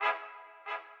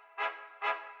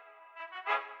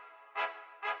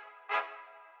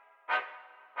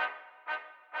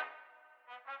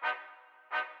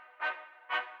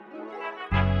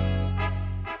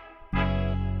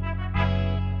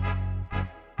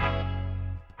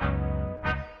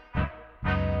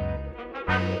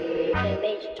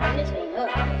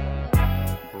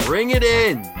Bring it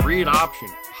in, Read Option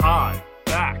Pod,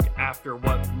 back after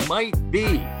what might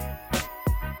be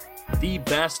the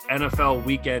best NFL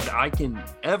weekend I can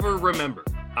ever remember.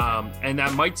 And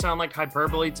that might sound like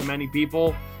hyperbole to many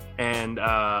people,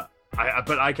 but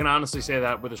I can honestly say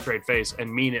that with a straight face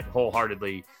and mean it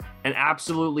wholeheartedly. An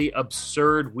absolutely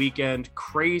absurd weekend,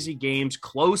 crazy games,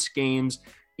 close games,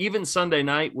 even Sunday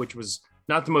night, which was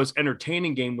not the most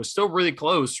entertaining game, was still really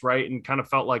close, right? And kind of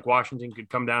felt like Washington could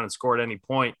come down and score at any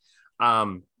point.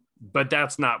 But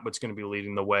that's not what's going to be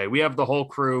leading the way. We have the whole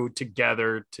crew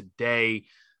together today,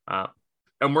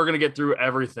 and we're going to get through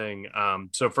everything.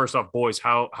 So first off, boys,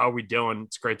 how are we doing?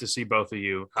 It's great to see both of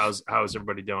you. How's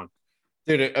everybody doing?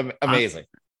 Dude, amazing.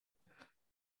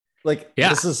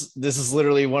 This is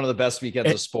literally one of the best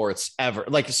weekends of sports ever.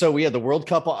 So we had the World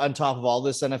Cup on top of all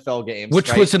this NFL games,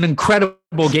 which was an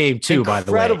incredible game too, by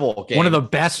the way. Incredible game. One of the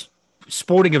best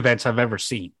sporting events I've ever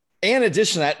seen. And in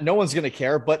addition to that, no one's going to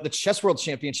care, but the Chess World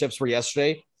Championships were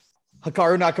yesterday.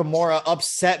 Hikaru Nakamura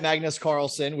upset Magnus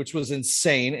Carlsen, which was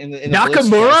insane. In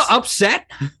Nakamura upset?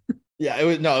 Yeah,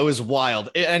 it was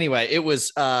wild. It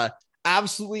was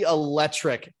absolutely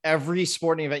electric. Every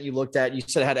sporting event you looked at, you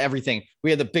said it had everything.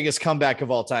 We had the biggest comeback of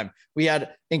all time. We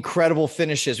had incredible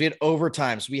finishes. We had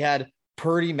overtimes. We had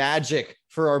Purdy magic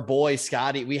for our boy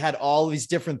Scotty. We had all these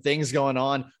different things going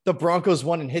on. The Broncos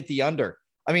won and hit the under.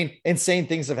 I mean, insane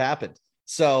things have happened.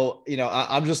 So,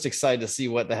 I'm just excited to see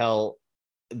what the hell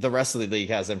the rest of the league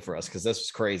has in for us, because this was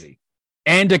crazy.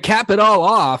 And to cap it all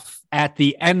off at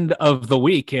the end of the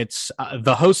week, it's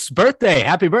the host's birthday.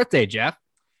 Happy birthday, Jeff.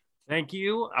 Thank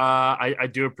you. I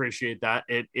do appreciate that.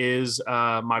 It is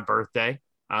my birthday,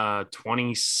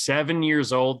 27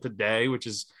 years old today, which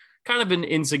is kind of an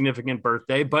insignificant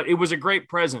birthday, but it was a great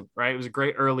present, right? It was a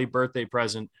great early birthday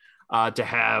present to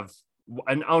have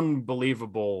an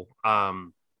unbelievable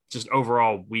just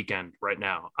overall weekend right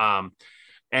now.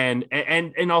 And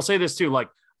I'll say this too, like,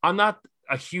 I'm not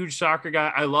a huge soccer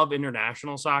guy. I love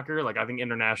international soccer. Like, I think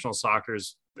international soccer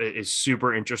is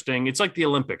super interesting. It's like the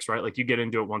Olympics, right? Like, you get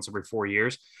into it once every 4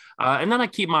 years. And then I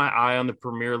keep my eye on the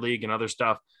Premier League and other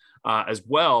stuff as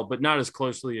well, but not as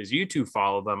closely as you two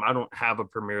follow them. I don't have a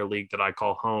Premier League that I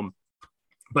call home.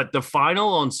 But the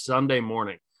final on Sunday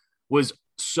morning was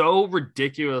so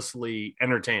ridiculously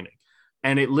entertaining,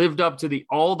 and it lived up to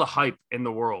all the hype in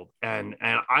the world. And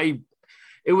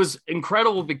it was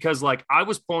incredible because, like, I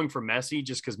was pulling for Messi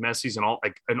just because Messi's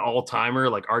an all-timer,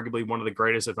 like arguably one of the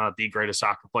greatest, if not the greatest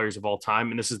soccer players of all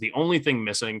time. And this is the only thing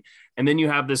missing. And then you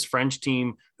have this French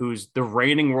team who's the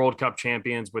reigning World Cup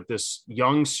champions with this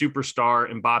young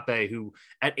superstar Mbappe, who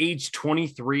at age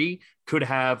 23 could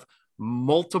have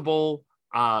multiple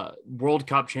World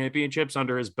Cup championships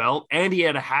under his belt. And he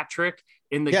had a hat trick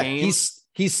in the game.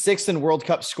 He's sixth in World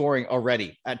Cup scoring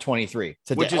already at 23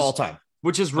 today, all time.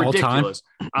 Which is ridiculous.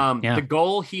 The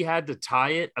goal, he had to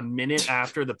tie it a minute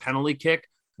after the penalty kick,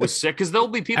 was sick, because there'll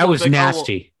be people that was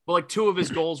nasty. Well, like, two of his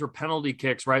goals were penalty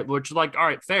kicks, right? Which, like, all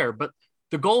right, fair. But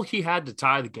the goal he had to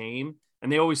tie the game,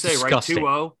 and they always say, disgusting.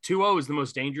 Right, 2-0 is the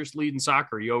most dangerous lead in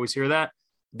soccer. You always hear that.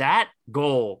 That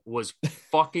goal was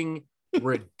fucking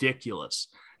ridiculous.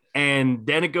 And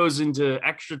then it goes into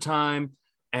extra time,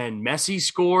 and Messi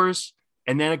scores,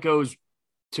 and then it goes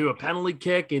to a penalty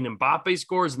kick, and Mbappe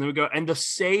scores, and then we go, and the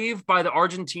save by the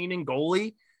Argentinian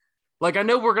goalie. Like, I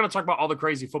know we're going to talk about all the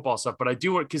crazy football stuff, but I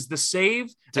do want, because the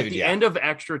save at the end of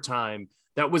extra time,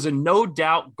 that was a no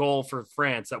doubt goal for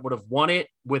France that would have won it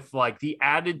with, like, the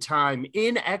added time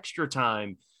in extra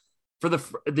time for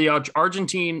the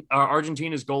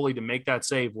Argentina's goalie to make that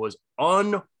save was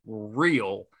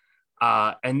unreal.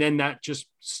 And then that just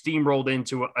steamrolled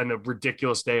into a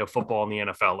ridiculous day of football in the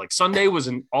NFL. Like, Sunday was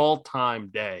an all-time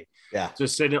day. Yeah.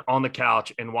 Just sit on the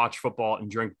couch and watch football and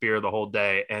drink beer the whole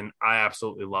day. And I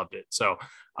absolutely loved it. So,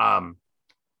 and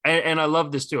I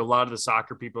love this too. A lot of the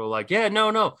soccer people are like, yeah,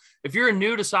 no. If you're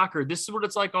new to soccer, this is what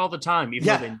it's like all the time, even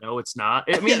though they know it's not.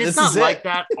 I mean, it's not like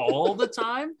that all the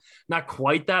time, not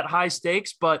quite that high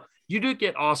stakes, but you do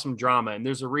get awesome drama. And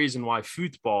there's a reason why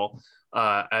football,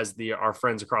 as our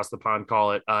friends across the pond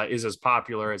call it, is as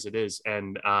popular as it is.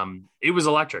 And it was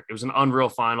electric. It was an unreal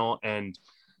final. And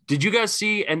did you guys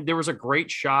see, and there was a great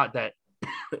shot that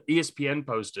ESPN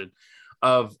posted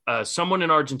of someone in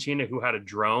Argentina who had a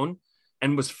drone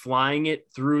and was flying it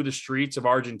through the streets of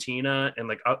Argentina. And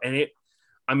like, and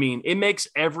I mean, it makes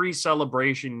every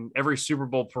celebration, every Super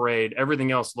Bowl parade,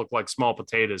 everything else look like small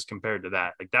potatoes compared to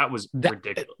that. Like that was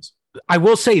ridiculous. I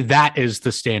will say that is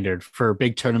the standard for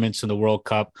big tournaments in the World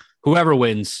Cup. Whoever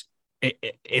wins,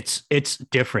 it's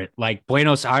different. Like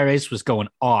Buenos Aires was going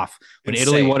off when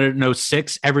Italy won it in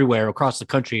 06. Everywhere across the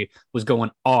country was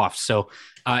going off. So,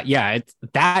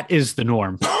 that is the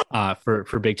norm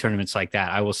for big tournaments like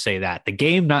that. I will say that the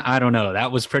game, I don't know,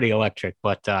 that was pretty electric,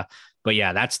 but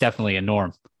yeah, that's definitely a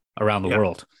norm around the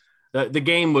world. The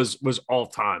game was all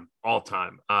time.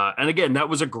 And again, that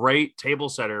was a great table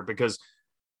setter because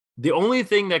the only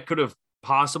thing that could have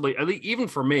possibly, at least even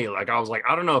for me, like I was like,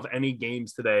 I don't know if any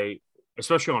games today,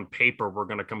 especially on paper, were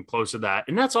going to come close to that.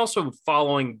 And that's also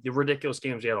following the ridiculous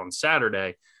games we had on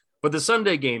Saturday. But the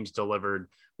Sunday games delivered.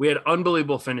 We had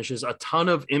unbelievable finishes, a ton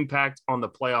of impact on the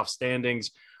playoff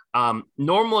standings.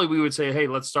 Normally we would say, hey,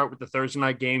 let's start with the Thursday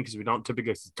night game because we don't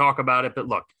typically talk about it. But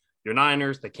look, your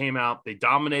Niners, they came out, they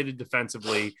dominated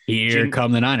defensively. Here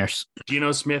come the Niners.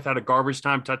 Geno Smith had a garbage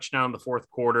time touchdown in the fourth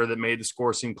quarter that made the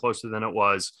score seem closer than it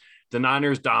was. The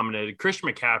Niners dominated. Christian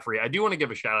McCaffrey, I do want to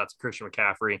give a shout out to Christian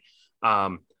McCaffrey.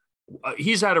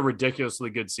 He's had a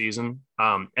ridiculously good season,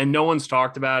 and no one's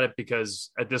talked about it because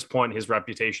at this point his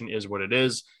reputation is what it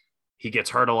is. He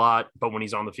gets hurt a lot, but when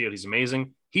he's on the field, he's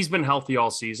amazing. He's been healthy all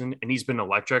season, and he's been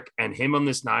electric. And him on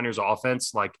this Niners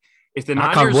offense, like if the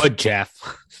knock Niners, on wood, Jeff,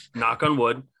 knock on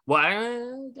wood. Well,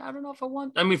 I don't know if I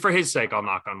want. I mean, for his sake, I'll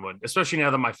knock on wood. Especially now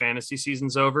that my fantasy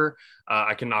season's over,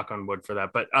 I can knock on wood for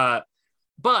that.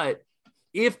 But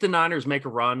if the Niners make a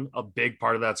run, a big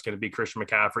part of that's going to be Christian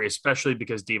McCaffrey, especially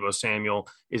because Deebo Samuel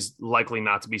is likely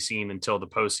not to be seen until the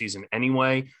postseason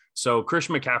anyway. So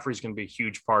Christian McCaffrey is going to be a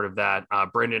huge part of that.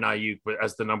 Brandon Ayuk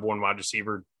as the number one wide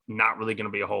receiver, not really going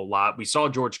to be a whole lot. We saw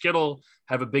George Kittle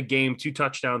have a big game, 2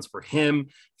 touchdowns for him.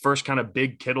 First kind of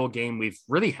big Kittle game we've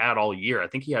really had all year. I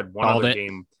think he had one other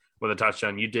game with a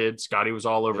touchdown. You did. Scotty was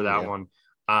all over that one.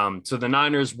 So the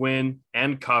Niners win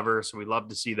and cover. So we love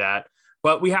to see that.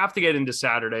 But we have to get into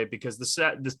Saturday because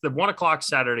the 1 o'clock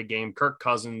Saturday game, Kirk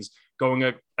Cousins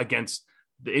going against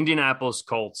the Indianapolis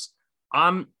Colts.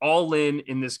 I'm all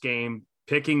in this game,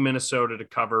 picking Minnesota to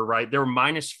cover, right? They were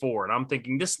 -4. And I'm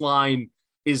thinking this line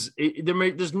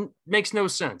makes no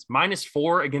sense.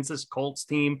 -4 against this Colts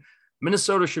team.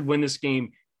 Minnesota should win this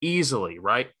game easily,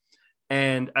 right?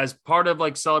 And as part of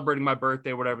like celebrating my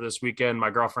birthday, whatever, this weekend,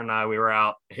 my girlfriend and I, we were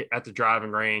out at the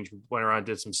driving range, we went around,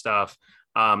 did some stuff.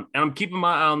 And I'm keeping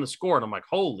my eye on the score, and I'm like,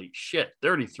 holy shit,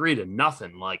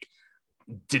 33-0. Like,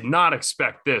 did not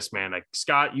expect this, man. Like,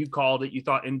 Scott, you called it. You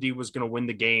thought Indy was going to win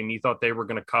the game. You thought they were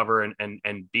going to cover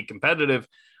and be competitive.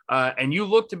 And you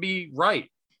looked to be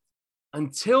right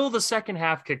until the second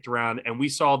half kicked around and we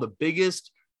saw the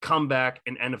biggest comeback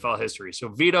in NFL history. So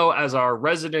Vito, as our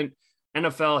resident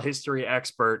NFL history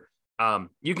expert,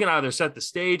 you can either set the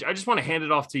stage. I just want to hand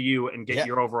it off to you and get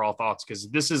your overall thoughts, because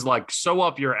this is like so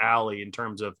up your alley in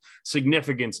terms of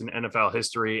significance in NFL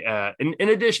history, in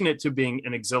addition to being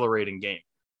an exhilarating game.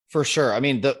 For sure. I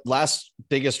mean, the last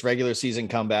biggest regular season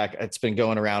comeback it's been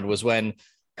going around was when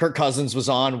Kirk Cousins was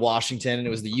on Washington, and it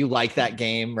was the "you like that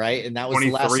game," right? And that was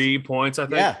 23 points, I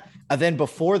think. Yeah. And then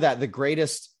before that, the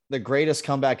greatest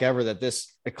comeback ever that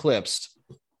this eclipsed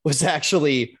was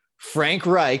actually Frank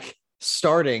Reich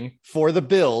starting for the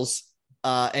Bills,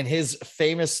 and his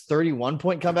famous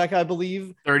 31-point comeback, I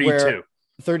believe.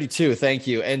 32. Thank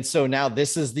you. And so now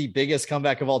this is the biggest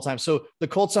comeback of all time. So the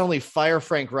Colts not only fire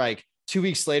Frank Reich, 2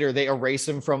 weeks later, they erase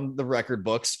him from the record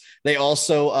books. They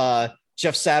also,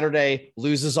 Jeff Saturday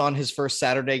loses on his first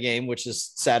Saturday game, which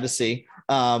is sad to see,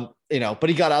 but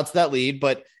he got out to that lead.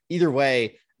 But either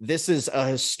way, this is a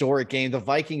historic game. The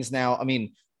Vikings now, I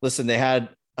mean, listen, they had,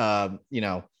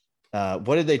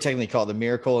 what did they technically call it? The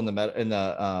miracle in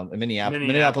the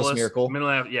Minneapolis miracle.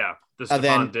 Yeah. The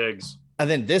Stephon Diggs. And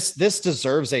then this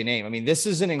deserves a name. I mean, this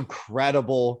is an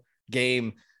incredible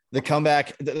game. The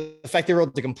comeback, the fact they were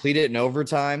able to complete it in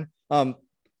overtime.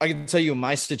 I can tell you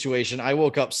my situation. I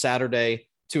woke up Saturday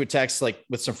to a text like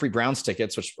with some free Browns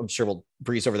tickets, which I'm sure we'll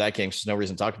breeze over that game. So there's no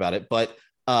reason to talk about it. But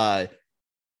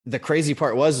the crazy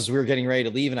part was we were getting ready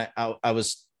to leave, and I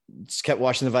was just kept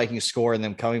watching the Vikings score and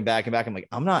then coming back and back. I'm like,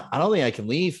 I don't think I can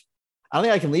leave. I don't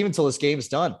think I can leave until this game is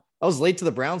done. I was late to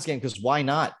the Browns game because why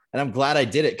not? And I'm glad I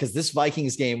did it because this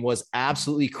Vikings game was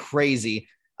absolutely crazy.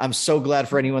 I'm so glad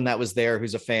for anyone that was there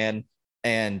who's a fan.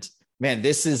 And man,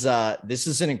 this is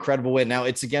an incredible win. Now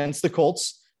it's against the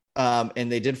Colts,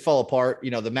 and they did fall apart.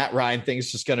 The Matt Ryan thing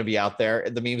is just going to be out there.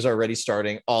 The memes are already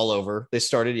starting all over. They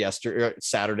started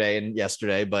Saturday and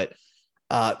yesterday, but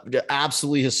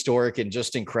absolutely historic and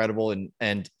just incredible.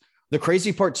 And the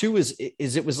crazy part too is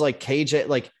it was like KJ,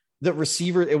 like the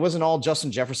receiver, it wasn't all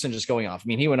Justin Jefferson just going off. I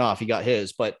mean, he went off, he got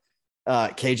his, but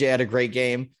KJ had a great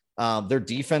game. Their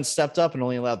defense stepped up and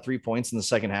only allowed 3 points in the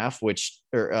second half, which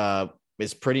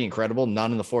is pretty incredible.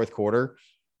 None in the fourth quarter.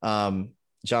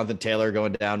 Jonathan Taylor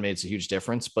going down made a huge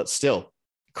difference, but still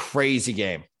crazy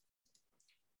game.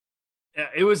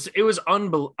 It was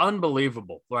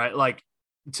unbelievable, right? Like,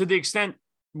 to the extent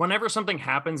whenever something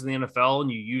happens in the NFL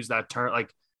and you use that term,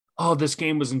 like, oh, this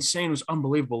game was insane, it was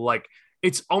unbelievable. Like,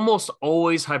 it's almost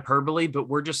always hyperbole, but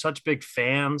we're just such big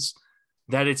fans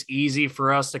that it's easy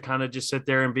for us to kind of just sit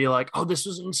there and be like, oh, this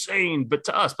was insane. But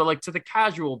to us, but like to the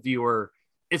casual viewer,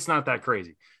 it's not that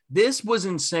crazy. This was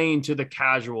insane to the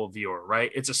casual viewer, right?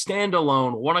 It's a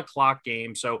standalone 1 o'clock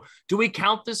game. So do we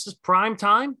count this as prime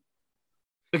time?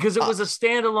 Because it was a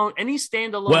standalone, any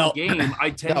standalone game, I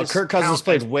tend to Kirk Cousins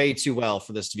played way too well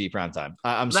for this to be prime time.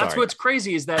 I'm sorry. That's what's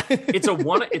crazy is that it's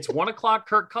 1 o'clock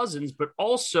Kirk Cousins, but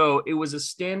also it was a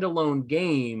standalone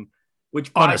game,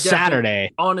 which on a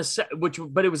Saturday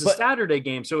but it was a Saturday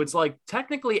game. So it's like,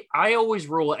 technically I always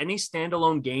rule any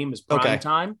standalone game is prime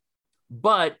time,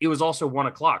 but it was also 1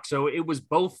 o'clock. So it was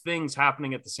both things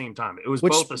happening at the same time. It was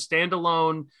both a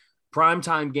standalone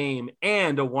primetime game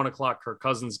and a 1 o'clock Kirk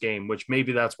Cousins game, which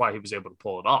maybe that's why he was able to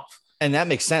pull it off. And that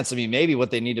makes sense. I mean, maybe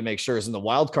what they need to make sure is in the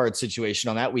wild card situation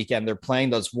on that weekend, they're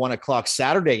playing those 1 o'clock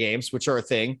Saturday games, which are a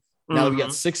thing. Now we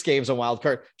got 6 games on wild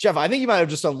card. Jeff, I think you might have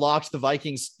just unlocked the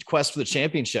Vikings quest for the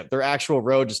championship. Their actual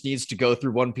road just needs to go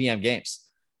through 1 p.m. games.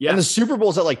 Yeah. And the Super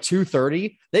Bowl's at like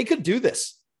 2:30. They could do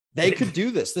this.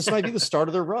 This might be the start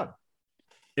of their run.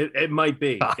 It might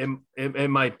be. It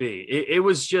might be. It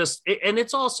was just, and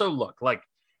it's also, look, like,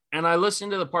 and I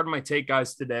listened to the Part of My Take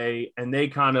guys today, and they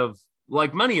kind of,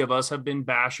 like many of us, have been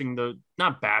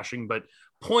not bashing, but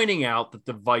pointing out that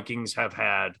the Vikings have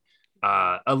had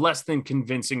a less than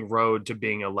convincing road to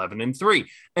being 11-3.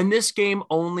 And this game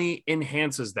only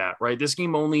enhances that, right? This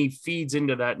game only feeds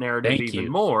into that narrative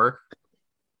even more.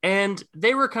 And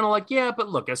they were kind of like, yeah, but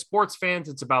look, as sports fans,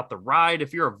 it's about the ride.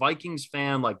 If you're a Vikings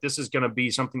fan, like, this is going to be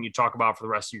something you talk about for the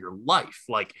rest of your life.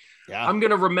 Like, I'm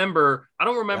going to remember, I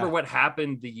don't remember what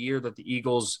happened the year that the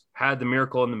Eagles had the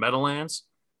miracle in the Meadowlands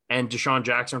and Deshaun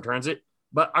Jackson returns it.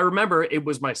 But I remember it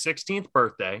was my 16th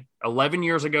birthday, 11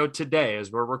 years ago today,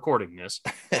 as we're recording this.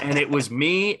 And it was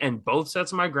me and both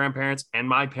sets of my grandparents and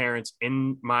my parents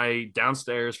in my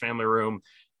downstairs family room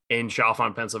in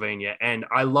Chalfont, Pennsylvania. And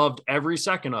I loved every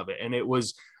second of it. And it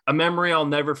was a memory I'll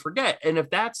never forget. And if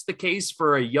that's the case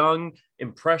for a young,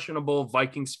 impressionable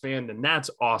Vikings fan, then that's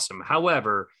awesome.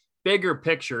 However, bigger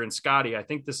picture, and Scotty, I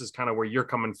think this is kind of where you're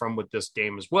coming from with this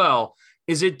game as well,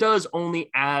 is it does only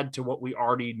add to what we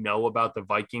already know about the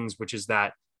Vikings, which is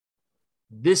that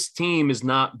this team is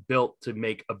not built to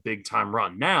make a big time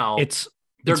run. Now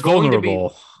they're going vulnerable.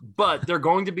 To be, but they're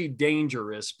going to be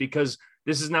dangerous because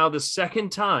this is now the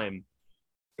second time.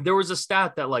 There was a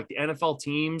stat that, like, the NFL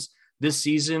teams this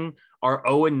season are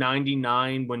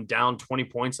 0-99 when down 20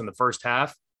 points in the first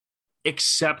half,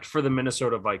 except for the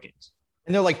Minnesota Vikings.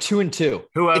 And they're like 2-2.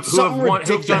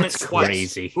 Who've done it twice.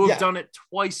 Crazy. Who have done it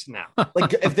twice now.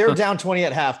 Like, if they're down 20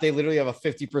 at half, they literally have a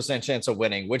 50% chance of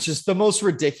winning, which is the most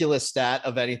ridiculous stat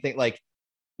of anything. Like,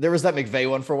 there was that McVay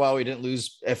one for a while. We didn't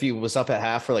lose if he was up at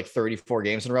half for like 34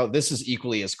 games in a row. This is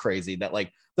equally as crazy that,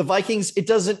 like, the Vikings, it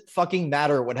doesn't fucking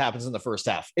matter what happens in the first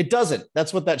half. It doesn't.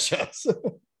 That's what that shows.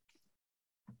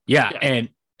 Yeah. And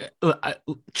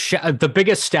the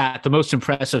biggest stat, the most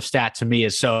impressive stat to me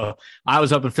is, so I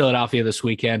was up in Philadelphia this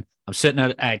weekend. I'm sitting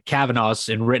at Kavanaugh's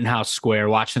in Rittenhouse Square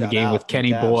watching the game with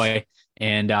Kenny Boy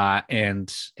and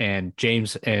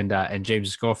James and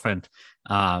James's girlfriend.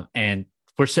 And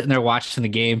we're sitting there watching the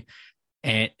game,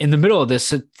 and in the middle of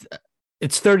this,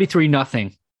 it's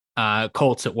 33-0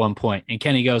 Colts at one point. And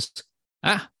Kenny goes,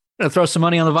 I'm going to throw some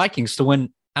money on the Vikings to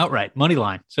win outright money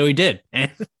line. So he did.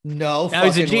 No, now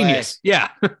he's a genius. Way. Yeah.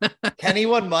 Kenny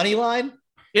won money line.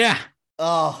 Yeah.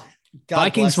 Oh, God,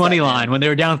 Vikings money line when they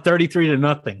were down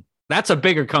 33-0. That's a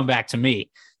bigger comeback to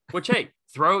me. Which, hey,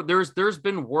 there's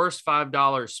been worse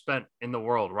 $5 spent in the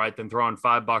world, right, than throwing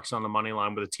 $5 on the money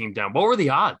line with a team down. What were the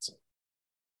odds?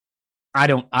 I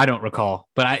don't recall,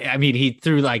 but I mean, he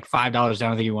threw like $5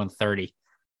 down. I think he won 30.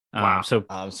 Wow. So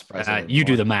I'm surprised. You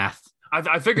do the math.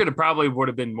 I figured it probably would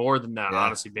have been more than that,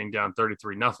 honestly, being down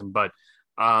 33-0. But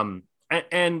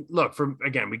and look,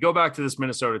 again, we go back to this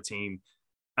Minnesota team.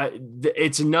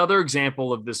 It's another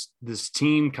example of this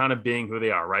team kind of being who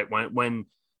they are, right? When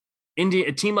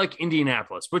a team like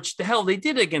Indianapolis, which the hell they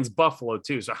did against Buffalo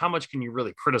too. So how much can you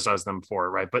really criticize them for it,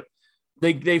 right? But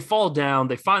they fall down,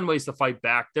 they find ways to fight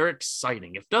back. They're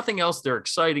exciting. If nothing else, they're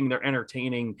exciting. They're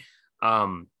entertaining.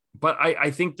 but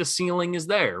I think the ceiling is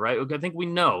there, right? I think we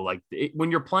know, like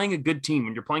when you're playing a good team,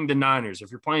 when you're playing the Niners,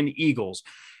 if you're playing the Eagles,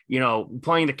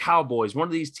 playing the Cowboys, one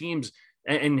of these teams,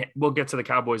 and we'll get to the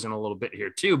Cowboys in a little bit here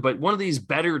too, but one of these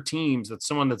better teams, that's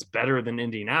someone that's better than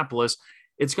Indianapolis,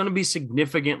 it's going to be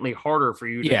significantly harder for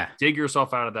you to dig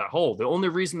yourself out of that hole. The only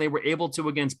reason they were able to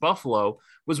against Buffalo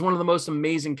was one of the most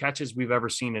amazing catches we've ever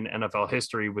seen in NFL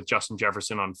history, with Justin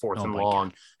Jefferson on fourth and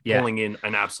long, pulling in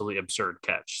an absolutely absurd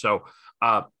catch. So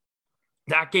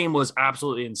that game was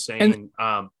absolutely insane.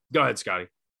 And go ahead, Scotty.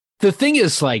 The thing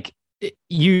is, like,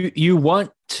 you want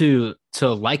to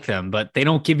like them, but they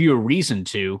don't give you a reason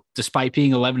to, despite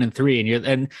being 11-3.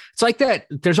 And it's like that.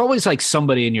 There's always like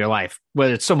somebody in your life,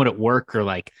 whether it's someone at work or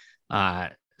like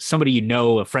somebody,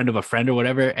 a friend of a friend or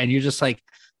whatever. And you're just like,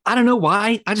 I don't know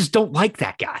why, I just don't like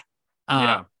that guy.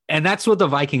 And that's what the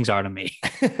Vikings are to me.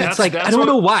 It's like, I don't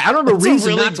know why. I don't have a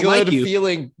reason not to like you.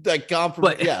 Feeling like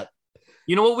compromise.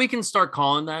 You know what, we can start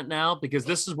calling that now, because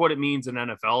this is what it means in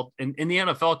NFL. In the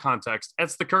NFL context,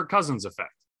 it's the Kirk Cousins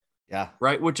effect. Yeah.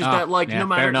 Right. Which is no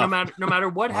matter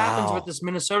what happens with this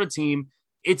Minnesota team,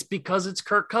 it's because it's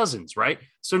Kirk Cousins. Right.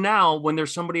 So now when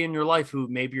there's somebody in your life who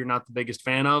maybe you're not the biggest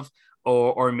fan of,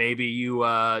 or maybe you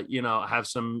have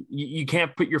some, you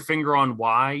can't put your finger on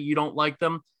why you don't like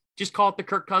them, just call it the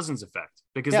Kirk Cousins effect,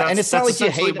 because and it's not like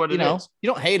you hate what it is. You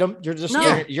don't hate them. You're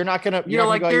just, you're not going to,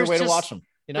 go out your way to watch them.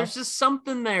 There's just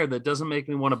something there that doesn't make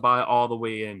me want to buy all the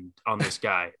way in on this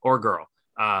guy or girl.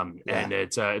 And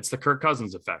it's the Kirk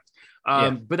Cousins effect.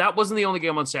 But that wasn't the only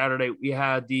game on Saturday. We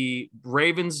had the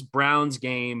Ravens-Browns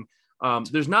game.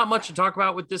 There's not much to talk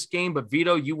about with this game, but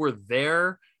Vito, you were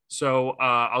there. So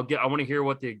I want to hear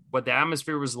what the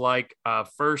atmosphere was like.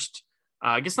 First,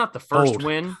 I guess not the first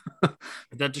win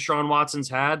that Deshaun Watson's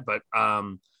had, but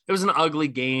it was an ugly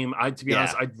game. To be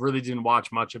honest, I really didn't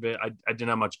watch much of it. I didn't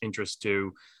have much interest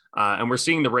to. And we're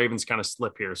seeing the Ravens kind of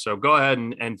slip here. So go ahead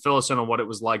and fill us in on what it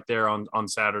was like there on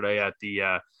Saturday at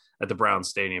the Browns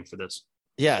Stadium for this.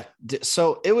 Yeah.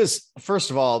 So it was,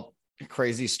 first of all,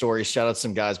 crazy story. Shout out to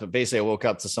some guys, but basically I woke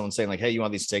up to someone saying like, "Hey, you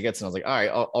want these tickets?" And I was like, "All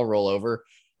right, I'll roll over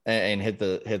and hit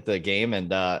the game,"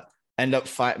 and end up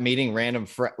meeting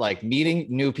meeting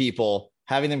new people,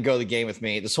 having them go to the game with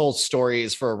me. This whole story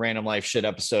is for a random life shit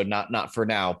episode, not for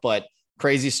now, but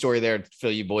crazy story there to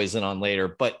fill you boys in on later.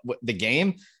 But the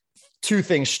game, two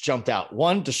things jumped out.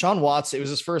 One, Deshaun Watson, it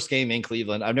was his first game in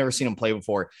Cleveland. I've never seen him play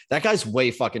before. That guy's way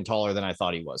fucking taller than I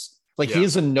thought he was. He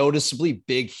is a noticeably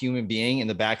big human being in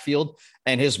the backfield,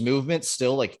 and his movement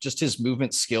still, like, just his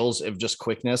movement skills of just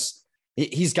quickness.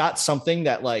 He's got something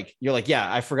that, like, you're like,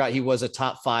 yeah, I forgot he was a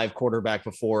top 5 quarterback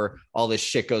before all this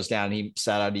shit goes down. He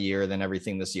sat out a year, then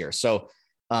everything this year. So,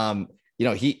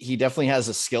 he definitely has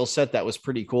a skill set that was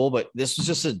pretty cool, but this was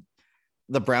just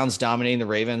the Browns dominating the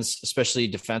Ravens, especially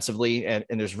defensively. And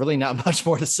there's really not much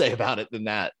more to say about it than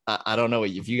that. I don't know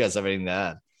if you guys have anything to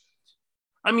add.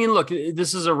 I mean, look,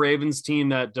 this is a Ravens team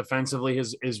that defensively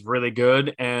is really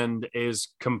good and is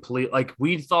complete. Like,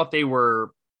 we thought they were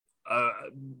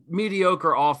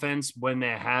mediocre offense when they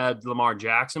had Lamar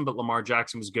Jackson, but Lamar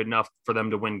Jackson was good enough for them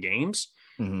to win games.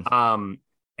 Mm-hmm.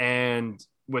 And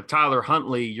with Tyler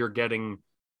Huntley, you're getting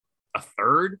a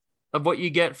third of what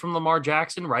you get from Lamar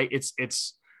Jackson, right?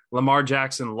 It's Lamar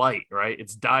Jackson light, right?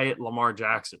 It's diet Lamar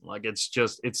Jackson. Like,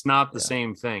 it's not the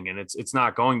same thing, and it's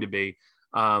not going to be.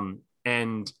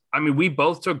 And I mean, we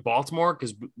both took Baltimore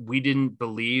because we didn't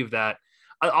believe that.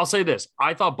 I'll say this: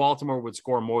 I thought Baltimore would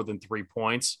score more than 3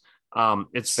 points.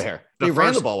 It's fair. They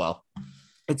ran the ball well.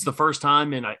 It's the first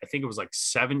time in, I think it was like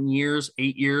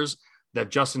 8 years,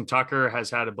 that Justin Tucker has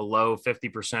had a below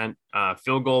 50%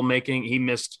 field goal making. He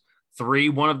missed 3.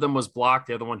 One of them was blocked.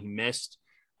 The other one he missed.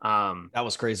 That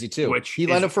was crazy too. Which he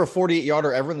lined up for a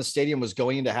 48-yarder. Everyone in the stadium was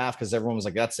going into half because everyone was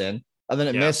like, "That's in," and then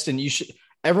it missed. And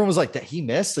everyone was like, "That he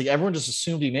missed." Like, everyone just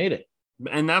assumed he made it.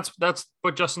 And that's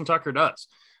what Justin Tucker does.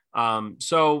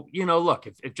 So, look,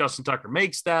 if Justin Tucker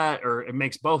makes that, or it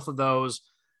makes both of those,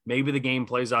 maybe the game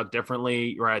plays out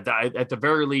differently, right? At the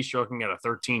very least, you're looking at a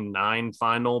 13-9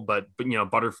 final, but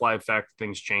butterfly effect,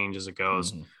 things change as it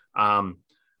goes. Mm-hmm.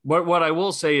 What I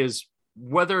will say is,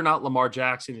 whether or not Lamar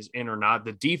Jackson is in or not,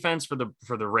 the defense for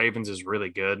the Ravens is really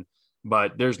good,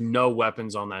 but there's no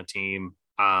weapons on that team.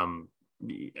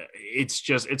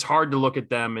 It's hard to look at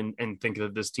them and think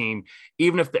of this team,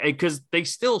 even if because they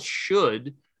still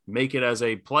should make it as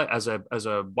a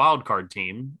wild card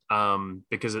team,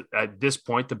 because at this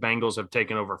point the Bengals have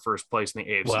taken over first place in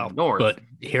the AFC North. But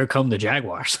here come the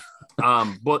Jaguars.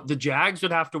 But the Jags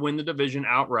would have to win the division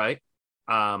outright.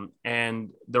 And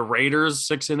the Raiders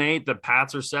 6-8, the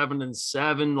Pats are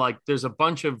 7-7. Like, there's a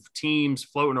bunch of teams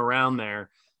floating around there,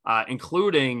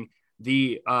 including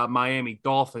the Miami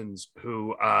Dolphins,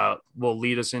 who will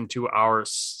lead us into our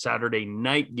Saturday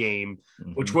night game,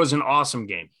 which was an awesome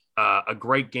game, a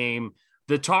great game.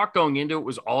 The talk going into it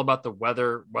was all about the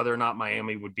weather, whether or not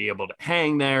Miami would be able to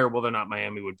hang there, whether or not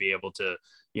Miami would be able to,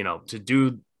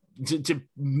 to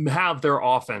have their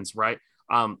offense, right?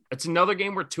 It's another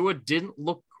game where Tua didn't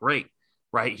look great,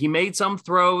 right? He made some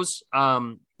throws,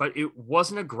 but it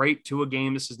wasn't a great Tua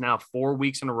game. This is now 4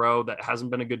 weeks in a row that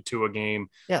hasn't been a good Tua game.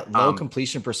 Yeah, low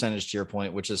completion percentage to your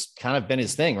point, which has kind of been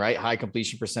his thing, right? High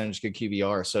completion percentage, good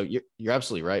QBR. So you're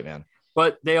absolutely right, man.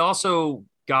 But they also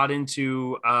got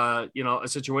into a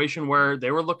situation where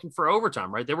they were looking for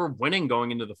overtime, right? They were winning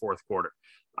going into the fourth quarter.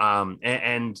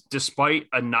 And despite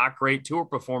a not great Tua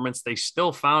performance, they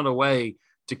still found a way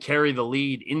to carry the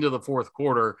lead into the fourth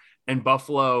quarter. And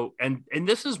Buffalo, and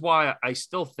this is why I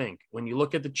still think when you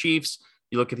look at the Chiefs,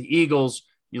 you look at the Eagles,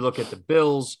 you look at the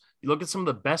Bills, you look at some of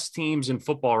the best teams in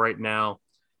football right now,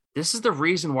 this is the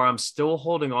reason why I'm still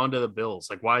holding on to the Bills,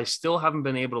 like why I still haven't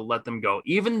been able to let them go.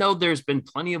 Even though there's been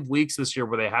plenty of weeks this year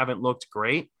where they haven't looked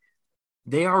great,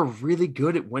 they are really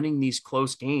good at winning these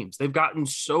close games. They've gotten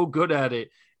so good at it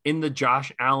in the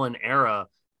Josh Allen era,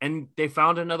 and they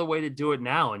found another way to do it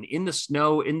now. And in the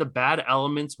snow, in the bad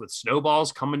elements with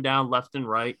snowballs coming down left and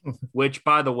right, which,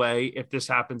 by the way, if this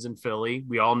happens in Philly,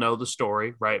 we all know the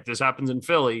story, right? If this happens in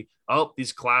Philly,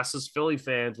 these classist Philly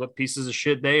fans, what pieces of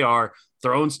shit they are,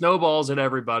 throwing snowballs at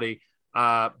everybody.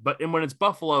 But when it's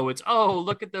Buffalo, it's,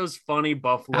 look at those funny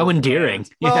Buffalo. How endearing.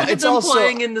 Well, yeah. It's also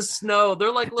playing in the snow.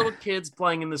 They're like little kids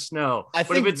playing in the snow.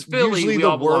 But if it's Philly, we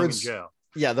all belong in jail.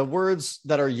 Yeah, the words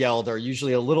that are yelled are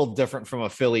usually a little different from a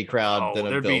Philly crowd than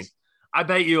a Bills. I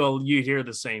bet you hear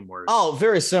the same words. Oh,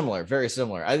 very similar, very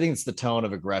similar. I think it's the tone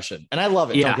of aggression, and I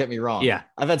love it. Yeah. Don't get me wrong. Yeah,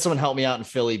 I've had someone help me out in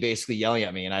Philly, basically yelling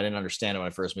at me, and I didn't understand it when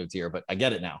I first moved here, but I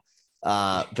get it now.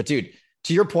 But dude,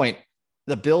 to your point,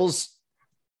 the Bills.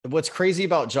 What's crazy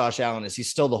about Josh Allen is he's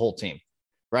still the whole team,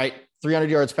 right? 300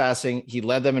 yards passing. He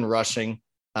led them in rushing.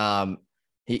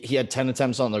 He had 10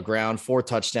 attempts on the ground, 4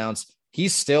 touchdowns.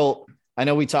 He's still. I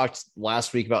know we talked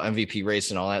last week about MVP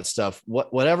race and all that stuff.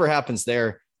 Whatever happens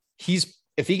there,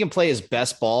 if he can play his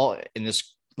best ball in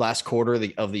this last quarter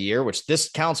of the year, which this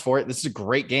counts for it, this is a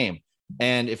great game.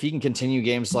 And if he can continue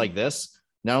games like this,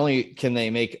 not only can they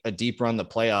make a deep run the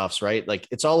playoffs, right? Like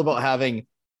it's all about having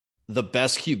the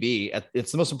best QB.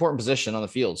 It's the most important position on the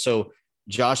field. So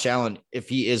Josh Allen, if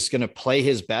he is going to play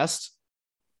his best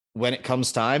when it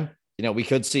comes time, we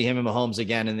could see him and Mahomes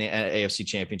again in the AFC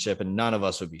Championship, and none of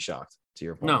us would be shocked. To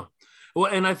your point. No.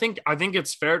 Well, and I think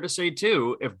it's fair to say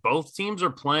too, if both teams are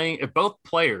playing, if both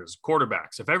players,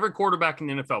 quarterbacks, if every quarterback in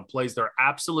the NFL plays their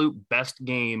absolute best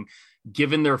game,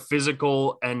 given their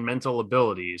physical and mental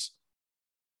abilities,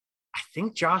 I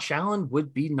think Josh Allen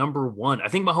would be number one. I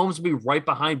think Mahomes would be right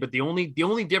behind, but the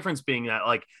only difference being that,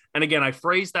 like, and again, I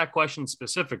phrased that question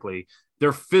specifically,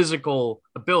 their physical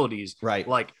abilities, right?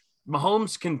 Like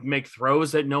Mahomes can make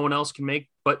throws that no one else can make,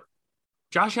 but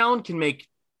Josh Allen can make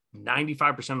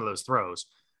 95% of those throws.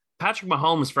 Patrick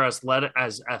Mahomes, for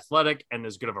as athletic and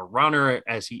as good of a runner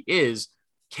as he is,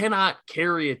 cannot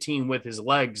carry a team with his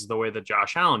legs the way that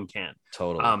Josh Allen can.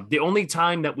 Totally. The only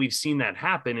time that we've seen that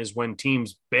happen is when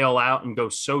teams bail out and go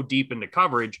so deep into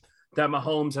coverage that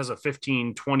Mahomes has a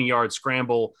 15, 20-yard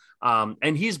scramble.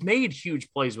 And he's made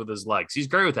huge plays with his legs. He's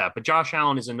great with that. But Josh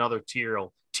Allen is another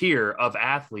tier of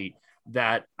athlete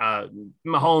that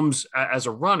Mahomes as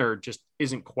a runner just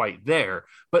isn't quite there.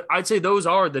 But I'd say those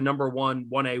are the number 1A,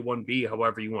 1B,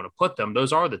 however you want to put them.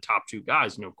 Those are the top 2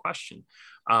 guys, no question.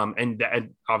 And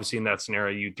obviously in that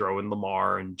scenario, you throw in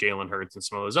Lamar and Jalen Hurts and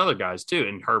some of those other guys too,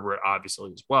 and Herbert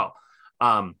obviously as well.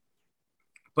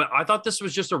 But I thought this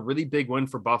was just a really big win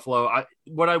for Buffalo.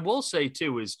 What I will say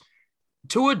too is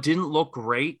Tua didn't look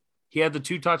great. He had the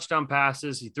 2 touchdown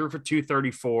passes. He threw for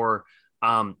 234.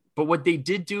 But what they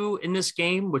did do in this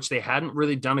game, which they hadn't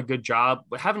really done a good job,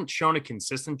 but haven't shown a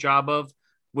consistent job of,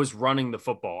 was running the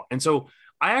football. And so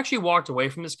I actually walked away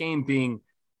from this game being,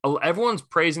 everyone's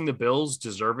praising the Bills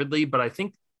deservedly, but I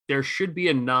think there should be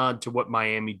a nod to what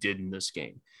Miami did in this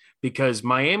game, because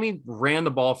Miami ran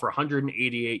the ball for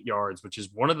 188 yards, which is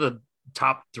one of the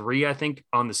top 3, I think,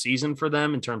 on the season for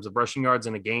them in terms of rushing yards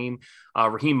in a game.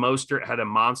 Raheem Mostert had a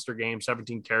monster game,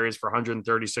 17 carries for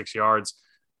 136 yards.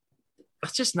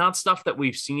 That's just not stuff that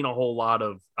we've seen a whole lot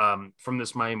of from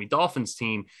this Miami Dolphins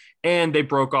team. And they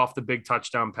broke off the big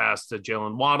touchdown pass to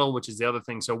Jalen Waddle, which is the other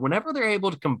thing. So whenever they're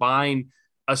able to combine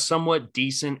a somewhat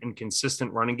decent and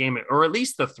consistent running game, or at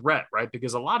least the threat, right?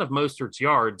 Because a lot of Mostert's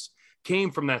yards came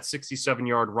from that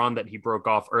 67-yard run that he broke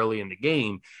off early in the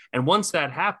game. And once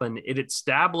that happened, it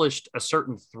established a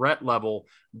certain threat level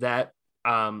that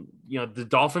the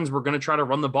Dolphins were going to try to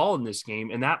run the ball in this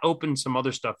game, and that opened some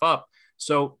other stuff up.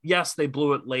 So, yes, they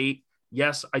blew it late.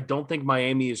 Yes, I don't think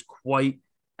Miami is quite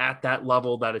at that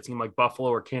level that a team like Buffalo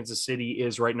or Kansas City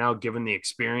is right now, given the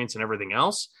experience and everything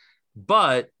else.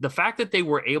 But the fact that they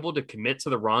were able to commit to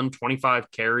the run,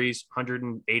 25 carries,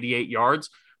 188 yards,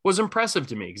 was impressive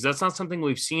to me because that's not something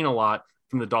we've seen a lot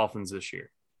from the Dolphins this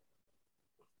year.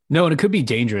 No, and it could be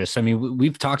dangerous. I mean,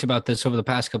 we've talked about this over the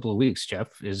past couple of weeks,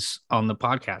 Jeff, is on the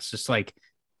podcast. It's like,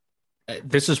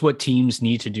 this is what teams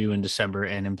need to do in December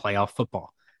and in playoff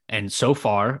football. And so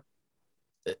far,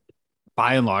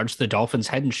 by and large, the Dolphins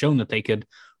hadn't shown that they could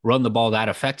run the ball that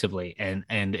effectively. And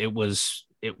it was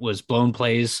blown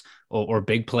plays or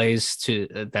big plays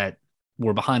to that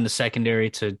were behind the secondary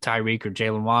to Tyreek or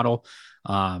Jalen Waddle.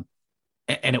 And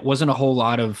it wasn't a whole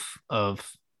lot of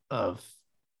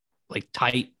like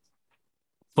tight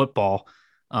football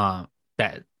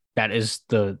that is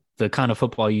the kind of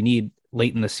football you need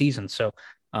late in the season. So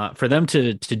for them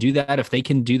to do that, if they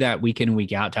can do that week in and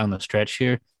week out down the stretch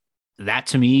here, that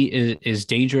to me is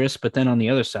dangerous. But then on the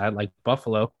other side, like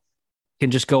Buffalo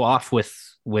can just go off with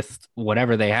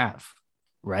whatever they have,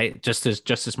 right? Just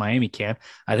as Miami can.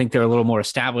 I think they're a little more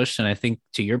established, and I think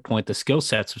to your point, the skill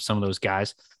sets of some of those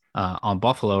guys on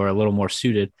Buffalo are a little more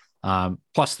suited.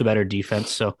 Plus the better defense.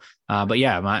 So, but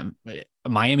yeah,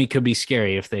 Miami could be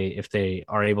scary if they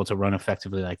are able to run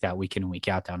effectively like that week in and week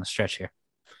out down the stretch here.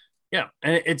 Yeah,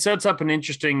 and it sets up an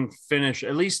interesting finish,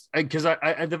 at least because I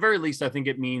at the very least, I think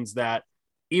it means that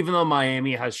even though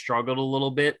Miami has struggled a little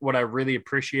bit, what I really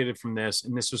appreciated from this,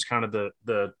 and this was kind of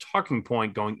the talking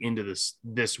point going into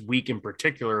this week in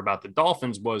particular about the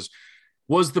Dolphins, was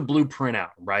the blueprint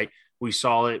out, right? We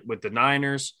saw it with the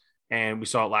Niners, and we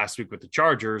saw it last week with the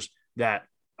Chargers, that,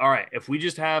 all right, if we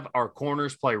just have our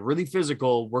corners play really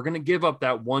physical, we're going to give up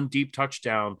that one deep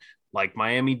touchdown like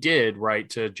Miami did, right,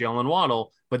 to Jalen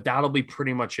Waddle, but that'll be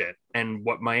pretty much it. And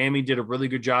what Miami did a really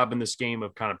good job in this game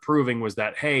of kind of proving was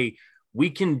that, hey, we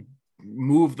can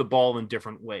move the ball in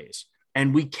different ways,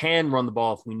 and we can run the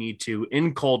ball if we need to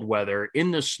in cold weather,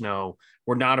 in the snow.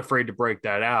 We're not afraid to break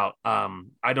that out.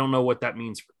 I don't know what that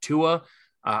means for Tua.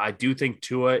 I do think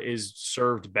Tua is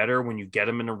served better when you get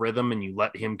him in a rhythm and you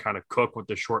let him kind of cook with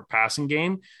the short passing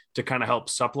game to kind of help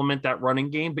supplement that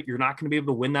running game, but you're not going to be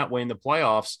able to win that way in the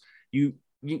playoffs. You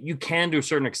can to a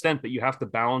certain extent, but you have to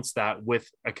balance that with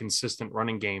a consistent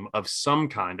running game of some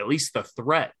kind, at least the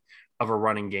threat of a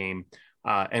running game.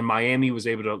 And Miami was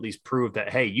able to at least prove that,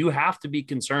 hey, you have to be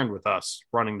concerned with us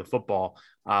running the football.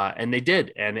 And they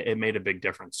did, and it made a big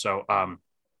difference. So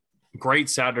great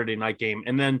Saturday night game.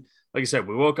 And then, like I said,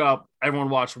 we woke up, everyone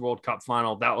watched the World Cup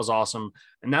final. That was awesome.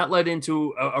 And that led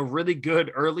into a really good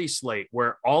early slate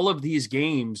where all of these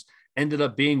games ended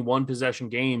up being one possession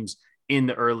games in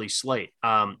the early slate.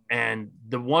 And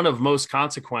the one of most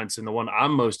consequence and the one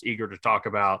I'm most eager to talk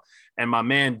about, and my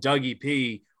man Dougie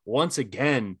P, once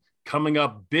again, coming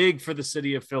up big for the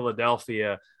city of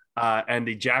Philadelphia, and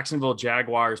the Jacksonville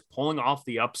Jaguars pulling off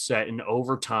the upset in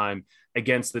overtime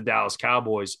against the Dallas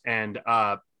Cowboys. And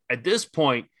at this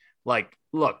point, like,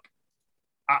 look,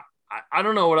 I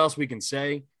don't know what else we can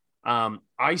say.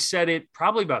 I said it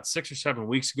probably about 6 or 7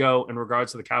 weeks ago in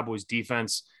regards to the Cowboys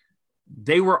defense.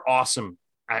 They were awesome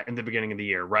in the beginning of the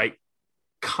year, right?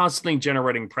 Constantly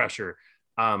generating pressure.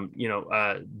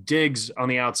 Diggs on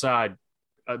the outside,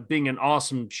 being an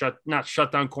awesome not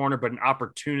shutdown corner, but an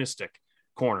opportunistic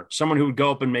corner, someone who would go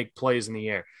up and make plays in the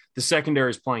air. The secondary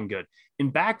is playing good.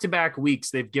 In back-to-back weeks,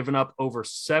 they've given up over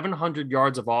 700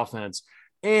 yards of offense,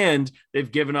 and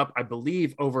they've given up, I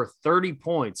believe, over 70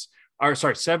 points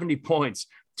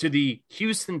to the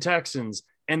Houston Texans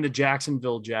and the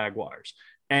Jacksonville Jaguars.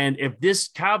 And if this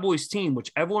Cowboys team,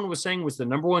 which everyone was saying was the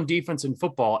number one defense in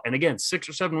football, and again, 6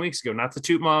 or 7 weeks ago, not to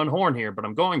toot my own horn here, but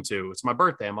I'm going to, it's my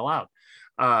birthday, I'm allowed.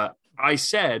 I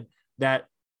said that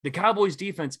the Cowboys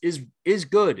defense is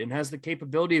good and has the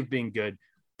capability of being good,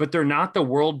 but they're not the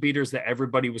world beaters that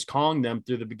everybody was calling them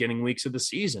through the beginning weeks of the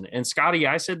season. And Scotty,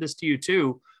 I said this to you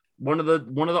too. One of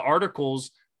the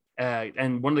articles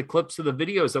and one of the clips of the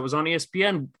videos that was on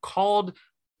ESPN called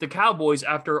the Cowboys,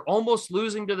 after almost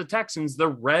losing to the Texans, the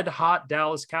red hot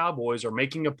Dallas Cowboys are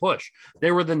making a push.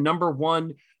 They were the number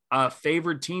one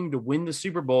favored team to win the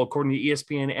Super Bowl, according to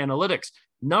ESPN analytics.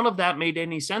 None of that made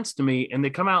any sense to me. And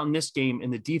they come out in this game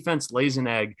and the defense lays an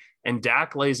egg and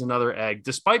Dak lays another egg,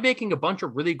 despite making a bunch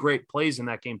of really great plays in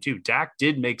that game too. Dak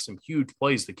did make some huge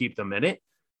plays to keep them in it,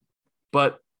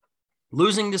 but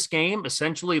losing this game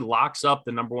essentially locks up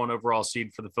the number one overall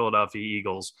seed for the Philadelphia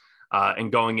Eagles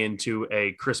and going into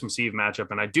a Christmas Eve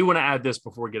matchup. And I do want to add this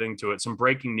before getting to it. Some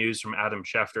breaking news from Adam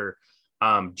Schefter.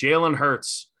 Jalen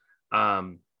Hurts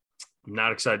I'm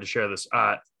not excited to share this.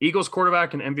 Eagles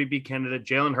quarterback and MVP candidate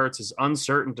Jalen Hurts is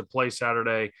uncertain to play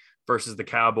Saturday versus the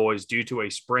Cowboys due to a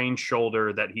sprained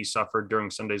shoulder that he suffered during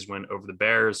Sunday's win over the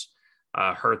Bears.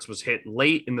 Hurts was hit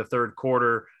late in the third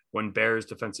quarter when Bears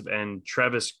defensive end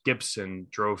Trevis Gibson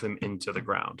drove him into the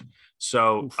ground.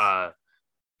 So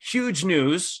huge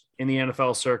news in the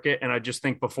NFL circuit. And I just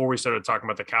think before we started talking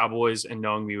about the Cowboys and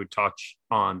knowing we would touch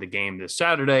on the game this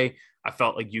Saturday, I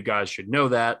felt like you guys should know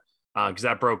that because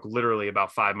that broke literally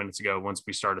about 5 minutes ago once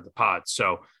we started the pod.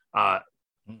 So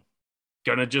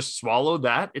gonna just swallow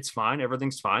that. It's fine.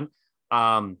 Everything's fine.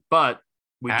 But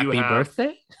we happy do have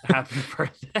birthday. Happy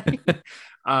birthday.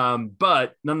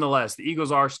 But nonetheless, the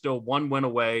Eagles are still one win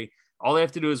away. All they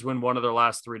have to do is win one of their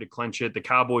last three to clinch it. The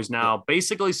Cowboys now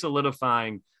basically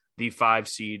solidifying the 5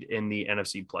 seed in the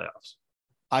NFC playoffs.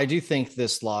 I do think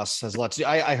this loss has a lot to do.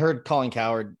 I heard Colin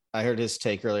Cowherd. I heard his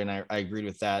take earlier, and I agreed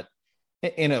with that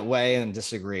in a way and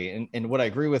disagree. And what I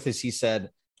agree with is he said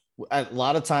a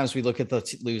lot of times we look at the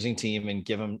losing team and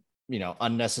give them,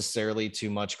 unnecessarily too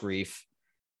much grief.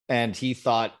 And he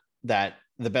thought that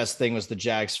the best thing was the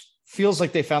Jags feels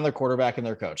like they found their quarterback and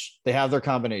their coach. They have their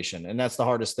combination. And that's the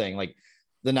hardest thing. Like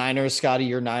the Niners, Scotty,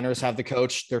 your Niners have the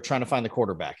coach. They're trying to find the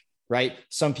quarterback, right?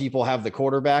 Some people have the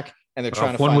quarterback and they're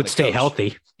trying to one find would the stay coach.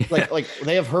 healthy. like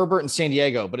they have Herbert in San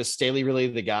Diego, but is Staley really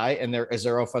the guy? And is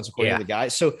their offensive coordinator the guy?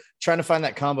 So trying to find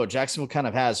that combo, Jacksonville kind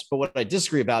of has. But what I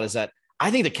disagree about is that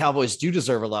I think the Cowboys do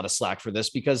deserve a lot of slack for this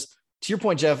because, to your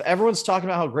point, Jeff, everyone's talking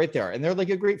about how great they are, and they're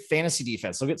like a great fantasy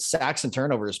defense. They'll get sacks and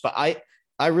turnovers, but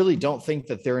I really don't think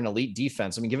that they're an elite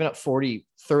defense. I mean, giving up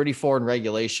 34 in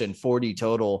regulation, 40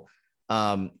 total,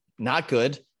 not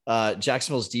good.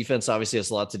 Jacksonville's defense obviously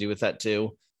has a lot to do with that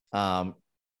too.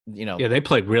 They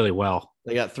played really well.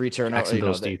 They got 3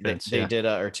 turnovers. They did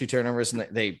or 2 turnovers, and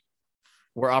they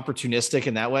were opportunistic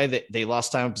in that way. They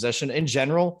lost time of possession. In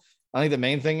general, I think the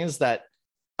main thing is that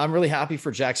I'm really happy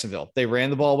for Jacksonville. They ran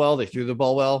the ball well. They threw the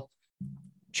ball well.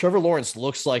 Trevor Lawrence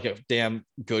looks like a damn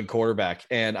good quarterback,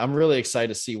 and I'm really excited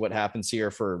to see what happens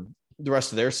here for the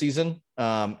rest of their season,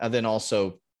 and then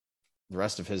also the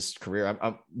rest of his career.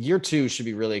 Year 2 should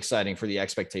be really exciting for the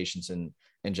expectations in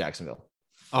Jacksonville.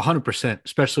 100%,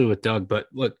 especially with Doug. But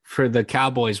look, for the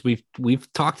Cowboys,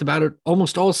 we've talked about it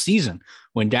almost all season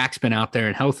when Dak's been out there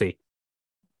and healthy.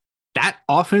 That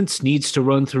offense needs to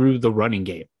run through the running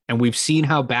game. And we've seen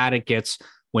how bad it gets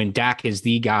when Dak is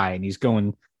the guy and he's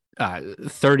going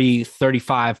 30,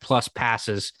 35 plus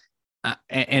passes.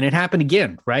 And it happened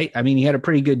again, right? I mean, he had a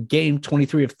pretty good game,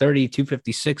 23 of 30,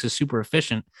 256 is super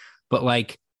efficient. But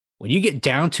like when you get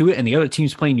down to it and the other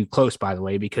team's playing you close, by the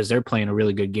way, because they're playing a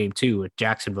really good game too, what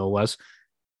Jacksonville was.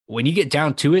 When you get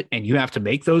down to it and you have to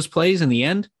make those plays in the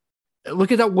end,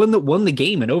 look at that one that won the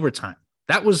game in overtime.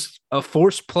 That was a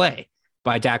forced play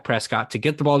by Dak Prescott to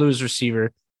get the ball to his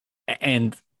receiver.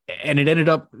 And it ended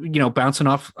up, bouncing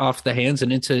off the hands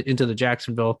and into the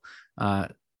Jacksonville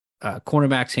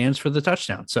cornerback's hands for the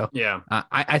touchdown. So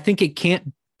I think it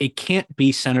can't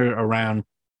be centered around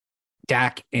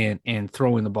Dak and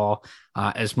throwing the ball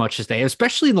as much as they,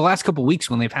 especially in the last couple of weeks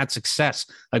when they've had success,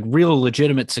 like real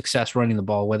legitimate success running the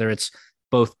ball, whether it's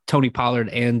both Tony Pollard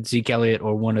and Zeke Elliott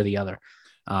or one or the other.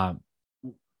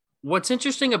 What's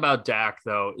interesting about Dak,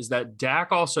 though, is that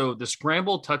Dak also, the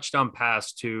scramble touchdown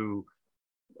pass to,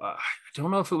 I don't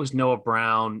know if it was Noah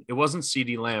Brown, it wasn't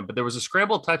CeeDee Lamb, but there was a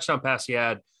scramble touchdown pass he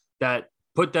had that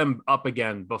put them up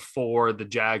again before the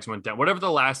Jags went down. Whatever the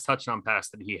last touchdown pass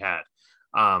that he had,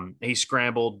 he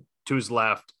scrambled to his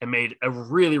left and made a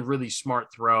really, really smart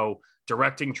throw,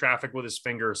 directing traffic with his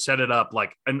finger, set it up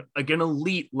like an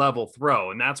elite level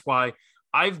throw. And that's why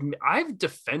I've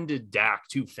defended Dak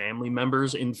to family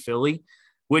members in Philly,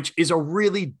 which is a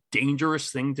really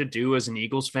dangerous thing to do as an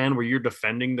Eagles fan, where you're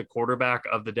defending the quarterback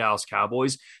of the Dallas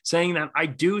Cowboys, saying that I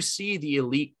do see the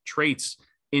elite traits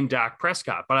in Dak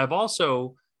Prescott, but I'm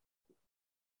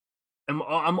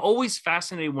always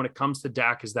fascinated when it comes to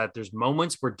Dak is that there's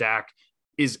moments where Dak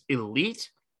is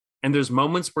elite and there's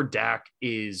moments where Dak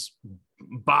is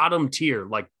bottom tier,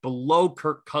 like below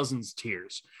Kirk Cousins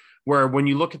tiers, where when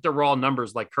you look at the raw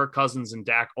numbers, like Kirk Cousins and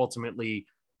Dak ultimately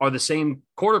are the same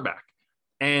quarterback.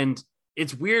 And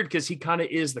it's weird because he kind of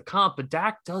is the comp, but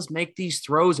Dak does make these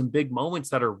throws in big moments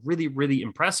that are really, really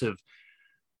impressive.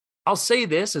 I'll say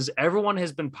this, as everyone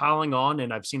has been piling on,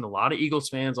 and I've seen a lot of Eagles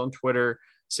fans on Twitter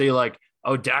say like,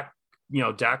 oh, Dak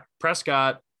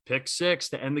Prescott pick 6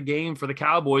 to end the game for the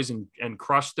Cowboys and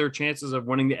crush their chances of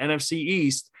winning the NFC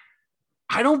East.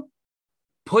 I don't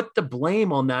put the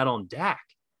blame on that on Dak.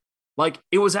 Like,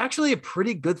 it was actually a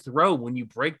pretty good throw when you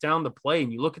break down the play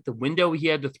and you look at the window he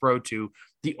had to throw to,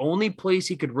 the only place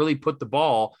he could really put the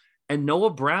ball. and Noah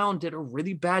Brown did a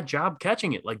really bad job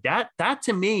catching it. Like that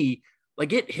to me,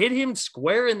 like it hit him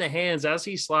square in the hands as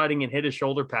he's sliding and hit his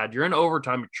shoulder pad. You're in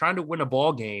overtime, you're trying to win a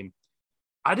ball game.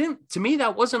 To me,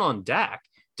 that wasn't on Dak.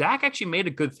 Dak actually made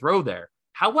a good throw there.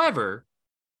 However,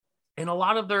 in a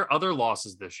lot of their other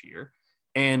losses this year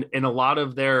and in a lot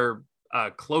of their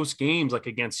close games, like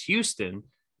against Houston,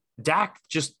 Dak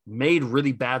just made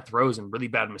really bad throws and really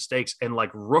bad mistakes and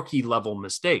like rookie level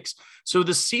mistakes. So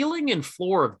the ceiling and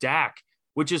floor of Dak,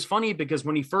 which is funny because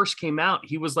when he first came out,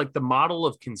 he was like the model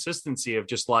of consistency of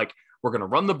just like, we're going to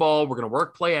run the ball. We're going to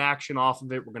work play action off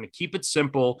of it. We're going to keep it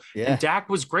simple. Yeah. And Dak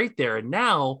was great there. And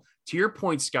now to your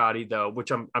point, Scotty, though,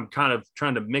 which I'm kind of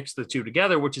trying to mix the two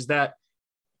together, which is that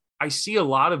I see a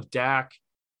lot of Dak.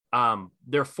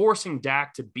 They're forcing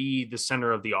Dak to be the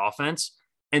center of the offense.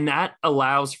 And that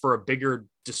allows for a bigger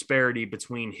disparity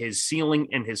between his ceiling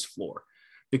and his floor.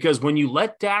 Because when you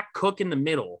let Dak cook in the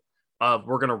middle of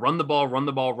we're going to run the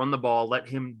ball, let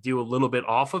him do a little bit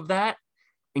off of that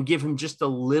and give him just a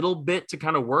little bit to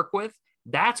kind of work with,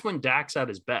 that's when Dak's at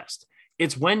his best.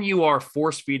 It's when you are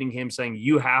force feeding him saying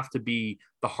you have to be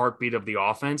the heartbeat of the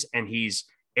offense and he's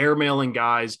airmailing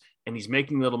guys and he's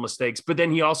making little mistakes, but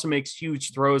then he also makes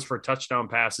huge throws for touchdown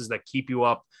passes that keep you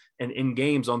up and in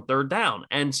games on third down.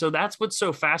 And so that's what's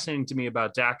so fascinating to me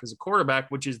about Dak as a quarterback,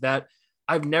 which is that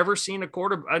I've never seen a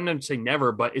quarterback, I'm not say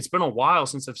never, but it's been a while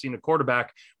since I've seen a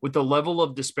quarterback with the level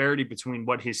of disparity between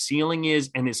what his ceiling is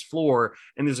and his floor.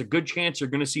 And there's a good chance you're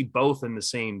going to see both in the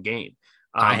same game.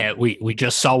 We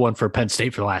just saw one for Penn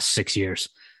State for the last 6 years.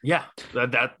 Yeah,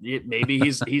 maybe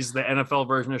he's the NFL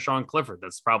version of Sean Clifford.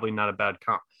 That's probably not a bad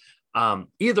comp.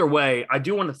 Either way, I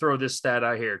do want to throw this stat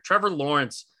out here. Trevor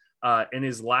Lawrence, in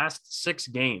his last 6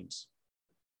 games,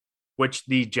 which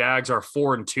the Jags are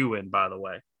 4-2 in, by the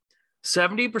way,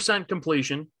 70%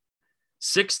 completion,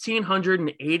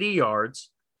 1,680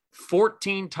 yards,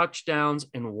 14 touchdowns,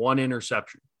 and 1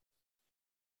 interception.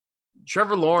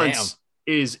 Trevor Lawrence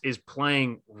is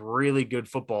playing really good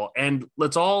football. And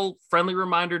let's all friendly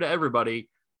reminder to everybody,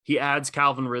 he adds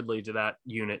Calvin Ridley to that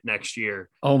unit next year.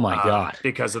 Oh my God.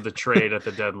 Because of the trade at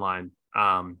the deadline.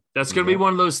 That's going to be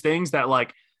one of those things that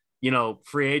like,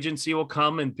 free agency will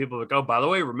come and people will be like, oh, by the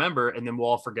way, remember, and then we'll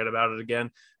all forget about it again.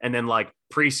 And then like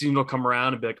preseason will come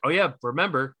around and be like, oh yeah,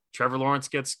 remember Trevor Lawrence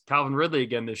gets Calvin Ridley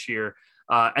again this year.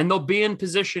 And they'll be in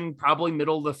position probably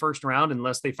middle of the first round,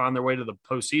 unless they find their way to the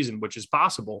postseason, which is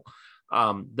possible,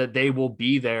 that they will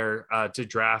be there to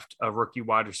draft a rookie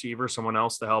wide receiver, someone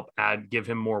else to help give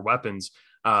him more weapons.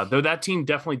 Though that team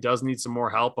definitely does need some more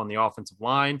help on the offensive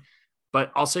line.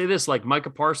 But I'll say this, like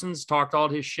Micah Parsons talked all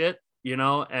his shit,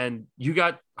 and you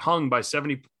got hung by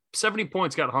 70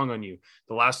 points got hung on you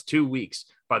the last 2 weeks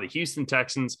by the Houston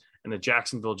Texans and the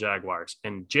Jacksonville Jaguars.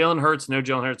 And Jalen Hurts, no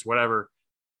Jalen Hurts, whatever.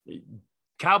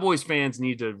 Cowboys fans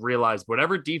need to realize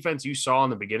whatever defense you saw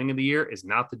in the beginning of the year is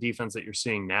not the defense that you're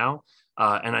seeing now.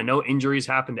 And I know injuries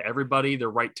happen to everybody. Their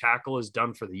right tackle is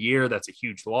done for the year. That's a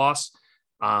huge loss.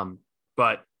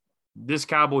 But this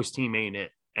Cowboys team ain't it.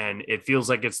 And it feels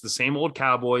like it's the same old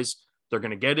Cowboys. They're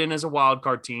going to get in as a wild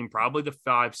card team, probably the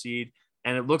 5 seed.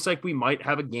 And it looks like we might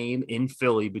have a game in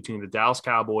Philly between the Dallas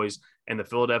Cowboys and the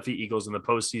Philadelphia Eagles in the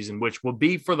postseason, which will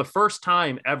be for the first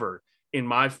time ever in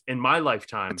my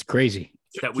lifetime. It's crazy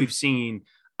that we've seen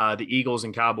the Eagles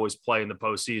and Cowboys play in the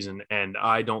postseason. And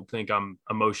I don't think I'm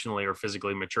emotionally or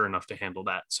physically mature enough to handle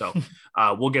that. So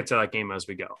we'll get to that game as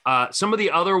we go. Some of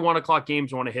the other 1:00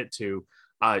 games I want to hit to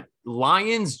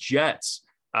Lions Jets,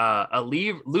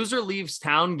 loser leaves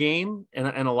town game in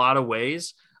a lot of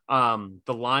ways.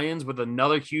 The Lions with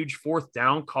another huge 4th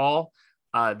down call.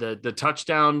 The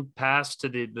touchdown pass to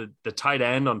the tight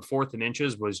end on 4th and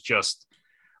inches was just,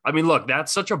 I mean, look,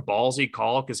 that's such a ballsy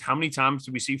call because how many times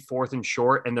do we see 4th and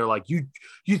short and they're like, you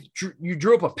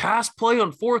drew up a pass play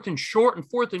on 4th and short and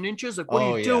 4th and inches? Like, what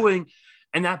are you doing?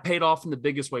 And that paid off in the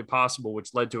biggest way possible,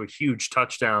 which led to a huge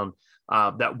touchdown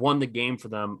that won the game for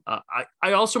them.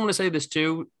 I also want to say this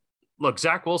too. Look,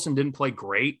 Zach Wilson didn't play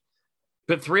great,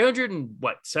 but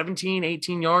 317,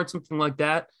 18 yards, something like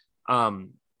that,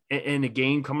 in a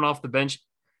game coming off the bench.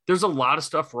 There's a lot of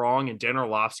stuff wrong, and Dan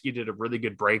Orlovsky did a really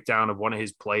good breakdown of one of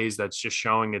his plays that's just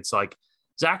showing it's like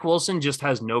Zach Wilson just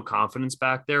has no confidence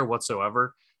back there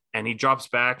whatsoever, and he drops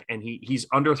back, and he's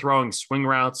underthrowing swing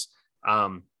routes.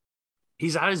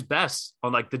 He's at his best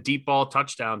on like the deep ball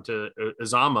touchdown to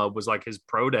Uzama was like his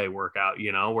pro day workout,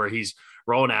 where he's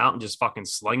rolling out and just fucking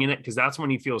slinging it because that's when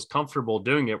he feels comfortable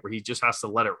doing it, where he just has to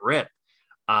let it rip.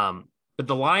 But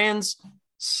the Lions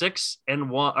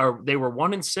 6-1, or they were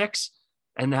 1-6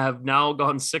 and have now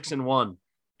gone 6-1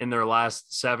 in their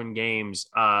last 7 games.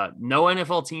 No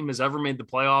NFL team has ever made the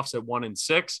playoffs at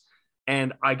 1-6.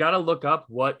 And I got to look up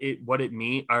what it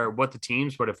mean or what the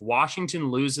teams. But if Washington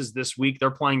loses this week,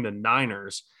 they're playing the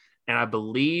Niners, and I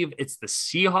believe it's the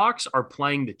Seahawks are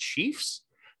playing the Chiefs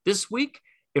this week.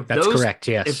 If That's those correct.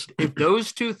 Yes. if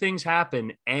those two things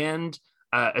happen, and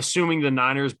assuming the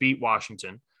Niners beat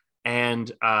Washington and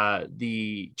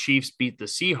the Chiefs beat the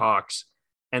Seahawks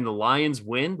and the Lions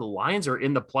win, the Lions are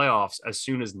in the playoffs as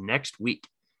soon as next week,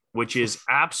 which is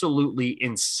absolutely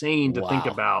insane to think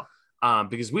about.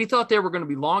 Because we thought they were going to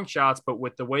be long shots, but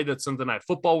with the way that Sunday Night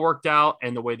Football worked out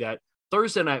and the way that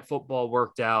Thursday Night Football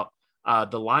worked out,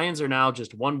 the Lions are now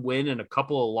just one win and a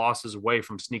couple of losses away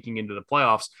from sneaking into the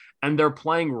playoffs, and they're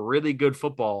playing really good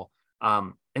football.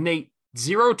 And they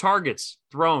 0 targets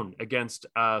thrown against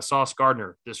Sauce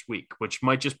Gardner this week, which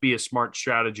might just be a smart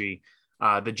strategy.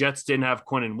 The Jets didn't have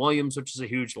Quinnen Williams, which is a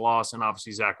huge loss, and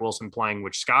obviously Zach Wilson playing,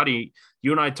 which Scotty,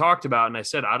 you and I talked about, and I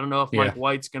said, I don't know if Mike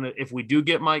White's going to – if we do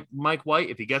get Mike White,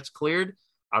 if he gets cleared,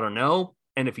 I don't know.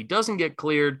 And if he doesn't get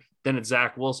cleared, then it's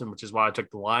Zach Wilson, which is why I took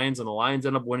the Lions, and the Lions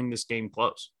end up winning this game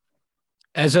close.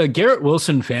 As a Garrett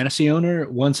Wilson fantasy owner,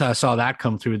 once I saw that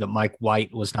come through that Mike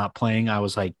White was not playing, I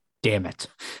was like, damn it.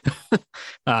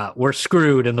 We're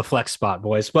screwed in the flex spot,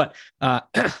 boys. But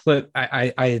look,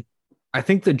 I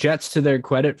think the Jets, to their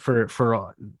credit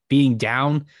for being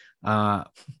down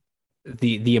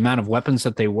the amount of weapons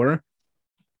that they were,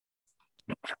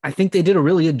 I think they did a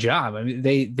really good job. I mean,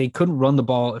 they couldn't run the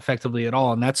ball effectively at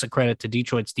all, and that's a credit to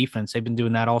Detroit's defense. They've been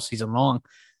doing that all season long.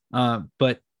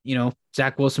 But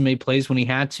Zach Wilson made plays when he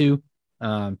had to.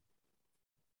 But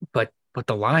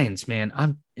the Lions,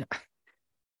 man,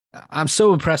 I'm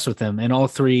so impressed with them in all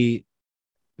three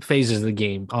phases of the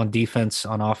game, on defense,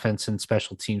 on offense, and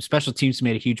special teams. Special teams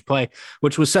made a huge play,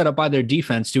 which was set up by their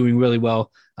defense doing really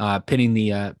well, pinning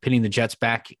the Jets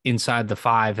back inside the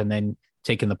 5 and then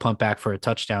taking the punt back for a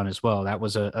touchdown as well. That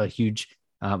was a huge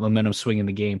momentum swing in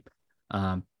the game.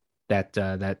 That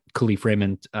Khalif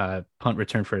Raymond punt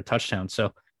return for a touchdown.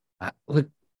 So look,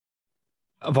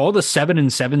 of all the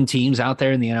 7-7 teams out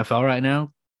there in the NFL right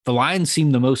now, the Lions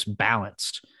seem the most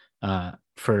balanced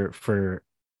for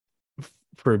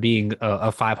being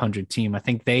a 500 team. I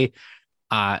think they,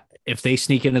 if they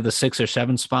sneak into the 6 or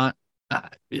 7 spot,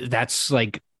 that's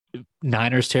like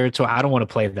Niners territory. I don't want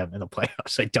to play them in the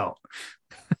playoffs. I don't.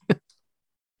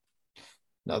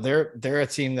 No, they're a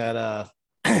team that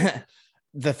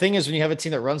the thing is, when you have a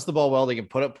team that runs the ball well, they can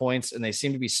put up points, and they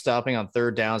seem to be stopping on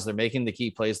third downs. They're making the key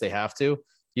plays they have to.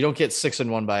 You don't get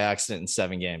 6-1 by accident in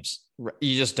 7 games.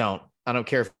 You just don't. I don't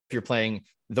care if you're playing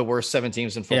the worst 7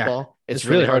 teams in football. Yeah, it's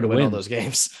really hard to win all those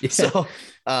games. Yeah. So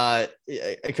a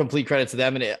complete credit to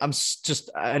them. And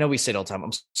I know we say it all the time,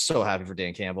 I'm so happy for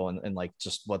Dan Campbell and like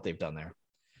just what they've done there.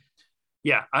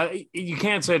 Yeah. You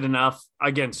can't say it enough.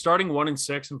 Again, starting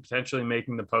 1-6 and potentially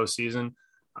making the postseason.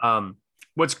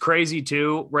 What's crazy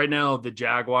too, right now, the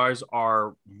Jaguars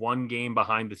are 1 game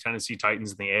behind the Tennessee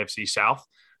Titans in the AFC South.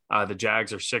 The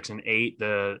Jags are 6-8.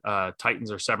 The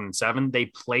Titans are 7-7. They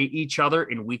play each other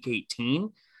in week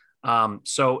 18.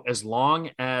 So as long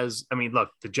as,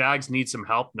 look, the Jags need some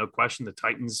help, no question. The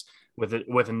Titans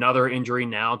with another injury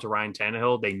now to Ryan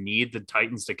Tannehill, they need the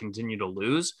Titans to continue to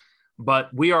lose,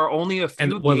 but we are only a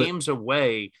few games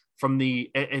away from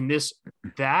if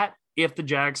the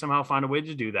Jags somehow find a way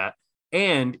to do that.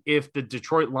 And if the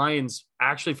Detroit Lions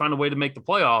actually find a way to make the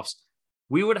playoffs,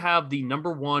 we would have the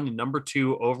number 1 and number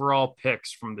 2 overall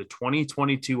picks from the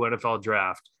 2022 NFL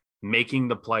draft making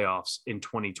the playoffs in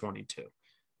 2022,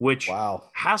 which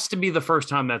has to be the first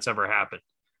time that's ever happened.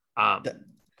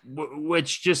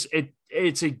 Which just,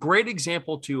 it's a great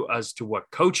example as to what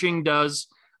coaching does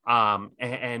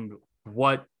and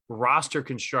what roster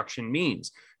construction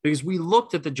means. Because we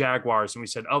looked at the Jaguars and we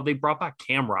said, oh, they brought back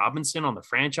Cam Robinson on the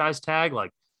franchise tag.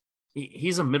 Like,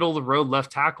 he's a middle of the road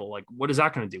left tackle. Like, what is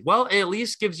that going to do? Well, it at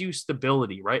least gives you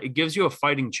stability, right? It gives you a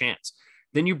fighting chance.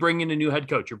 Then you bring in a new head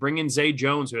coach. You're bringing Zay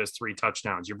Jones, who has 3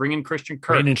 touchdowns. You're bringing Christian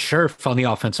Kirk. Brandon Scherf on the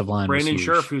offensive line. Brandon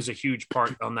Scherf, who's a huge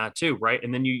part on that too, right?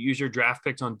 And then you use your draft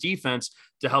picks on defense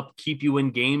to help keep you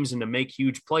in games and to make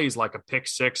huge plays like a pick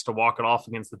 6 to walk it off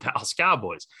against the Dallas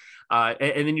Cowboys.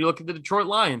 And then you look at the Detroit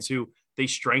Lions, who they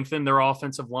strengthened their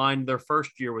offensive line their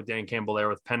first year with Dan Campbell there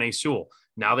with Penei Sewell.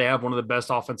 Now they have one of the best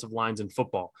offensive lines in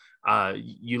football.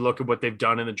 You look at what they've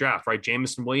done in the draft, right?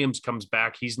 Jamison Williams comes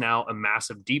back. He's now a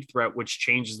massive deep threat, which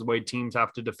changes the way teams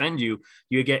have to defend you.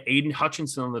 You get Aiden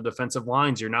Hutchinson on the defensive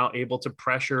lines. You're now able to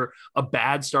pressure a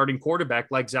bad starting quarterback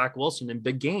like Zach Wilson in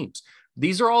big games.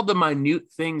 These are all the minute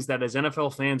things that as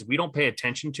NFL fans, we don't pay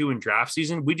attention to in draft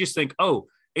season. We just think, oh,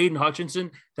 Aiden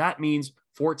Hutchinson, that means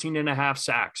 14.5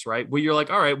 sacks, right? Where you're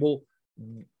like, all right, well,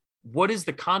 what is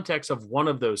the context of one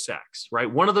of those sacks,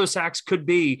 right? One of those sacks could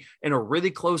be in a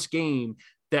really close game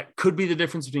that could be the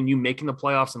difference between you making the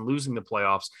playoffs and losing the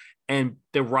playoffs. And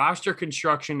the roster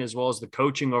construction, as well as the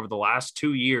coaching over the last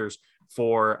 2 years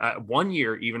for 1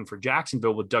 year, even for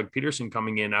Jacksonville with Doug Peterson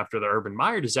coming in after the Urban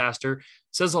Meyer disaster,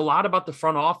 says a lot about the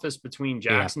front office between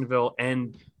Jacksonville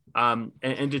and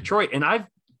Detroit. And I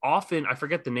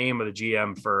forget the name of the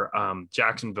GM for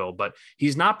Jacksonville, but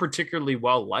he's not particularly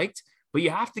well liked, but you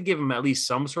have to give him at least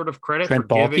some sort of credit Trent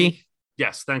Baalke?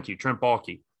 Yes, thank you. Trent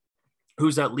Baalke,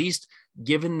 who's at least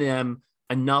given them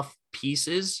enough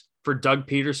pieces for Doug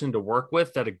Peterson to work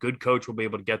with that a good coach will be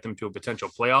able to get them to a potential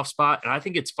playoff spot. And I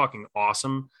think it's fucking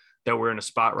awesome that we're in a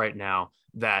spot right now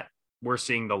that we're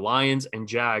seeing the Lions and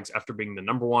Jags, after being the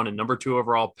number 1 and number 2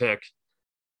 overall pick,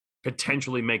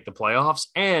 potentially make the playoffs.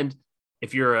 And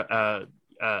if you're a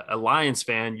Lions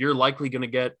fan, you're likely going to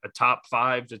get a top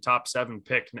 5 to top 7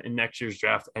 pick in next year's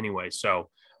draft anyway. So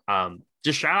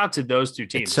just shout out to those two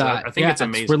teams. I think it's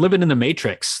amazing. We're living in the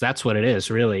Matrix. That's what it is,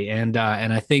 really. And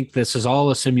I think this is all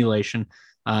a simulation.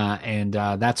 And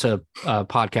that's a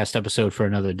podcast episode for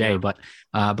another day. But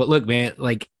look, man,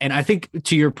 and I think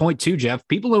to your point too, Jeff,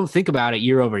 people don't think about it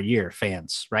year over year,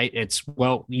 fans, right? It's,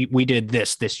 well, we did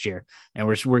this year and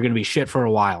we're going to be shit for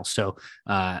a while. So,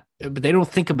 but they don't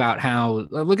think about how,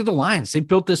 look at the Lions. They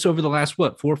built this over the last,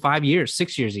 4 or 5 years,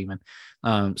 6 years even.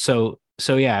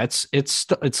 So yeah,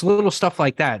 it's little stuff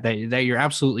like that you're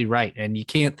absolutely right. And you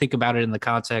can't think about it in the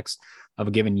context of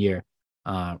a given year.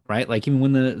 Right. Like even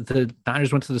when the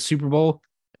Niners went to the Super Bowl,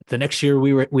 the next year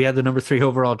we had the number 3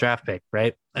 overall draft pick.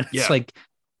 Right. And it's like,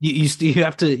 you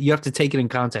have to take it in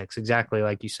context. Exactly.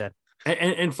 Like you said.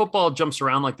 And football jumps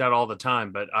around like that all the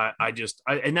time. But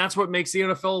and that's what makes the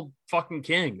NFL fucking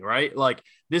king, right? Like,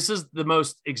 this is the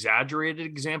most exaggerated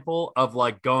example of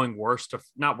like going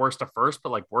not worst to first,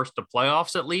 but like worst to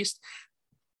playoffs, at least,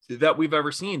 that we've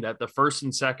ever seen, that the 1st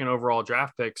and 2nd overall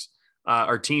draft picks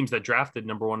are teams that drafted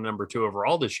number 1, number 2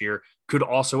 overall this year could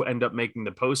also end up making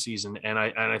the postseason. And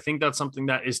I think that's something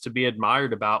that is to be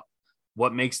admired about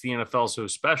what makes the NFL so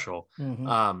special. Mm-hmm.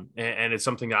 And it's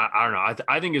something that I don't know.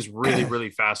 I think is really, really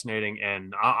fascinating.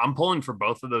 And I'm pulling for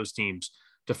both of those teams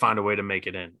to find a way to make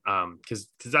it in. Cause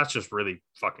that's just really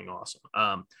fucking awesome.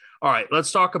 All right,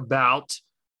 let's talk about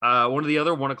one of the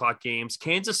other 1 o'clock games,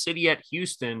 Kansas City at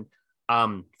Houston.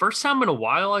 First time in a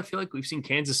while, I feel like we've seen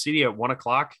Kansas City at 1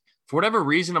 o'clock. For whatever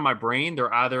reason in my brain,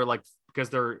 they're either like, because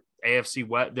they're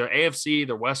AFC,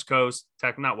 they're West Coast,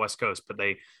 not West Coast, but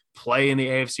they play in the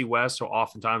AFC West. So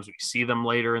oftentimes we see them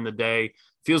later in the day.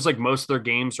 Feels like most of their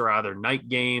games are either night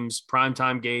games,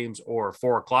 primetime games, or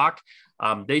 4 o'clock.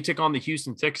 They take on the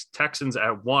Houston Texans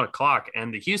at 1 o'clock,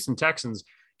 and the Houston Texans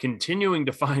continuing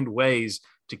to find ways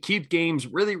to keep games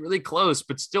really, really close,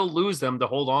 but still lose them to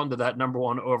hold on to that number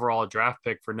 1 overall draft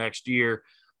pick for next year.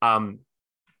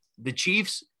 The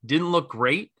Chiefs didn't look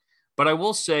great, but I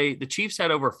will say the Chiefs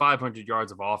had over 500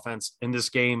 yards of offense in this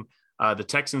game. The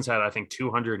Texans had, I think,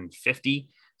 250.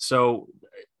 So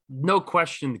no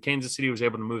question, Kansas City was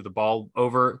able to move the ball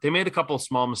over. They made a couple of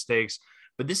small mistakes,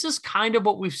 but this is kind of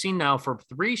what we've seen now for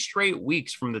 3 straight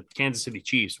weeks from the Kansas City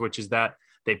Chiefs, which is that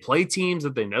they play teams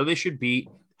that they know they should beat,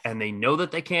 and they know that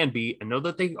they can beat, and know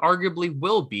that they arguably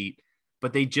will beat,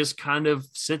 but they just kind of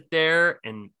sit there.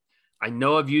 And I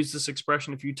know I've used this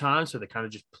expression a few times, so they kind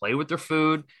of just play with their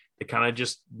food. They kind of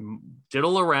just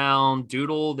diddle around,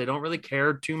 doodle. They don't really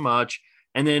care too much.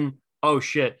 And then, oh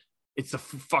shit, it's the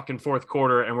fucking 4th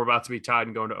quarter and we're about to be tied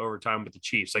and going to overtime with the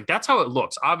Chiefs. Like, that's how it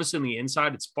looks. Obviously on the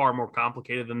inside, it's far more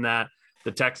complicated than that.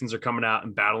 The Texans are coming out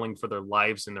and battling for their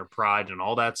lives and their pride and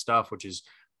all that stuff, which is,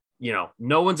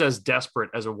 no one's as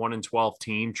desperate as a 1-12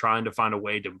 team trying to find a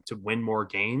way to win more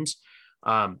games.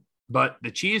 But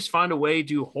the Chiefs find a way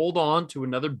to hold on to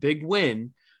another big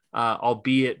win,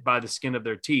 albeit by the skin of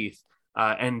their teeth.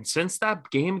 And since that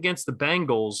game against the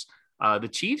Bengals, the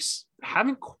Chiefs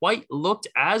haven't quite looked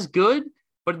as good,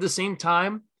 but at the same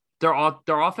time, their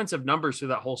offensive numbers through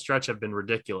that whole stretch have been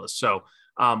ridiculous. So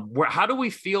how do we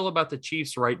feel about the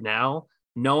Chiefs right now,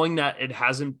 knowing that it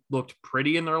hasn't looked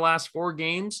pretty in their last 4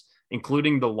 games,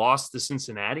 including the loss to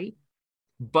Cincinnati,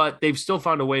 but they've still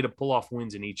found a way to pull off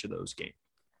wins in each of those games?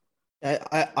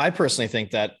 I personally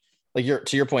think that, like,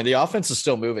 to your point, the offense is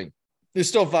still moving. There's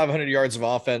still 500 yards of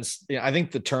offense. I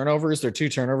think their 2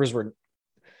 turnovers were,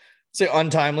 say,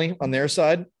 untimely on their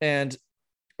side. And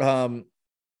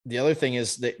the other thing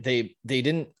is that they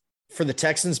didn't, for the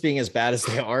Texans being as bad as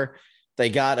they are, they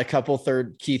got a couple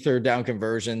key third down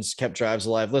conversions, kept drives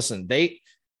alive. Listen, the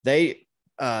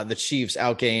Chiefs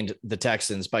outgained the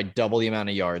Texans by double the amount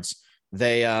of yards.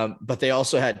 But they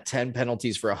also had 10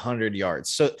 penalties for 100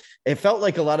 yards. So it felt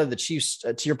like a lot of the Chiefs,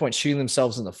 to your point, shooting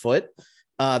themselves in the foot.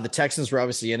 The Texans were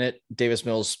obviously in it. Davis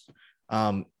Mills,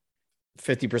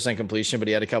 50% completion, but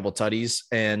he had a couple tutties.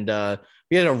 And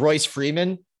we had a Royce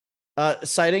Freeman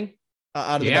sighting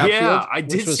out of the backfield. Yeah, I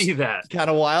did see that. Kind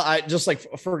of wild. I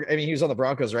mean, he was on the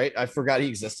Broncos, right? I forgot he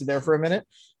existed there for a minute.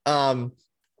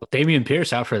 Damian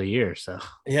Pierce out for the year. So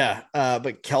yeah.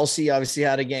 But Kelsey obviously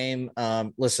had a game.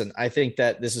 Listen, I think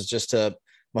that this is just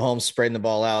Mahomes spreading the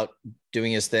ball out,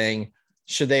 doing his thing.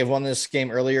 Should they have won this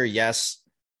game earlier? Yes.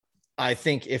 I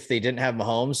think if they didn't have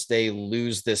Mahomes, they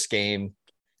lose this game.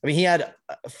 I mean, he had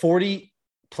 40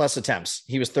 plus attempts.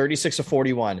 He was 36 of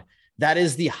 41. That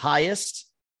is the highest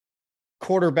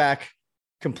quarterback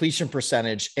completion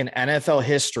percentage in NFL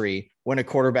history when a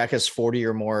quarterback has 40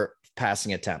 or more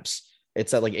passing attempts.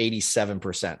 It's at like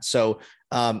 87%. So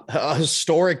a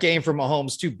historic game for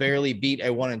Mahomes to barely beat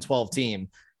a 1-12 team.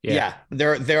 Yeah,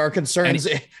 there are concerns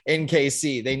in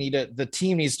KC. The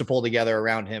team needs to pull together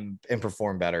around him and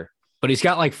perform better. But he's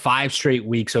got like 5 straight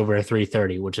weeks over a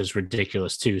 330, which is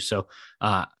ridiculous too. So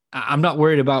I'm not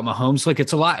worried about Mahomes. Like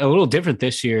it's a little different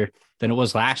this year than it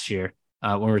was last year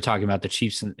when we were talking about the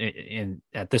Chiefs in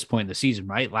at this point in the season,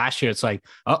 right? Last year, it's like,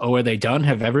 are they done?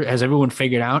 Has everyone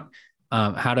figured out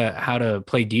how to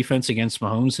play defense against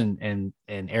Mahomes and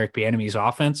Eric Bieniemy's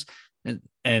offense?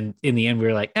 And in the end, we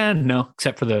were like, no,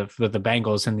 except for the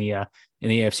Bengals in the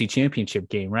AFC Championship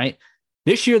game, right?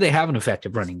 This year, they have an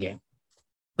effective running game.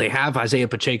 They have Isaiah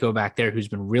Pacheco back there, who's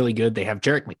been really good. They have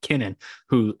Jerick McKinnon,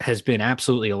 who has been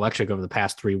absolutely electric over the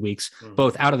past 3 weeks,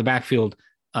 both out of the backfield,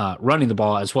 running the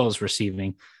ball as well as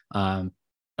receiving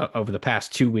over the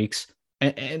past 2 weeks.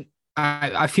 And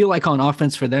I feel like on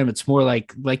offense for them, it's more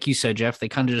like you said, Jeff, they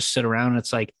kind of just sit around and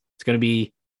it's like, it's going to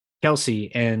be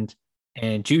Kelsey and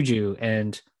Juju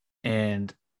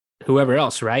and whoever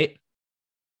else, right?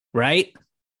 Right?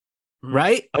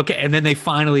 Okay. And then they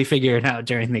finally figure it out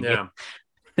during the game.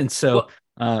 And so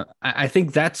I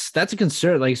think that's a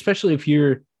concern, like, especially if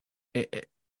you're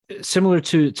similar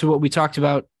to what we talked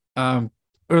about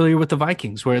earlier with the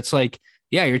Vikings, where it's like,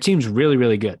 yeah, your team's really,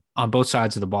 really good on both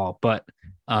sides of the ball. But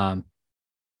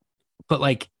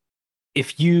like,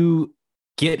 if you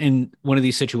get in one of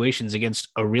these situations against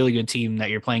a really good team that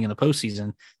you're playing in the postseason,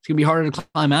 it's going to be harder to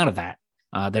climb out of that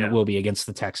than it will be against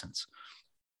the Texans.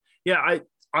 Yeah,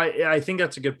 I think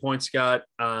that's a good point, Scott.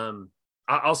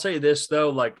 I'll say this, though,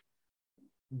 like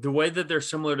the way that they're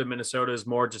similar to Minnesota is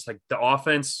more just like the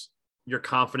offense, you're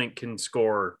confident can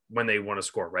score when they want to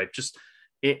score, right?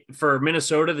 For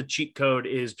Minnesota, the cheat code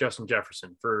is Justin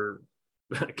Jefferson. For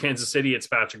Kansas City, it's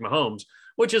Patrick Mahomes,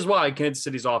 which is why Kansas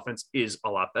City's offense is a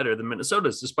lot better than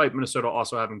Minnesota's, despite Minnesota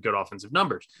also having good offensive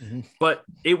numbers. Mm-hmm. But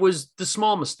it was the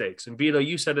small mistakes. And Vito,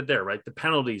 you said it there, right? The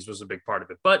penalties was a big part of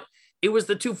it. But it was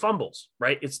the 2 fumbles,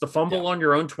 right? It's the fumble on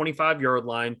your own 25-yard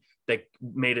line that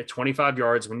made it 25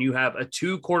 yards when you have a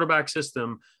 2 quarterback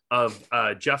system of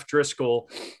Jeff Driscoll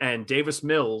and Davis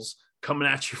Mills coming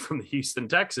at you from the Houston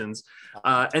Texans,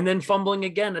 and then fumbling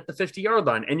again at the 50-yard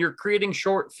line. And you're creating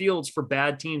short fields for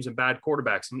bad teams and bad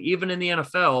quarterbacks. And even in the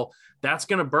NFL, that's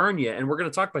going to burn you. And we're going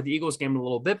to talk about the Eagles game in a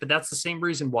little bit, but that's the same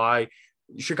reason why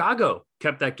Chicago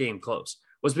kept that game close,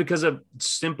 was because of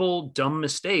simple, dumb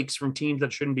mistakes from teams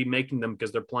that shouldn't be making them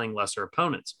because they're playing lesser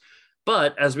opponents.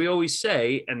 But as we always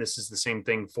say, and this is the same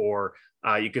thing for,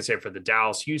 you could say for the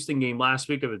Dallas-Houston game last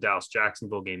week or the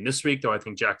Dallas-Jacksonville game this week, though I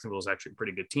think Jacksonville is actually a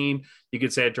pretty good team. You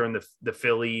could say it during the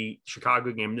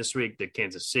Philly-Chicago game this week, the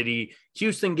Kansas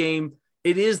City-Houston game.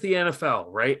 It is the NFL,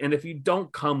 right? And if you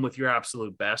don't come with your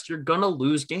absolute best, you're going to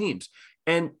lose games.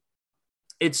 And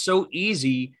it's so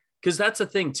easy because that's the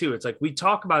thing, too. It's like we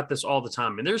talk about this all the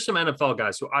time. And there's some NFL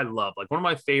guys who I love. Like one of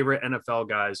my favorite NFL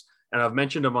guys, and I've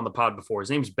mentioned him on the pod before. His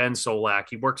name's Ben Solak.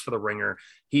 He works for The Ringer.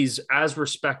 He's as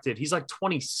respected. He's like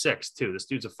 26, too. This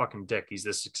dude's a fucking dick. He's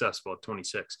this successful at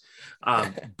 26.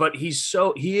 But he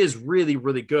is really,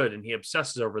 really good. And he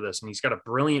obsesses over this. And he's got a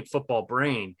brilliant football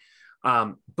brain.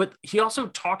 But he also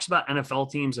talks about NFL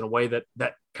teams in a way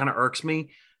that kind of irks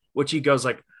me, which he goes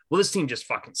like, well, this team just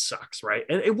fucking sucks, right?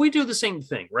 And we do the same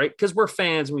thing, right? Because we're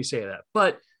fans and we say that.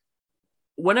 But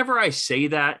whenever I say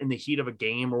that in the heat of a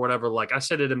game or whatever, like I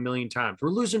said it a million times, we're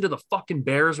losing to the fucking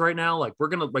Bears right now. Like we're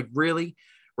going to like really,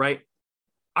 right?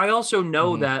 I also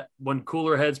know that when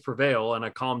cooler heads prevail and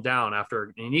I calm down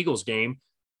after an Eagles game,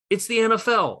 it's the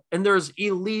NFL and there's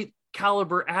elite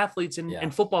caliber athletes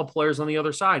and football players on the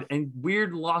other side, and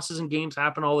weird losses in games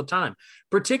happen all the time,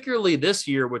 particularly this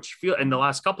year, which in the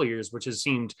last couple of years, which has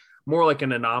seemed more like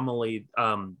an anomaly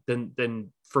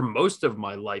than for most of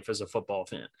my life as a football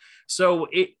fan. So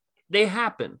they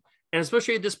happen. And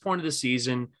especially at this point of the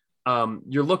season,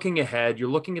 you're looking ahead, you're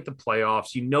looking at the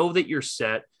playoffs, you know that you're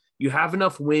set, you have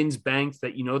enough wins banked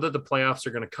that you know that the playoffs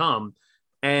are going to come.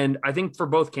 And I think for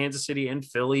both Kansas City and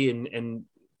Philly and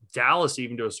Dallas,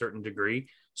 even to a certain degree,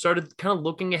 started kind of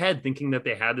looking ahead, thinking that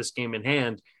they had this game in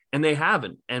hand, and they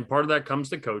haven't. And part of that comes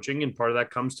to coaching, and part of that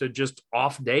comes to just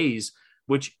off days,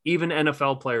 which even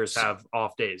NFL players have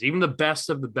off days. Even the best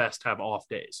of the best have off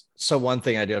days. So one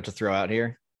thing I do have to throw out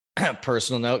here,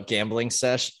 personal note, gambling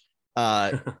sesh.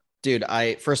 Dude,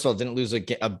 I first of all didn't lose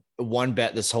a one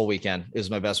bet this whole weekend. It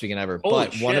was my best weekend ever. Holy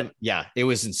but shit. it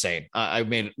was insane. I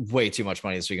made way too much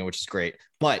money this weekend, which is great.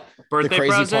 But Birthday the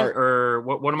crazy present, part, or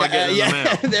what am I getting in the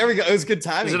mail? There we go. It was good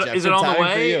timing. Is it on the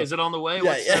way? Is it on the way?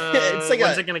 It's like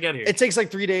when's it gonna get here? It takes like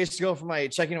 3 days to go from my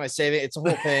checking to my saving. It's a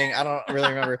whole thing. I don't really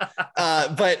remember.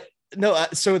 But no.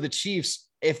 So the Chiefs,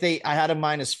 I had a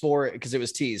 -4 because it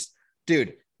was teased,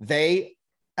 dude. They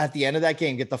at the end of that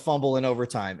game get the fumble in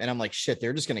overtime, and I'm like, shit,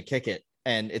 they're just gonna kick it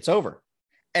and it's over.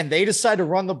 And they decide to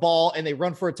run the ball and they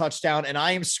run for a touchdown. And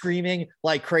I am screaming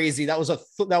like crazy. That was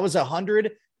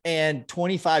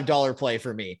 $125 play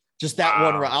for me. Just that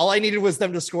one run. All I needed was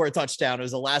them to score a touchdown. It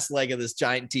was the last leg of this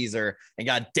giant teaser. And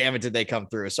God damn it, did they come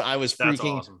through. So I was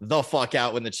freaking the fuck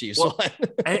out when the Chiefs won.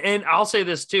 and I'll say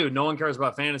this too. No one cares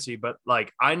about fantasy, but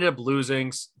like I ended up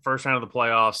losing first round of the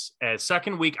playoffs. And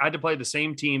second week, I had to play the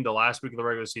same team the last week of the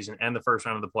regular season and the first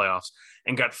round of the playoffs,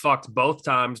 and got fucked both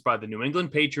times by the New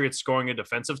England Patriots scoring a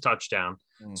defensive touchdown.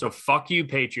 So fuck you,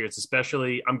 Patriots,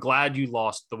 especially. I'm glad you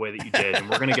lost the way that you did. And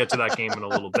we're going to get to that game in a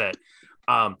little bit.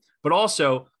 But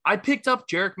also, I picked up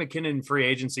Jerick McKinnon in free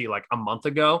agency like a month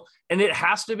ago, and it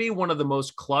has to be one of the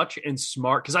most clutch and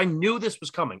smart, because I knew this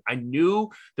was coming. I knew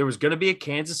there was going to be a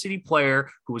Kansas City player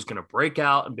who was going to break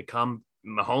out and become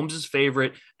Mahomes'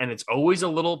 favorite, and it's always a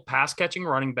little pass-catching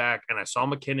running back, and I saw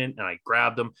McKinnon, and I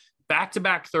grabbed him.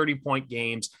 Back-to-back 30-point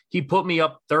games. He put me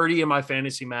up 30 in my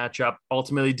fantasy matchup.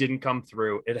 Ultimately didn't come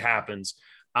through. It happens.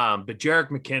 But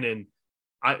Jerick McKinnon,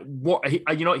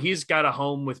 he's got a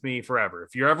home with me forever.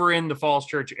 If you're ever in the Falls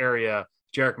Church area,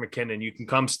 Jerick McKinnon, you can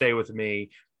come stay with me.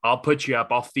 I'll put you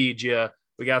up. I'll feed you.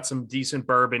 We got some decent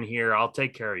bourbon here. I'll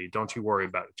take care of you. Don't you worry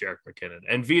about it, Jerick McKinnon.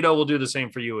 And Vito will do the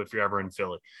same for you if you're ever in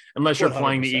Philly, unless you're 100%.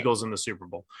 Playing the Eagles in the Super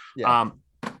Bowl. Yeah.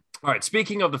 All right.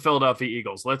 Speaking of the Philadelphia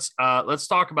Eagles, let's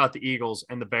talk about the Eagles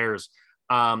and the Bears.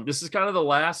 This is kind of the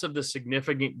last of the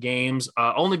significant games,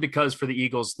 only because for the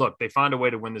Eagles, look, they find a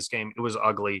way to win this game. It was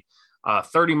ugly.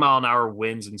 30-mile-an-hour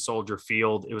winds in Soldier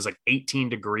Field. It was like 18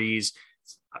 degrees.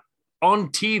 On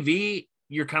TV,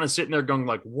 you're kind of sitting there going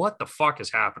like, what the fuck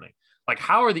is happening? Like,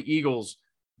 how are the Eagles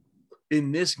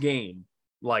in this game,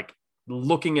 like,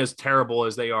 looking as terrible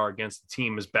as they are against a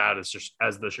team as bad as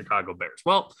the Chicago Bears?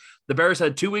 Well, the Bears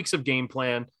had 2 weeks of game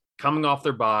plan coming off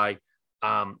their bye,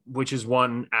 which is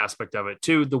one aspect of it.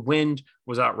 Two, the wind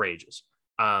was outrageous.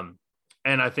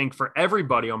 And I think for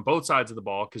everybody on both sides of the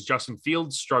ball, because Justin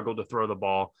Fields struggled to throw the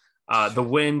ball, the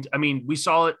wind, I mean, we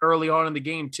saw it early on in the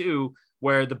game too,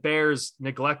 where the Bears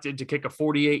neglected to kick a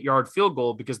 48-yard field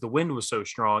goal because the wind was so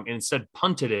strong, and instead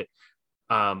punted it,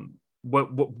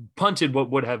 punted what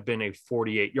would have been a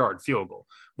 48-yard field goal,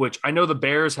 which I know the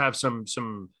Bears have some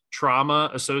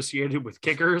trauma associated with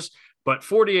kickers, but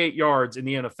 48 yards in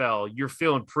the NFL, you're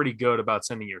feeling pretty good about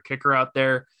sending your kicker out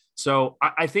there. So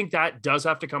I think that does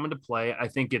have to come into play. I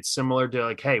think it's similar to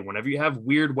like, hey, whenever you have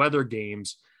weird weather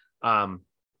games,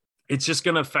 it's just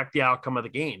going to affect the outcome of the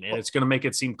game, and it's going to make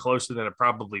it seem closer than it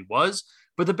probably was.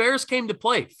 But the Bears came to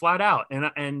play flat out.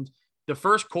 And the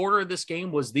first quarter of this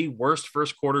game was the worst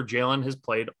first quarter Jalen has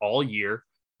played all year.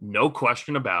 No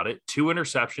question about it. 2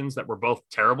 interceptions that were both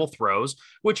terrible throws,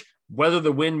 which whether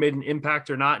the wind made an impact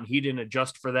or not, and he didn't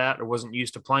adjust for that or wasn't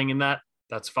used to playing in that,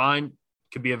 that's fine.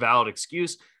 Could be a valid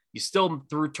excuse. You still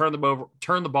turn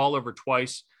the ball over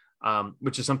twice,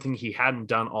 which is something he hadn't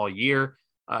done all year.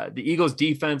 The Eagles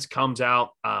defense comes out.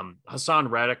 Hassan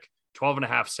Reddick,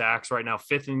 12.5 sacks right now,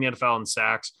 5th in the NFL in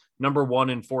sacks, number 1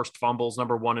 in forced fumbles,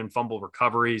 number 1 in fumble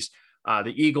recoveries.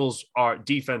 The Eagles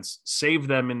defense saved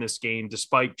them in this game,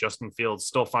 despite Justin Fields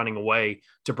still finding a way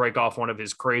to break off one of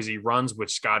his crazy runs,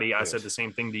 which Scotty, I said the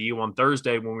same thing to you on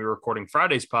Thursday when we were recording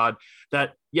Friday's pod,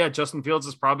 that, yeah, Justin Fields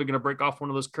is probably going to break off one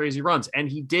of those crazy runs. And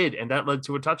he did. And that led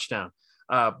to a touchdown.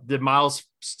 The Miles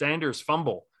Sanders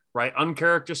fumble, right?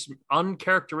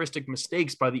 Uncharacteristic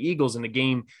mistakes by the Eagles in a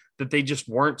game that they just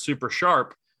weren't super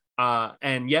sharp.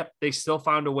 And yet they still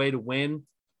found a way to win.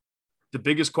 The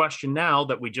biggest question now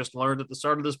that we just learned at the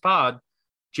start of this pod,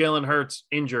 Jalen Hurts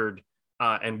injured,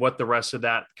 and what the rest of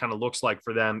that kind of looks like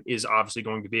for them is obviously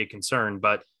going to be a concern.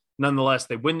 But nonetheless,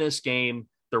 they win this game.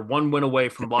 They're 1 win away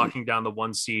from locking down the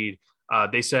 1 seed.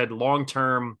 They said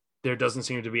long-term, there doesn't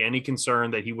seem to be any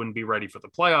concern that he wouldn't be ready for the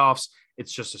playoffs.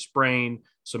 It's just a sprain.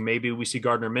 So maybe we see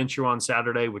Gardner Minshew on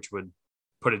Saturday, which would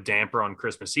put a damper on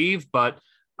Christmas Eve. But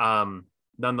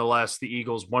nonetheless, the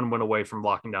Eagles 1 win away from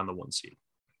locking down the 1 seed.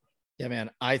 Yeah,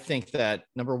 man. I think that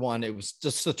number one, it was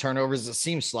just the turnovers. It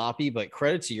seemed sloppy, but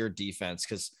credit to your defense.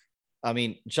 Cause I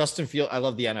mean, Justin Field, I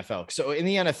love the NFL. So in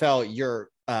the NFL, your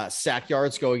sack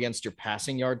yards go against your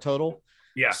passing yard total.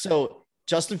 Yeah. So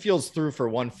Justin Fields threw for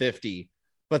 150,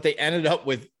 but they ended up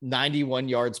with 91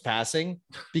 yards passing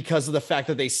because of the fact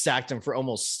that they sacked him for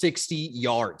almost 60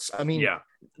 yards. I mean,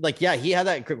 he had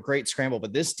that great scramble,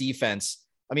 but this defense,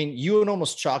 I mean, you would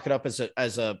almost chalk it up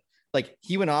as a like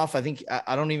he went off. I think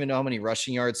I don't even know how many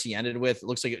rushing yards he ended with. It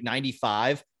looks like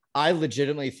 95. I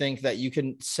legitimately think that you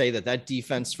can say that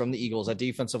defense from the Eagles, that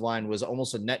defensive line was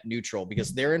almost a net neutral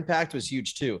because their impact was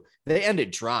huge too. They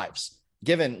ended drives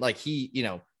given like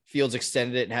Fields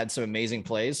extended it and had some amazing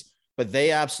plays, but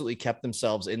they absolutely kept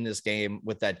themselves in this game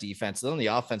with that defense. And then on the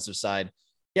offensive side,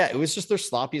 yeah, it was just their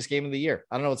sloppiest game of the year.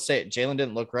 I don't know what to say. Jalen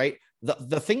didn't look right.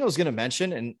 The thing I was going to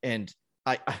mention, and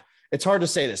I it's hard to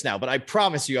say this now, but I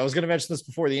promise you, I was going to mention this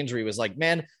before the injury was like,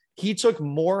 man, he took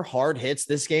more hard hits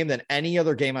this game than any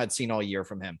other game I'd seen all year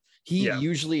from him. He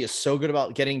usually is so good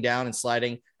about getting down and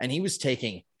sliding, and he was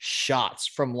taking shots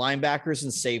from linebackers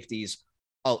and safeties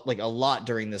like a lot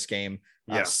during this game.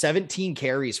 17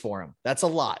 carries for him. That's a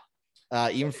lot,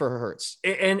 even for Hurts.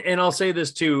 And I'll say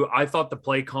this too. I thought the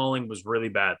play calling was really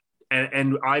bad.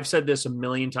 And I've said this a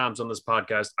million times on this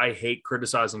podcast. I hate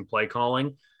criticizing play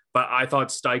calling, but I thought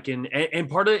Steichen, and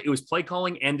part of it was play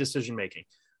calling and decision-making.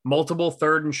 Multiple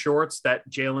 3rd and shorts that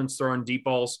Jalen's throwing deep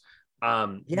balls.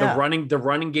 The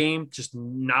running game, just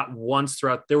not once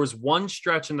throughout. There was one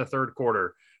stretch in the 3rd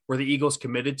quarter where the Eagles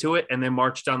committed to it and then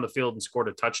marched down the field and scored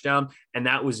a touchdown. And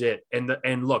that was it.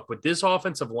 And look, with this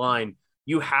offensive line,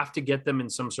 you have to get them in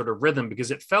some sort of rhythm because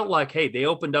it felt like, hey, they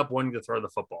opened up wanting to throw the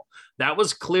football. That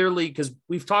was clearly because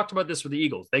we've talked about this with the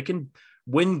Eagles. They can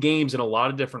win games in a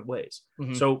lot of different ways.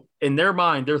 Mm-hmm. So in their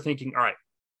mind, they're thinking, all right,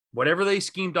 whatever they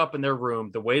schemed up in their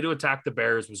room, the way to attack the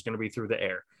Bears was going to be through the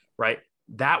air, right?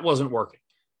 That wasn't working.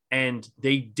 And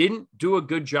they didn't do a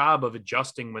good job of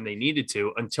adjusting when they needed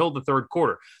to until the 3rd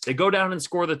quarter. They go down and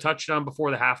score the touchdown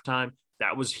before the halftime.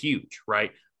 That was huge,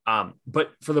 right?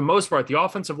 But for the most part, the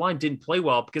offensive line didn't play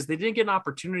well because they didn't get an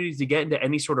opportunity to get into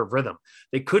any sort of rhythm.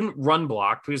 They couldn't run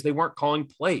block because they weren't calling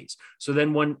plays. So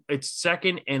then when it's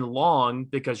 2nd and long,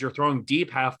 because you're throwing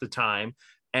deep half the time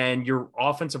and your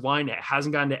offensive line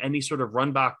hasn't gotten to any sort of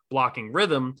run back blocking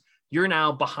rhythm, you're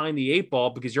now behind the 8 ball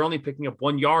because you're only picking up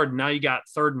 1 yard. And now you got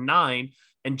 3rd and 9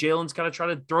 and Jalen's got to try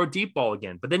to throw a deep ball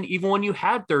again. But then even when you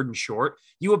had 3rd and short,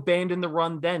 you abandoned the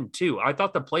run then too. I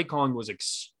thought the play calling was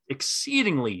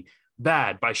exceedingly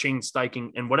bad by Shane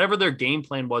Steichen, and whatever their game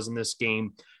plan was in this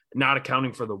game, not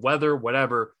accounting for the weather,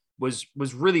 whatever, was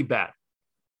really bad.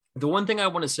 The one thing I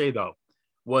want to say though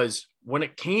was when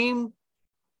it came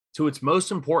to its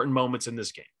most important moments in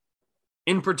this game,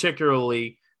 in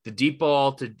particularly the deep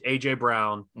ball to AJ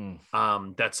Brown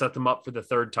that set them up for the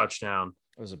 3rd touchdown,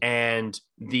 and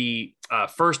the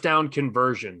 1st down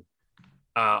conversion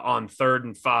on 3rd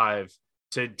and 5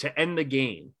 to end the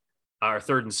game. Or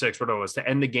 3rd and 6, whatever it was, to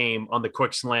end the game on the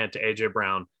quick slant to AJ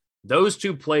Brown. Those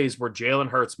 2 plays were Jalen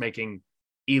Hurts making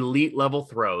elite level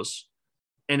throws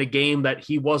in a game that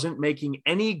he wasn't making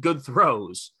any good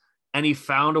throws, and he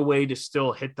found a way to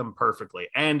still hit them perfectly.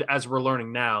 And as we're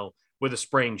learning now, with a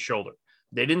sprained shoulder.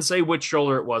 They didn't say which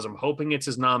shoulder it was. I'm hoping it's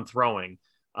his non-throwing.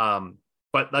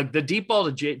 But like the deep ball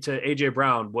to AJ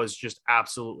Brown was just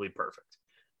absolutely perfect.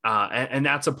 And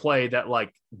that's a play that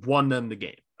like won them the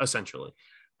game, essentially.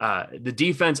 The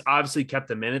defense obviously kept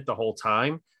them in it the whole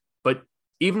time, but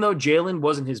even though Jalen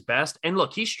wasn't his best, and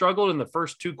look, he struggled in the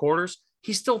first 2 quarters,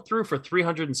 he still threw for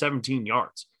 317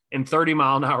 yards and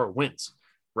 30-mile-an-hour winds,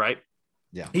 right?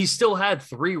 Yeah. He still had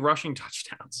 3 rushing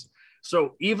touchdowns.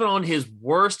 So even on his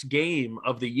worst game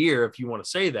of the year, if you want to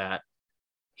say that,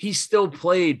 he still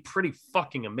played pretty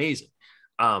fucking amazing.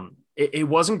 It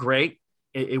wasn't great.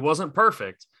 It wasn't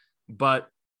perfect, but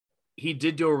he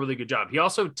did do a really good job. He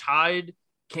also tied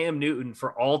Cam Newton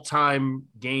for all-time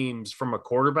games from a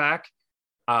quarterback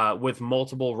with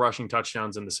multiple rushing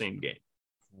touchdowns in the same game.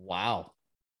 Wow.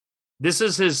 This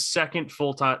is his 2nd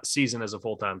full-time season as a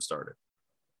full-time starter.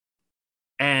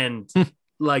 And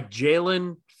like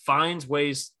Jalen finds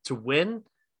ways to win,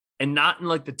 and not in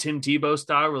like the Tim Tebow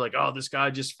style where like, oh, this guy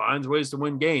just finds ways to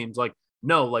win games. Like,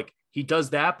 no, like he does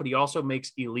that, but he also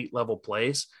makes elite level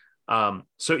plays.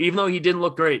 So even though he didn't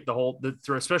look great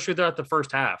especially throughout the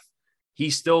first half, he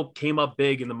still came up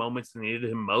big in the moments that needed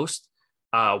him most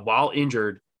while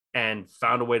injured. and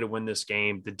found a way to win this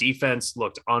game. The defense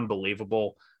looked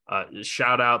unbelievable.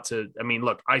 Shout out to, I mean,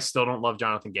 look, I still don't love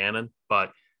Jonathan Gannon,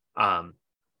 but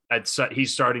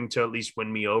he's starting to at least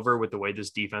win me over with the way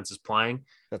this defense is playing.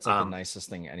 That's like the nicest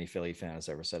thing any Philly fan has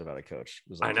ever said about a coach. It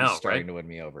was like, I know, he's starting right? to win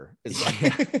me over.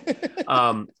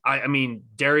 I mean,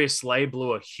 Darius Slay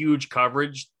blew a huge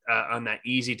coverage on that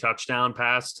easy touchdown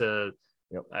pass to,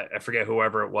 I forget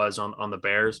whoever it was on the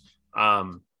Bears,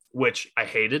 which I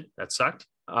hated. That sucked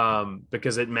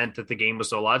because it meant that the game was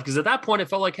still alive. Because at that point, it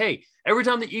felt like, hey, every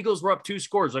time the Eagles were up 2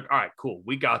 scores, like, all right, cool,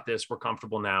 we got this. We're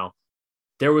comfortable now.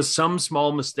 There was some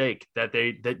small mistake that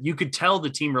you could tell the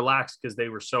team relaxed because they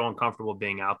were so uncomfortable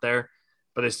being out there,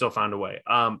 but they still found a way.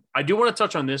 I do want to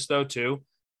touch on this though too.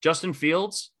 Justin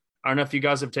Fields, I don't know if you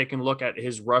guys have taken a look at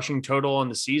his rushing total on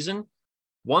the season.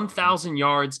 1,000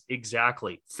 yards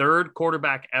exactly. 3rd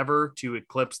quarterback ever to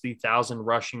eclipse the 1,000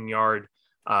 rushing yard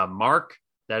mark.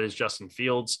 That is Justin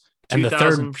Fields. And the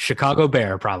 3rd Chicago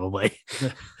Bear, probably.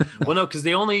 Well, no, because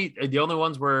the only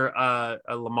ones were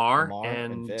Lamar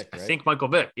and Vic, right? I think Michael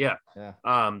Vick. Yeah.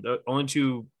 The only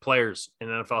 2 players in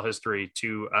NFL history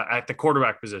to at the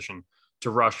quarterback position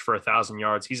to rush for 1,000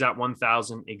 yards. He's at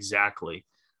 1,000 exactly,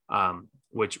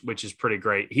 which is pretty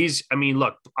great. I mean,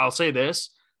 look, I'll say this: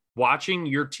 watching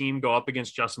your team go up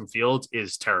against Justin Fields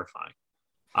is terrifying.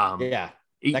 That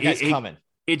guy's coming.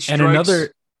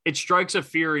 It strikes a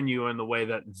fear in you in the way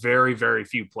that very, very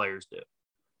few players do.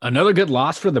 Another good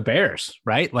loss for the Bears,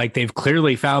 right? Like they've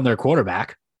clearly found their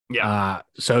quarterback. Yeah.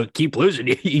 So keep losing.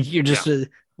 You're just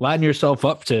lining yourself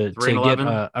up to get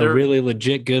a really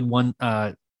legit good one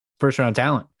first round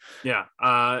talent. Yeah.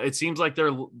 It seems like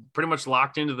they're pretty much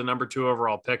locked into the number 2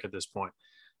 overall pick at this point.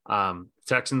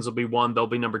 Texans will be 1. They'll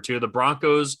be number 2. The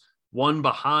Broncos 1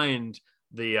 behind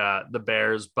the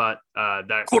Bears, but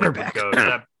that quarterback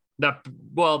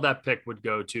that pick would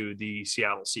go to the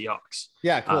Seattle Seahawks.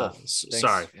 Yeah, cool.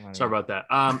 Sorry about that.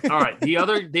 All right, the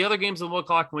other games in the 1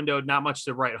 o'clock window, not much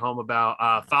to write home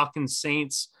about. Falcons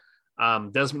Saints.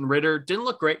 Desmond Ridder didn't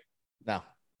look great. No,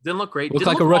 didn't look great. Looked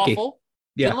like a rookie. Awful.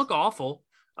 Yeah, didn't look awful.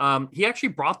 He actually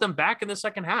brought them back in the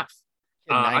second half.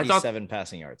 97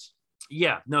 passing yards.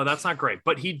 Yeah, no, that's not great,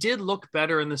 but he did look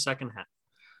better in the second half.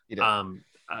 He did.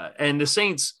 And the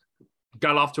Saints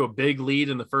got off to a big lead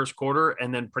in the first quarter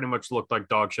and then pretty much looked like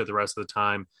dog shit the rest of the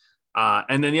time.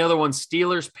 And then the other one,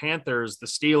 Steelers, Panthers. The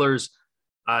Steelers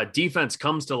defense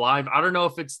comes to life. I don't know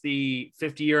if it's the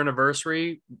 50-year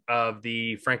anniversary of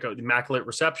the Immaculate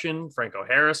Reception, Franco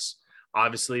Harris.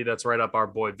 Obviously, that's right up our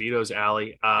boy Vito's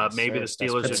alley. Maybe the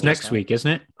Steelers. It's next week, isn't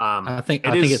it? I think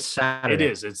it's Saturday.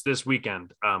 It is. It's this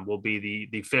weekend. Will be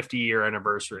the 50-year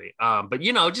anniversary. But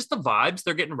just the vibes.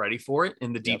 They're getting ready for it,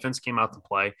 and the defense came out to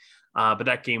play. But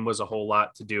that game was a whole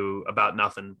lot to do about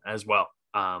nothing as well.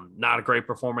 Not a great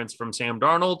performance from Sam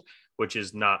Darnold, which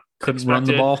is not couldn't run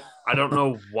the ball. I don't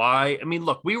know why. I mean,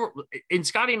 look, we were in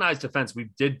Scotty and I's defense. We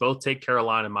did both take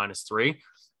Carolina -3,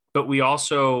 but we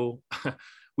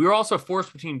were also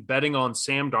forced between betting on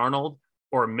Sam Darnold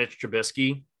or Mitch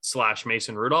Trubisky /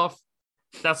 Mason Rudolph.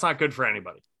 That's not good for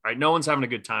anybody. Right? No one's having a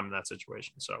good time in that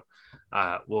situation. So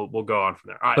we'll go on from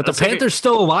there. All right, but the Panthers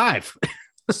still alive.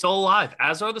 Still alive,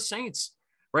 as are the Saints.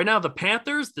 Right now, the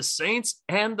Panthers, the Saints,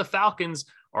 and the Falcons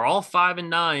are all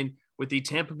 5-9, with the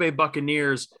Tampa Bay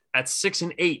Buccaneers at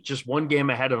 6-8, just 1 game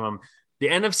ahead of them. The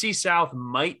NFC South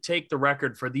might take the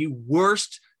record for the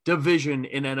worst division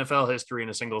in NFL history in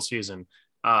a single season,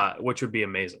 which would be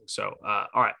amazing. So, all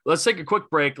right, let's take a quick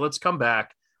break. Let's come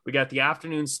back. We got the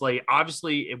afternoon slate.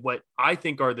 Obviously, what I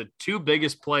think are the 2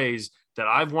 biggest plays that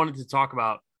I've wanted to talk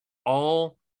about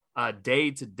all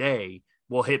day today.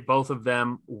 We'll hit both of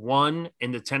them, one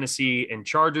in the Tennessee and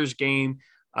Chargers game,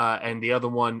 and the other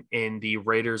one in the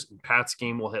Raiders and Pats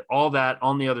game. We'll hit all that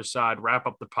on the other side, wrap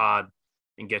up the pod,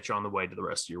 and get you on the way to the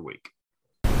rest of your week.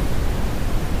 All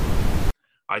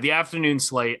right, the afternoon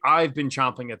slate. I've been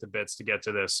chomping at the bits to get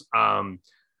to this.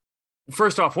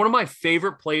 First off, one of my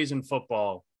favorite plays in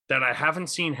football that I haven't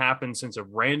seen happen since a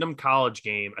random college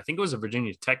game, I think it was a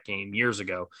Virginia Tech game years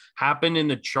ago, happened in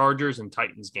the Chargers and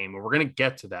Titans game, and we're going to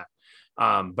get to that.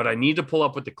 But I need to pull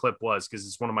up what the clip was because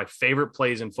it's one of my favorite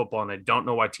plays in football, and I don't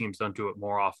know why teams don't do it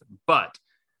more often. But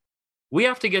we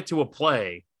have to get to a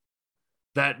play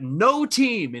that no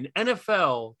team in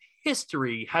NFL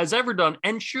history has ever done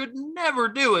and should never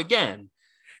do again.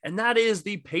 And that is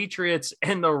the Patriots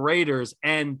and the Raiders.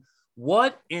 And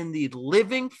what in the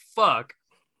living fuck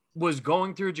was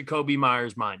going through Jacoby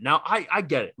Meyer's mind? Now, I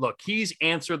get it. Look, he's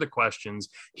answered the questions.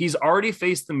 He's already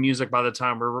faced the music by the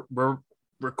time we're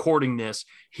recording this.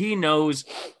 He knows,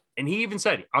 and he even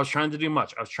said, I was trying to do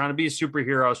much. I was trying to be a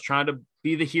superhero. I was trying to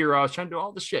be the hero. I was trying to do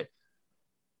all the shit.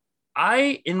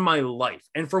 in my life,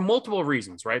 and for multiple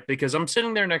reasons, right? Because I'm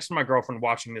sitting there next to my girlfriend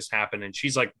watching this happen, and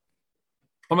she's like,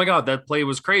 "Oh my God, that play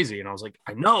was crazy." And I was like,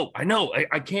 I know,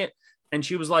 I can't. And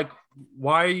she was like,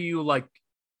 "Why are you like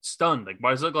stunned? Like,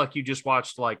 why does it look like you just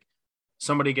watched like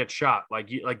somebody get shot? Like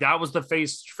that was the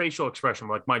facial expression.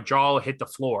 Like my jaw hit the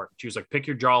floor." She was like, "Pick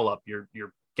your jaw up. You're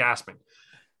gasping."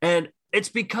 And it's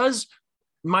because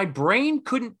my brain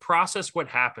couldn't process what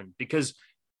happened because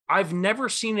I've never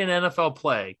seen an NFL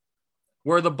play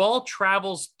where the ball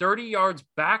travels 30 yards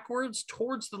backwards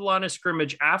towards the line of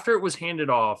scrimmage after it was handed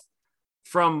off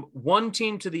from one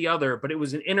team to the other, but it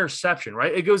was an interception,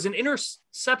 right? It goes an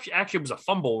interception. Actually, it was a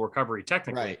fumble recovery,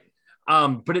 technically.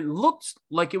 Right. But it looked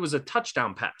like it was a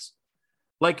touchdown pass.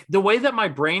 Like the way that my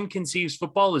brain conceives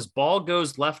football is ball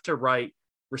goes left to right,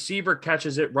 receiver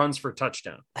catches it, runs for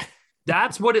touchdown.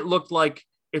 That's what it looked like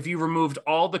if you removed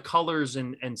all the colors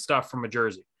and stuff from a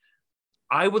jersey.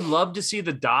 I would love to see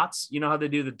the dots. You know how they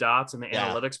do the dots and the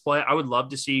analytics play? I would love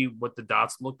to see what the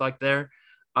dots look like there.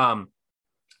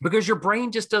 Because your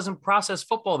brain just doesn't process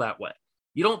football that way.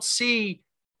 You don't see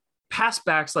pass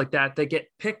backs like that get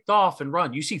picked off and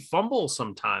run. You see fumbles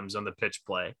sometimes on the pitch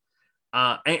play.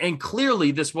 And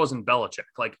clearly this wasn't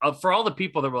Belichick. Like for all the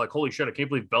people that were like, holy shit, I can't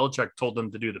believe Belichick told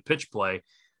them to do the pitch play.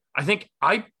 I think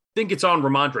it's on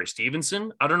Ramondre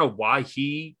Stevenson. I don't know why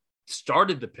he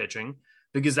started the pitching,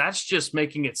 because that's just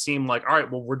making it seem like, all right,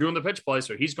 well, we're doing the pitch play,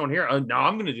 so he's going here. Now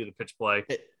I'm going to do the pitch play.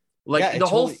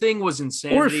 Whole thing was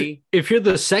insanity. Or if you're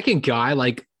the second guy,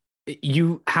 like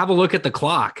you have a look at the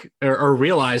clock or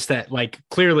realize that like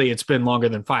clearly it's been longer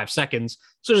than 5 seconds,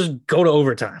 so just go to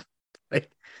overtime.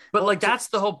 That's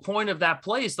the whole point of that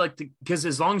play is because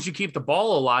as long as you keep the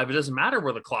ball alive, it doesn't matter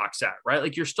where the clock's at, right?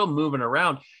 Like you're still moving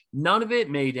around. None of it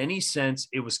made any sense.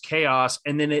 It was chaos,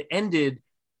 and then it ended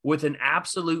with an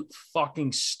absolute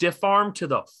fucking stiff arm to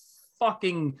the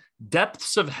fucking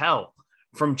depths of hell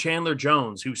from Chandler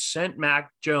Jones, who sent Mac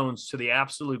Jones to the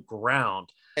absolute ground.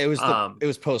 It was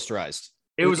posterized.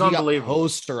 It was unbelievable.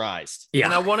 Posterized. Yeah.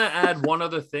 And I want to add one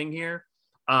other thing here.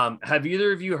 Have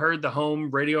either of you heard the home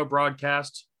radio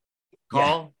broadcast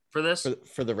call for this?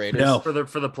 For the Raiders? No. For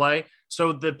the play.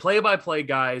 So the play-by-play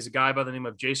guy is a guy by the name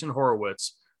of Jason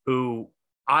Horowitz, who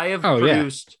I have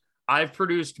produced. Yeah. I've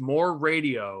produced more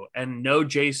radio and know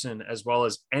Jason as well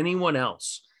as anyone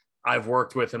else I've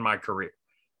worked with in my career.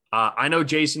 I know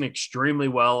Jason extremely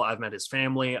well. I've met his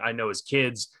family. I know his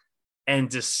kids. And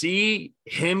to see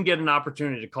him get an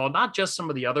opportunity to call not just some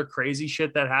of the other crazy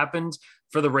shit that happened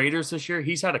for the Raiders this year,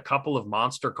 he's had a couple of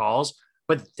monster calls,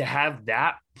 but to have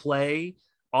that play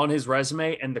on his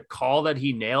resume and the call that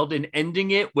he nailed and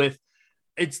ending it with,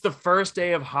 it's the first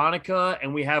day of Hanukkah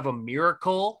and we have a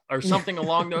miracle or something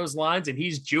along those lines. And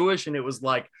he's Jewish. And it was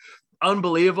like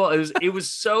unbelievable. It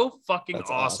was so fucking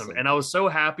awesome. And I was so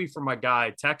happy for my guy.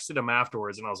 I texted him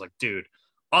afterwards and I was like, dude,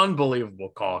 unbelievable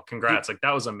call. Congrats. Like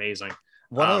that was amazing.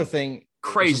 One other thing,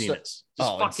 craziness.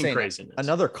 Just fucking insane. Craziness.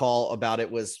 Another call about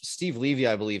it was Steve Levy,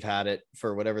 I believe, had it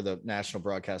for whatever the national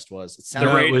broadcast was. It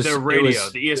sounded the radio,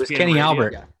 the ESPN Kenny radio.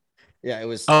 Albert. Yeah, it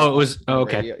was. Oh, it was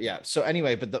okay. Radio. Yeah. So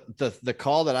anyway, but the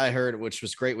call that I heard, which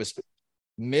was great, was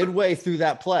midway through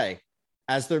that play,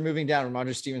 as they're moving down,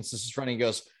 Ramondre Stevenson is running,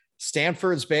 goes,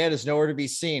 Stanford's band is nowhere to be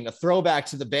seen. A throwback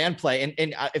to the band play.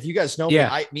 And if you guys know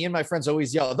me and my friends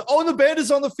always yell, and the band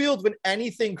is on the field when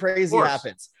anything crazy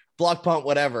happens. Block punt,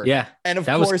 whatever. Yeah. And of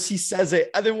course he says it.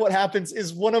 And then what happens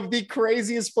is one of the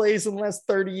craziest plays in the last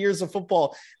 30 years of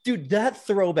football. Dude, that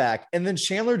throwback. And then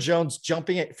Chandler Jones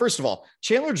jumping it. First of all,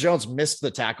 Chandler Jones missed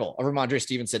the tackle of Ramondre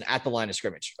Stevenson at the line of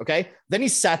scrimmage. Okay. Then he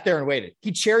sat there and waited.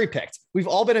 He cherry picked. We've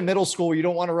all been in middle school where you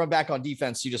don't want to run back on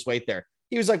defense. You just wait there.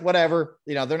 He was like, whatever,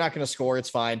 they're not going to score. It's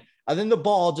fine. And then the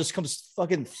ball just comes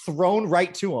fucking thrown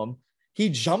right to him. He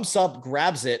jumps up,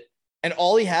 grabs it. And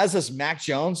all he has is Mac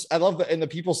Jones. I love the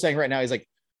people saying right now, he's like,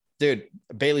 dude,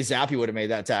 Bailey Zappi would have made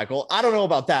that tackle. I don't know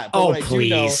about that. But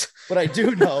what I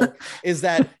do know is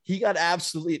that he got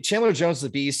absolutely Chandler Jones, the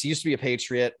beast. He used to be a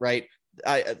Patriot, right?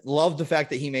 I love the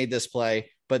fact that he made this play,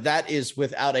 but that is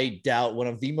without a doubt one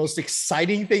of the most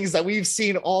exciting things that we've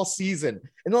seen all season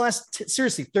in the last,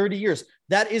 seriously, 30 years.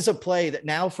 That is a play that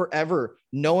now forever,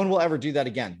 no one will ever do that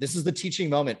again. This is the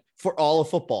teaching moment for all of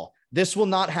football. This will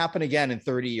not happen again in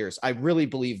 30 years. I really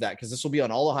believe that because this will be on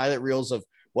all the highlight reels of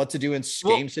what to do in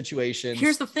game situations.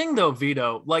 Here's the thing though,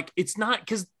 Vito, like it's not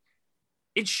because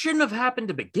it shouldn't have happened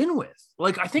to begin with.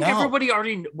 Like I think everybody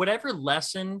already, whatever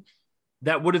lesson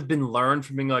that would have been learned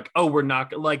from being like, oh, we're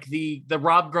not like the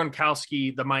Rob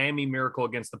Gronkowski, the Miami Miracle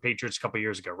against the Patriots a couple of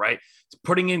years ago, right? It's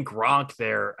putting in Gronk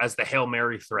there as the Hail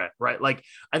Mary threat, right? Like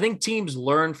I think teams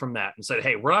learned from that and said,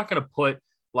 hey, we're not going to put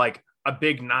like a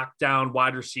big knockdown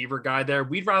wide receiver guy there.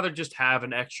 We'd rather just have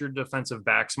an extra defensive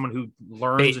back, someone who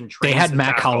learns and trains. They had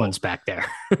Matt tackle. Collins back there.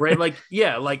 Right? Like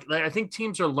I think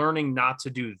teams are learning not to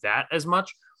do that as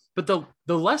much. But the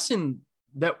lesson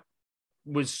that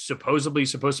was supposedly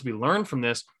supposed to be learned from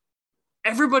this,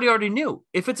 everybody already knew.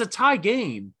 If it's a tie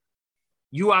game,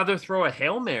 you either throw a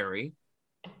Hail Mary,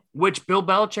 which Bill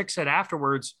Belichick said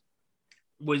afterwards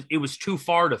was too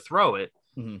far to throw it,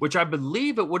 which I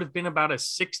believe it would have been about a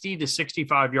 60 to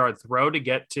 65 yard throw to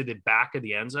get to the back of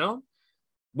the end zone,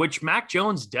 which Mac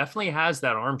Jones definitely has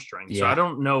that arm strength. Yeah. So I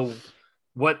don't know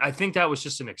I think that was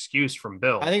just an excuse from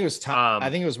Bill. I think it was I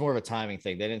think it was more of a timing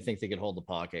thing. They didn't think they could hold the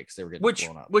pocket because they were getting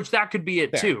blown up. Which that could be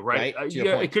it too, right?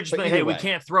 Yeah, it could just be, hey, we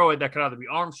can't throw it. That could either be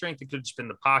arm strength. It could just be in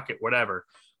the pocket, whatever.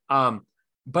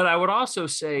 But I would also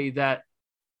say that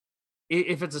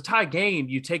if it's a tie game,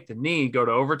 you take the knee, go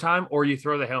to overtime, or you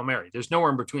throw the Hail Mary. There's nowhere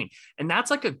in between. And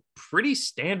that's like a pretty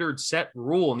standard set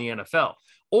rule in the NFL.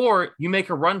 Or you make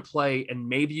a run play and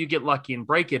maybe you get lucky and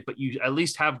break it, but you at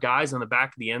least have guys on the back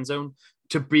of the end zone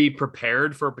to be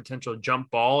prepared for a potential jump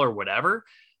ball or whatever.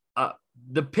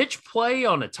 The pitch play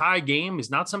on a tie game is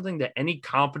not something that any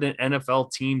competent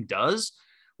NFL team does,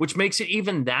 which makes it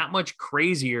even that much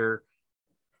crazier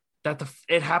that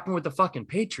it happened with the fucking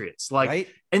Patriots. Like, right?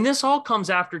 And this all comes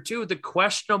after too, the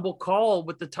questionable call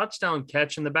with the touchdown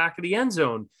catch in the back of the end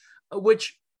zone,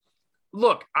 which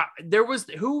look,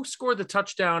 who scored the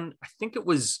touchdown? I think it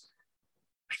was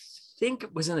in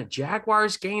a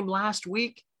Jaguars game last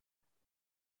week.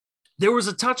 There was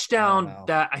a touchdown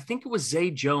that I think it was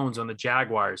Zay Jones on the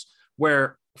Jaguars,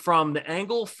 where from the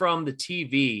angle from the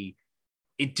TV,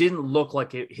 it didn't look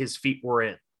like his feet were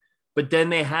in. But then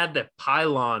they had the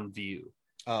pylon view.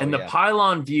 The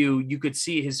pylon view, you could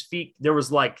see his feet. There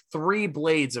was like 3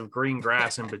 blades of green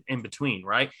grass in between,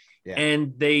 right? Yeah.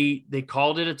 And they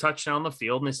called it a touchdown on the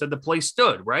field, and they said the play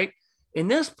stood, right? In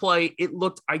this play, it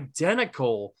looked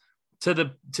identical to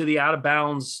the out of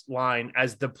bounds line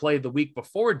as the play the week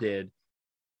before did,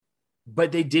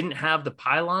 but they didn't have the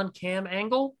pylon cam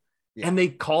angle, and they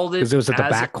called it because it was at the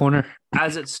back corner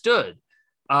as it stood.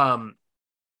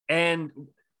 And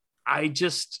I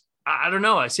don't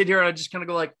know. I sit here and I just kind of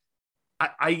go like,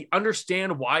 I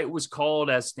understand why it was called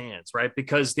as stands, right?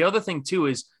 Because the other thing too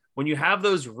is when you have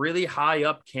those really high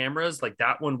up cameras, like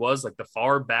that one was like the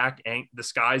far back, the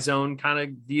sky zone kind of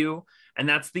view. And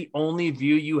that's the only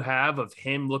view you have of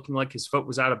him looking like his foot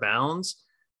was out of bounds.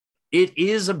 It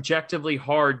is objectively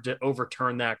hard to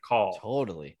overturn that call.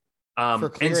 Totally. For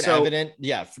clear and evident.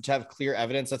 Yeah. To have clear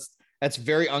evidence. That's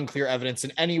very unclear evidence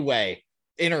in any way.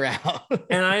 In or out.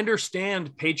 And I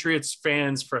understand Patriots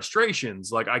fans'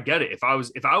 frustrations. Like I get it. If I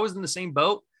was in the same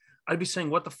boat, I'd be saying,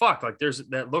 what the fuck? Like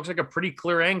that looks like a pretty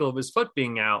clear angle of his foot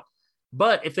being out.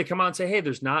 But if they come out and say, hey,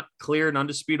 there's not clear and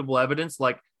undisputable evidence,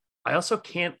 like I also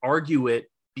can't argue it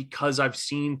because I've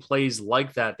seen plays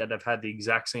like that have had the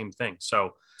exact same thing.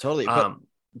 So totally. But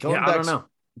I don't know.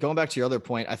 Going back to your other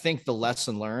point, I think the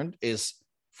lesson learned is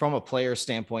from a player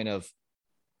standpoint of,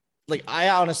 like, I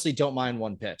honestly don't mind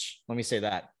one pitch. Let me say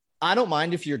that. I don't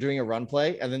mind if you're doing a run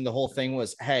play and then the whole thing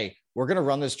was, hey, we're going to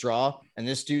run this draw and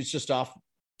this dude's just off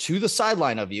to the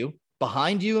sideline of you,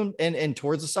 behind you and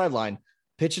towards the sideline,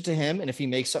 pitch it to him. And if he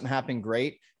makes something happen,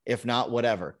 great. If not,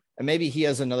 whatever. And maybe he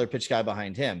has another pitch guy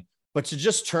behind him. But to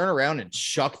just turn around and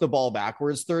chuck the ball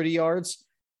backwards 30 yards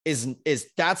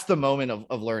that's the moment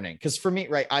of learning. Because for me,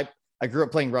 right, I grew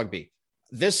up playing rugby.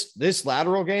 This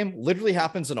lateral game literally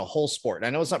happens in a whole sport. I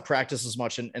know it's not practiced as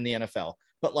much in the NFL,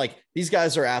 but like these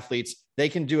guys are athletes. They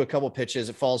can do a couple pitches.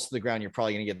 It falls to the ground. You're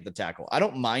probably going to get the tackle. I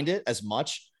don't mind it as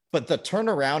much, but the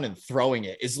turnaround and throwing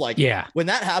it is like, when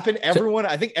that happened, everyone,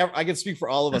 I think I can speak for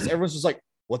all of us. Everyone's just like,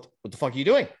 what the fuck are you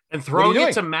doing? And throwing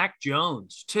it to Mac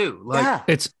Jones too. Like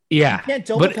you can't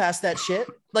double pass that shit.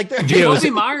 Like Jacoby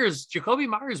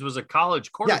Myers was a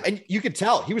college quarterback. Yeah. And you could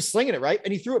tell he was slinging it right.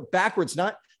 And he threw it backwards,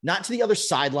 not to the other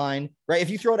sideline, right? If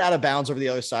you throw it out of bounds over the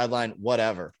other sideline,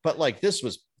 whatever. But like this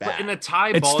was bad. But in a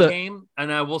tie ball game,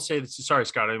 and I will say this, sorry,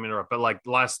 Scott, I didn't interrupt, but like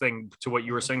last thing to what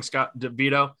you were saying, Scott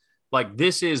DeVito, like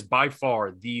this is by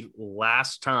far the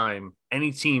last time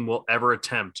any team will ever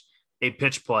attempt a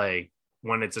pitch play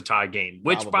when it's a tie game,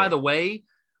 which by the way,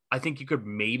 I think you could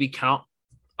maybe count.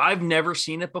 I've never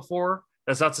seen it before.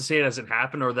 That's not to say it hasn't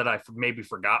happened or that I maybe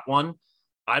forgot one.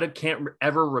 I can't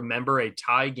ever remember a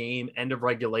tie game, end of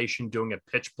regulation, doing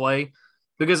a pitch play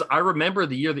because I remember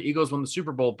the year the Eagles won the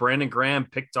Super Bowl, Brandon Graham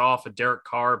picked off a Derek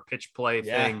Carr pitch play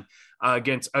thing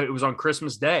against, it was on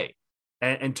Christmas Day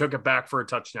and took it back for a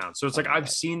touchdown. So it's like, I've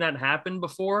seen that happen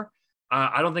before.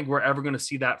 I don't think we're ever going to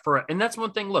see that and that's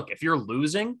one thing. Look, if you're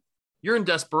losing, you're in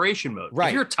desperation mode. Right.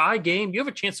 If you're a tie game, you have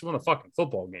a chance to win a fucking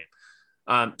football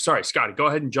game. Sorry, Scotty, go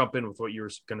ahead and jump in with what you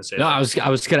were going to say. No, I was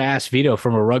going to ask Vito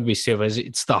from a rugby standpoint.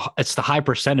 It's the high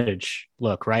percentage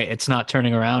look, right? It's not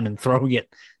turning around and throwing it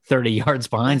 30 yards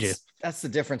behind you. That's the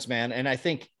difference, man. And I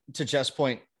think to Jeff's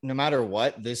point, no matter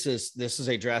what, this is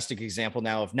a drastic example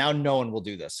now of now no one will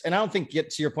do this. And I don't think, get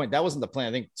to your point, that wasn't the plan.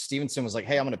 I think Stevenson was like,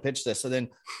 hey, I'm going to pitch this. So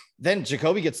then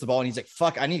Jacoby gets the ball and he's like,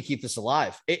 fuck, I need to keep this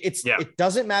alive. It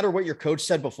doesn't matter what your coach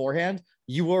said beforehand.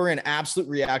 You were in absolute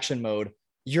reaction mode.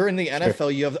 You're in the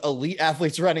NFL. You have elite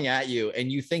athletes running at you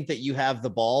and you think that you have the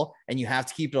ball and you have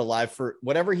to keep it alive for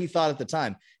whatever he thought at the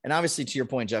time. And obviously to your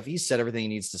point, Jeff, he said everything he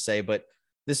needs to say, but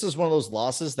this is one of those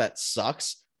losses that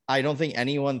sucks. I don't think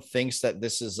anyone thinks that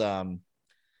this is, the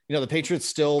Patriots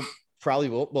still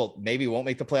probably maybe won't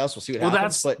make the playoffs. We'll see what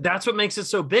happens. That's what makes it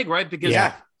so big, right? Because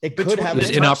it could have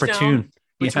an inopportune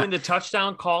between the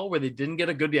touchdown call where they didn't get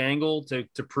a good angle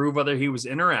to prove whether he was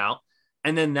in or out.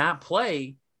 And then that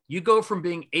play, you go from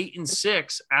being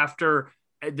 8-6 after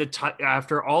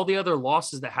all the other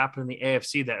losses that happened in the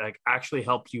AFC that like actually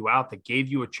helped you out, that gave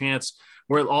you a chance,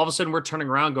 where all of a sudden we're turning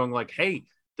around going like, hey,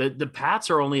 the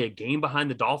Pats are only a game behind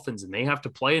the Dolphins and they have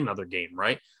to play another game,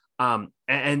 right?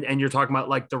 And you're talking about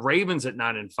like the Ravens at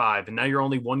 9-5, and now you're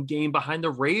only one game behind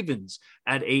the Ravens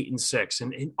at 8-6,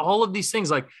 and all of these things,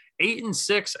 like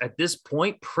 8-6 at this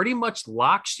point pretty much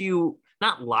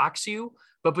not locks you,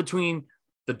 but between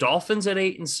the Dolphins at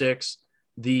 8-6,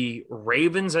 the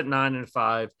Ravens at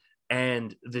 9-5,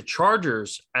 and the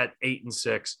Chargers at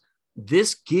 8-6,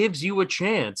 this gives you a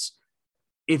chance.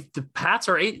 If the Pats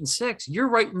are 8-6, you're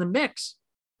right in the mix.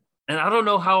 And I don't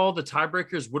know how all the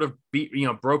tiebreakers would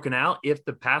have broken out if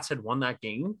the Pats had won that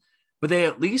game, but they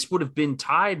at least would have been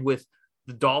tied with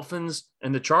the Dolphins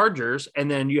and the Chargers.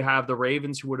 And then you have the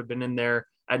Ravens, who would have been in there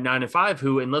at 9-5,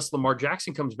 who, unless Lamar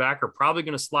Jackson comes back, are probably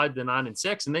going to slide to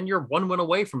 9-6. And then you're one win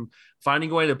away from finding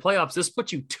a way to the playoffs. This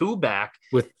puts you 2 back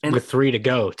with 3 to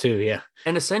go too. Yeah.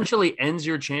 And essentially ends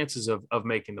your chances of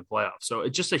making the playoffs. So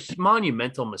it's just a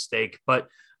monumental mistake, but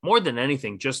more than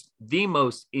anything, just the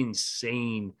most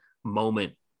insane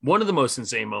moment. One of the most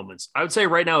insane moments. I would say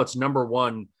right now it's number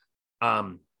one,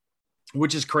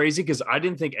 which is crazy because I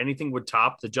didn't think anything would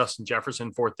top the Justin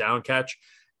Jefferson 4th down catch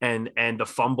and the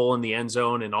fumble in the end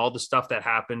zone and all the stuff that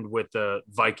happened with the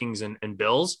Vikings and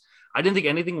Bills. I didn't think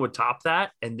anything would top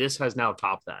that, and this has now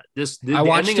topped that. The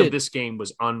ending of this game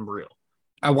was unreal.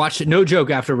 I watched it, no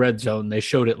joke, after Red Zone. They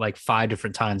showed it like 5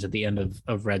 different times at the end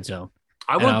of Red Zone.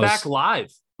 I went back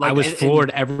live. I was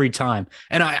floored every time.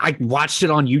 And I watched it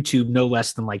on YouTube no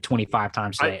less than like 25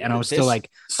 times today. And I was still like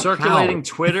circulating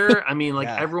Twitter. I mean, like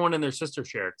everyone and their sister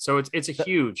shared. So it's a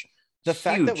huge. The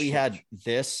fact that we had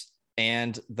this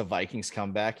and the Vikings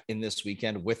comeback in this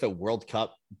weekend with a World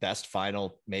Cup best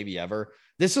final maybe ever.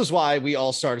 This is why we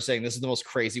all started saying this is the most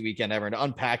crazy weekend ever. And to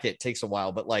unpack it takes a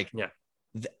while, but like,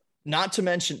 not to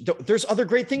mention there's other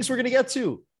great things we're going to get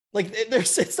to. Like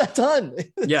it's not done.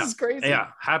 This is crazy. Yeah.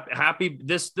 Happy.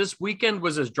 This weekend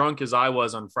was as drunk as I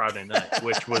was on Friday night,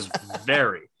 which was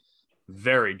very,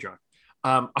 very drunk.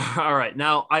 All right.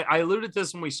 Now I alluded to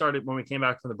this when we came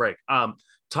back from the break.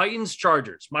 Titans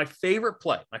Chargers, my favorite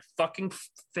play,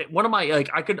 one of my, like,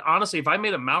 I could honestly, if I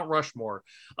made a Mount Rushmore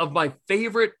of my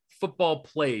favorite football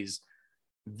plays,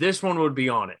 this one would be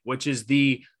on it, which is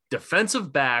the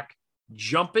defensive back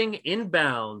jumping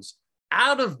inbounds,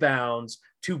 out of bounds,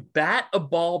 to bat a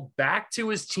ball back to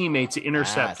his teammate to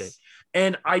intercept it.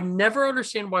 And I never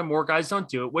understand why more guys don't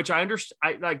do it, which I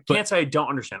understand. I can't say I don't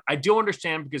understand. I do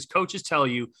understand because coaches tell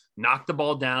you knock the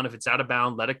ball down. If it's out of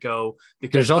bounds, let it go.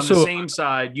 Because on the same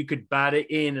side, you could bat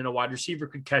it in and a wide receiver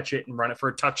could catch it and run it for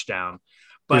a touchdown.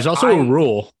 But there's also a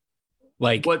rule.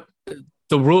 Like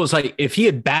the rule is like if he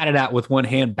had batted out with one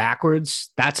hand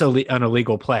backwards, that's an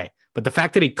illegal play. But the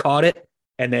fact that he caught it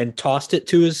and then tossed it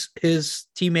to his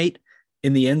teammate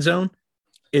in the end zone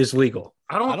is legal.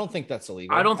 I don't think that's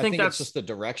illegal. I think that's just the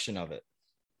direction of it.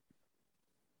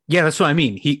 Yeah, that's what I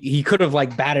mean. He could have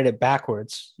like batted it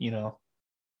backwards,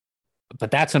 but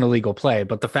that's an illegal play.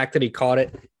 But the fact that he caught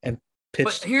it and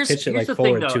pitched it like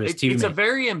forward to his teammate. It's a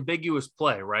very ambiguous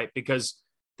play, right? Because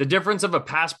the difference of a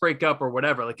pass breakup or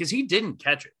whatever, like, because he didn't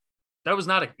catch it. That was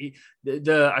not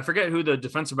I forget who the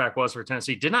defensive back was for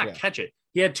Tennessee, did not catch it.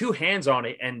 He had 2 hands on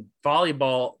it and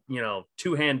volleyball,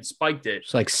 2-hand spiked it.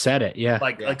 Just like set it. Yeah.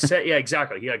 Yeah,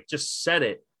 exactly. He like just set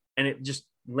it and it just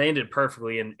landed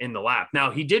perfectly in the lap.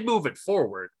 Now he did move it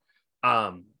forward.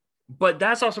 But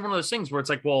that's also one of those things where it's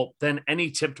like, well, then any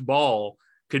tipped ball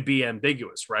could be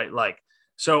ambiguous, right? Like,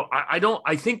 so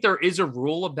I think there is a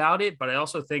rule about it, but I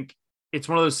also think it's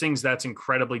one of those things that's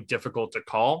incredibly difficult to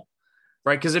call.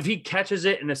 right? Because if he catches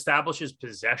it and establishes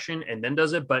possession and then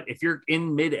does it, but if you're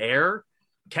in midair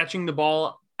catching the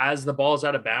ball as the ball is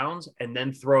out of bounds and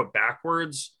then throw it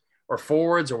backwards or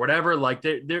forwards or whatever, like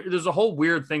there's a whole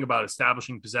weird thing about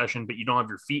establishing possession, but you don't have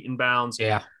your feet in bounds.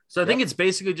 Yeah. So I think it's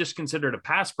basically just considered a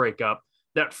pass breakup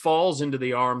that falls into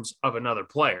the arms of another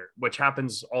player, which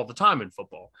happens all the time in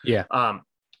football. Yeah.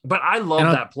 But I love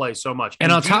that play so much.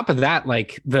 And on top of that,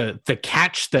 like the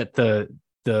catch that the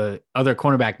other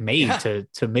cornerback made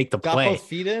to make the play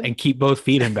and keep both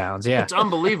feet in bounds. Yeah. It's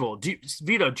unbelievable.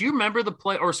 Vito, do you remember the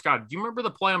play, or Scott, do you remember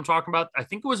the play I'm talking about? I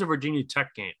think it was a Virginia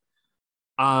Tech game.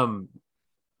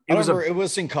 It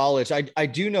was in college. I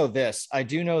do know this. I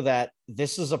do know that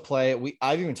this is a play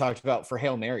I've even talked about for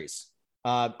Hail Marys.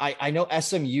 I know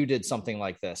SMU did something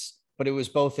like this, but it was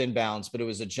both inbounds, but it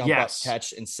was a jump up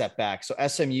catch and setback. So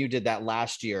SMU did that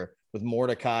last year with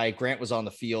Mordecai. Grant was on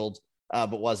the field,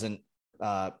 but wasn't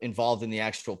involved in the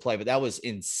actual play, but that was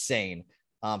insane.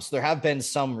 So there have been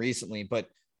some recently, but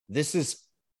this is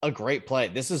a great play.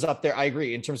 This is up there. I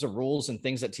agree in terms of rules and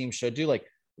things that teams should do. Like,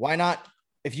 why not?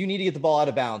 If you need to get the ball out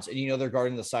of bounds and they're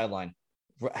guarding the sideline,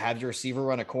 have your receiver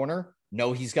run a corner.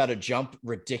 No, he's got to jump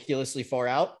ridiculously far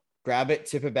out, grab it,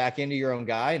 tip it back into your own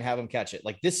guy and have him catch it.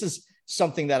 Like, this is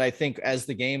something that I think as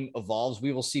the game evolves,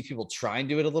 we will see people try and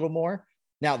do it a little more.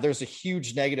 Now, there's a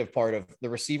huge negative part of the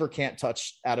receiver can't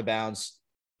touch out of bounds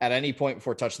at any point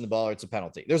before touching the ball, or it's a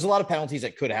penalty. There's a lot of penalties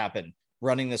that could happen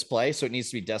running this play, so it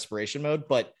needs to be desperation mode,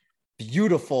 but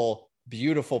beautiful,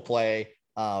 beautiful play.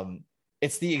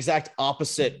 It's the exact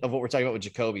opposite of what we're talking about with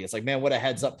Jacoby. It's like, man, what a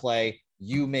heads up play.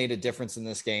 You made a difference in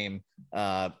this game.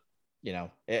 It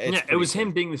was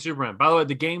him being the Superman. By the way,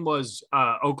 the game was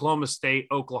Oklahoma State,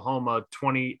 Oklahoma,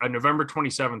 November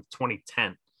 27th,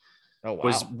 2010. Oh,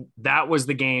 wow. That was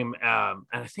the game. And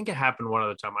I think it happened one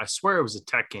other time. I swear it was a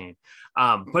Tech game.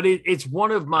 But it's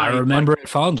one of my. I remember it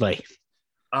fondly.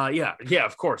 Yeah,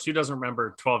 of course. Who doesn't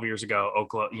remember 12 years ago,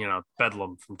 Oklahoma,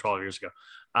 Bedlam from 12 years ago?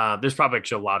 There's probably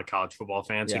actually a lot of college football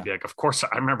fans who'd be like, of course,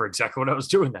 I remember exactly what I was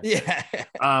doing then.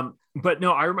 Yeah. But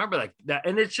no, I remember that.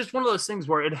 And it's just one of those things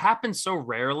where it happens so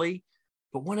rarely,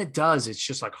 but when it does, it's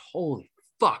just like, holy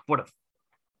fuck, what a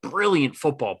brilliant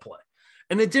football play.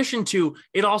 In addition to,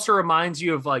 it also reminds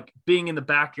you of like being in the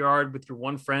backyard with your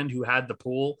one friend who had the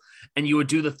pool, and you would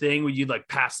do the thing where you'd like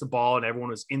pass the ball and everyone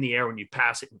was in the air when you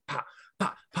pass it and pop,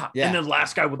 pop, pop. Yeah. And then the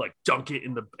last guy would like dunk it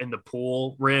in the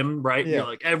pool rim, right? Yeah.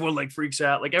 Like everyone like freaks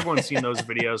out. Like everyone's seen those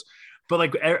videos. But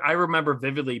like I remember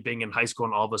vividly being in high school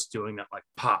and all of us doing that, like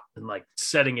pop and like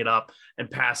setting it up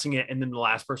and passing it. And then the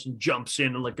last person jumps in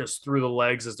and like goes through the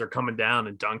legs as they're coming down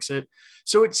and dunks it.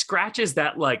 So it scratches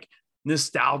that like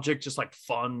nostalgic, just like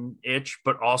fun itch,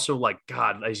 but also like,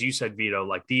 God, as you said, Vito,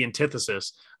 like the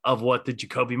antithesis of what the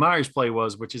Jacoby Myers play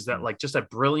was, which is that like just a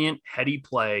brilliant heady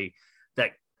play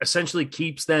that essentially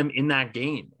keeps them in that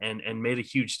game and made a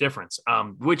huge difference.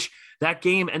 Which that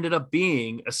game ended up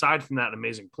being, aside from that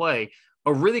amazing play,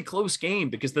 a really close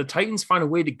game because the Titans find a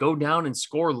way to go down and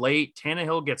score late.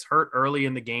 Tannehill gets hurt early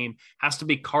in the game, has to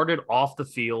be carted off the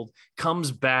field,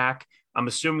 comes back. I'm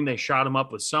assuming they shot him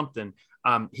up with something.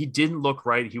 He didn't look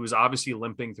right. He was obviously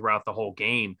limping throughout the whole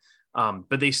game,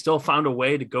 but they still found a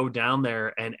way to go down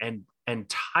there and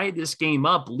tie this game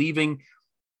up, leaving.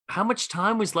 How much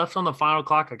time was left on the final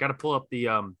clock? I got to pull up the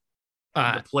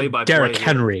play-by-play. Derrick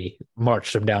Henry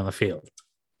marched him down the field.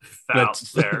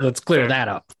 Let's clear that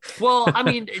up. Well, I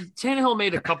mean, Tannehill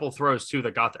made a couple throws too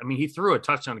that got. I mean, he threw a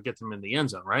touchdown to get them in the end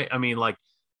zone, right? I mean, like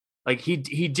he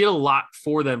did a lot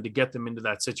for them to get them into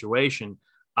that situation.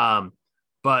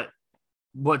 But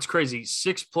what's crazy,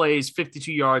 6 plays,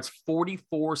 52 yards,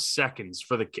 44 seconds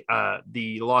for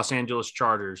the Los Angeles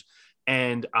Chargers.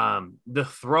 And the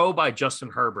throw by Justin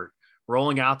Herbert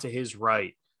rolling out to his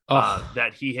right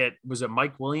that he hit, was it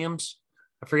Mike Williams?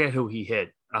 I forget who he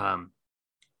hit. It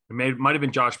might have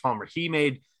been Josh Palmer. He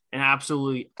made an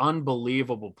absolutely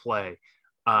unbelievable play.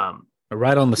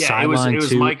 Right on the sideline. It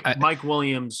was Mike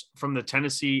Williams from the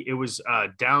Tennessee. It was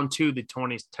down to the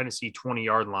Tennessee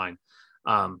 20-yard line.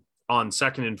 On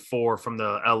 2nd and 4 from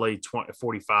the LA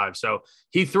 45. So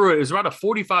he threw it. It was about a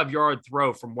 45-yard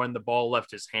throw from when the ball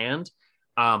left his hand.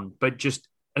 But just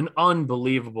an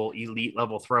unbelievable elite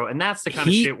level throw. And that's the kind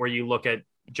of shit where you look at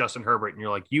Justin Herbert and you're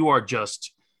like, you are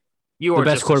the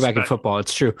best quarterback in football.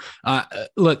 It's true.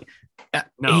 Look,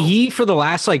 he, for the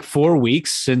last like 4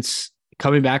 weeks since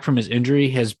coming back from his injury,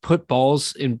 has put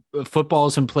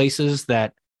footballs in places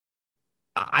that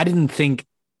I didn't think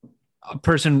a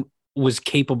person was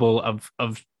capable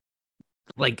of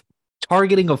like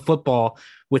targeting a football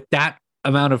with that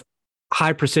amount of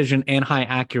high precision and high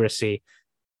accuracy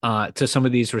to some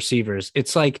of these receivers.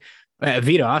 It's like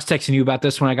Vito, I was texting you about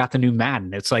this when I got the new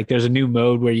Madden. It's like there's a new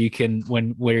mode where you can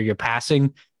where you're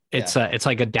passing. It's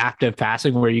like adaptive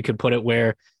passing where you can put it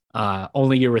where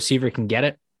only your receiver can get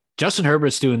it. Justin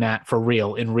Herbert's doing that for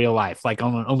real in real life, like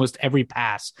on almost every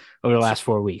pass over the last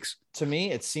 4 weeks. To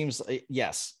me, it seems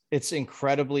yes, it's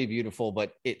incredibly beautiful,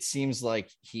 but it seems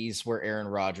like he's where Aaron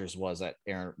Rodgers was at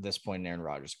this point in Aaron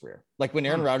Rodgers' career. Like when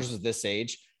Aaron Rodgers was this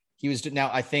age, he was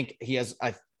now. I think he has.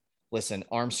 Listen,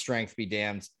 arm strength be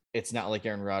damned. It's not like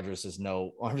Aaron Rodgers has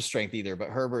no arm strength either, but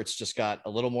Herbert's just got a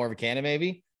little more of a cannon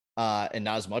maybe, and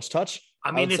not as much touch.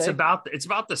 I mean, it's about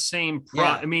the same.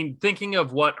 I mean, thinking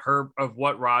of what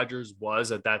Rodgers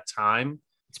was at that time,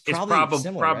 it's probably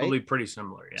similar, right? Pretty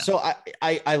similar. Yeah. So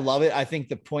I love it. I think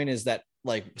the point is that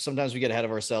like sometimes we get ahead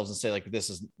of ourselves and say like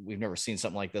we've never seen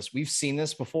something like this. We've seen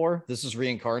this before. This is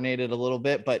reincarnated a little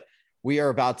bit, but we are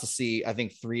about to see, I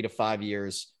think, 3 to 5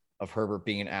 years of Herbert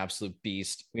being an absolute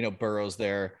beast. We know Burrow's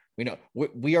there. We know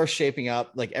we are shaping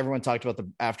up. Like everyone talked about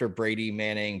after Brady,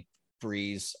 Manning,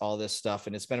 Breeze, all this stuff.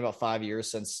 And it's been about 5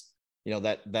 years since, all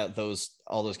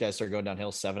those guys started going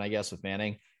downhill, 7, I guess, with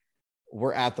Manning.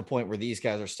 We're at the point where these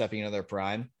guys are stepping into their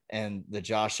prime, and the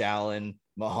Josh Allen,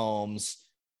 Mahomes,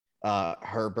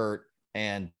 Herbert,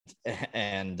 and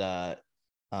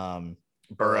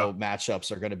Burrow matchups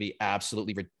are going to be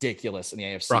absolutely ridiculous in the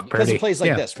AFC because it plays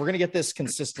like this. We're going to get this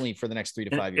consistently for the next 3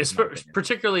 to 5 years.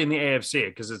 Particularly in the AFC,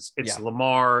 because it's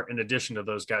Lamar in addition to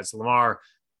those guys. Lamar,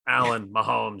 Allen,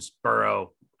 Mahomes,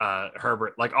 Burrow,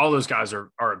 Herbert, like all those guys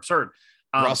are absurd.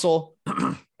 Russell?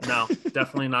 No,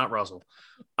 definitely not Russell.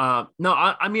 No,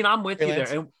 I mean, I'm with you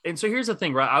there. And so here's the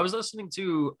thing, right? I was listening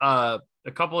to a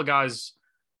couple of guys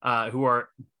who are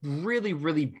really,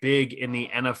 really big in the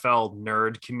NFL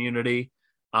nerd community.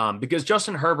 Because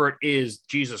Justin Herbert is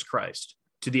Jesus Christ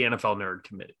to the NFL nerd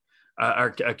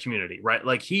community, right?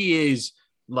 Like he is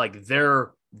like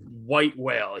their white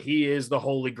whale. He is the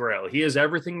Holy Grail. He is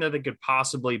everything that they could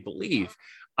possibly believe.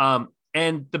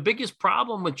 And the biggest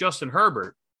problem with Justin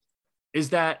Herbert is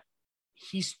that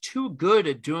he's too good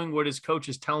at doing what his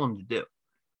coaches tell him to do.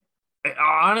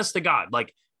 Honest to God,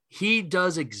 like he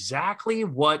does exactly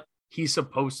what he's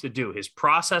supposed to do. His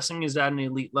processing is at an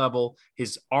elite level.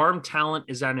 His arm talent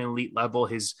is at an elite level.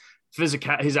 His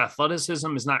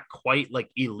athleticism is not quite like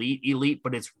elite,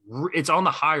 but it's on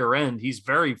the higher end. He's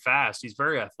very fast. He's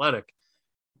very athletic.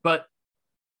 But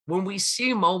when we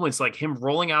see moments like him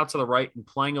rolling out to the right and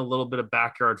playing a little bit of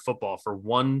backyard football for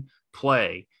one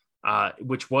play,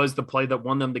 which was the play that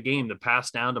won them the game, the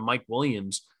pass down to Mike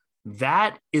Williams,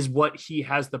 that is what he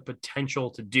has the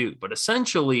potential to do. But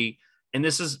essentially, and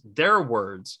this is their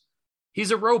words,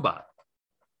 he's a robot.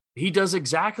 He does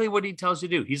exactly what he tells you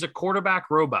to do. He's a quarterback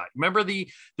robot. Remember the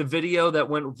video that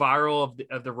went viral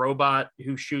of the robot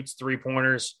who shoots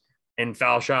 3-pointers and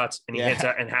foul shots, and he hits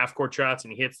and half court shots,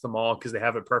 and he hits them all because they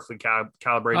have it perfectly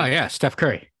calibrated. Oh yeah, Steph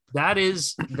Curry. That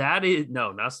is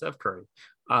no, not Steph Curry.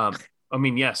 I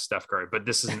mean, yes, Steph Curry, but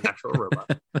this is an actual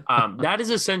robot. That is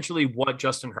essentially what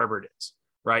Justin Herbert is,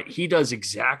 right? He does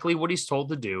exactly what he's told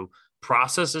to do,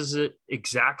 processes it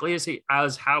exactly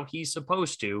as how he's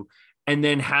supposed to, and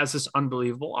then has this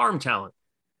unbelievable arm talent.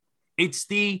 It's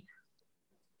the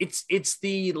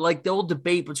like the old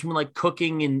debate between like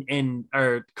cooking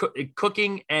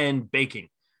cooking and baking.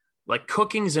 Like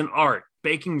cooking's an art,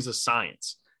 baking's a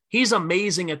science. He's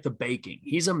amazing at the baking.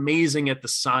 He's amazing at the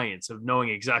science of knowing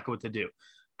exactly what to do.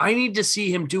 I need to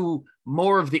see him do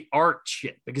more of the art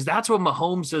shit because that's what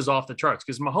Mahomes does off the charts,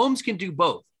 because Mahomes can do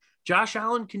both. Josh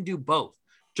Allen can do both.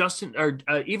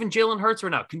 Even Jalen Hurts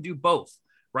right now can do both,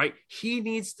 right? He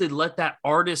needs to let that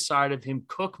artist side of him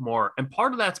cook more. And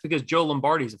part of that's because Joe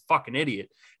Lombardi is a fucking idiot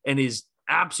and is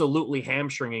absolutely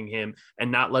hamstringing him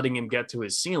and not letting him get to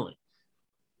his ceiling.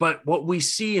 But what we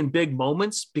see in big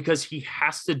moments, because he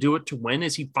has to do it to win,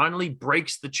 is he finally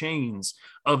breaks the chains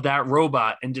of that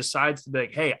robot and decides to be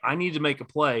like, hey, I need to make a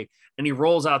play. And he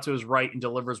rolls out to his right and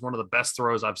delivers one of the best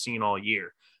throws I've seen all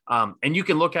year. And you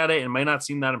can look at it and it might not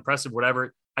seem that impressive,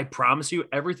 whatever. I promise you,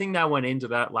 everything that went into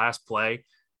that last play,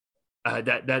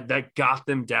 that got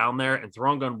them down there and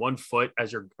throwing on one foot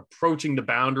as you're approaching the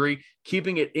boundary,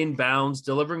 keeping it in bounds,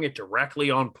 delivering it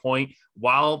directly on point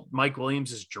while Mike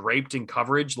Williams is draped in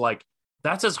coverage. Like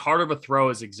that's as hard of a throw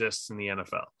as exists in the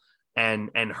NFL.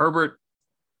 And Herbert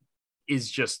he's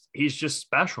just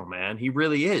special, man. He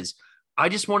really is. I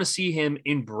just want to see him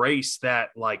embrace that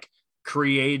like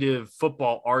creative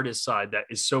football artist side that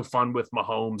is so fun with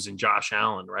Mahomes and Josh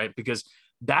Allen, right? Because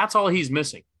that's all he's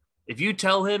missing. If you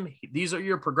tell him these are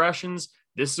your progressions,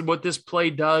 this is what this play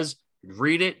does,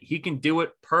 read it, he can do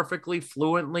it perfectly,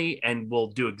 fluently, and will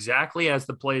do exactly as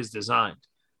the play is designed.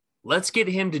 Let's get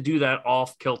him to do that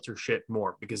off kilter shit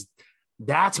more, because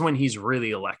that's when he's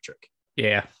really electric.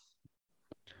 Yeah.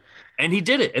 And he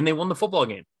did it, and they won the football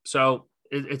game. So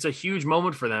it's a huge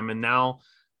moment for them. And now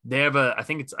they have I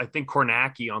think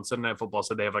Kornacki on Sunday Night Football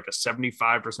said they have like a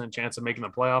 75% chance of making the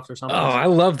playoffs or something. Oh, I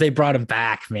love they brought him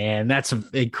back, man. That's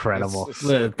incredible. It's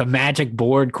so the magic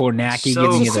board, Kornacki So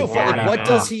giving you so the fun. data. What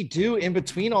does he do in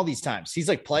between all these times? He's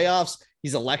like playoffs,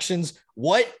 he's elections.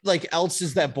 What like else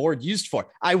is that board used for?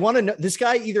 I want to know. This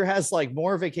guy either has like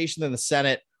more vacation than the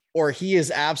Senate, or he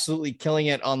is absolutely killing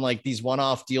it on like these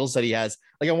one-off deals that he has.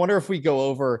 Like, I wonder if we go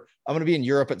over, I'm going to be in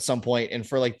Europe at some point, and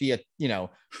for like the,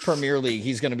 Premier League,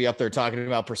 he's going to be up there talking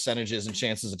about percentages and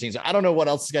chances of teams. I don't know what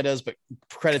else this guy does, but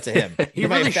credit to him. He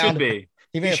really should be.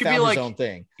 He may have found his own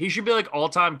thing. He should be like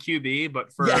all-time QB,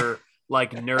 but for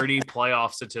like nerdy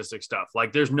playoff statistic stuff.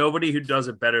 Like, there's nobody who does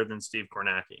it better than Steve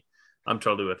Kornacki. I'm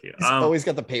totally with you. He's always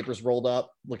got the papers rolled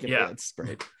up. Looking at it's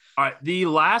great. All right, the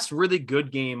last really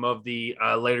good game of the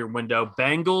later window,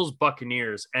 Bengals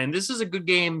Buccaneers, and this is a good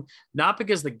game not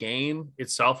because the game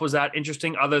itself was that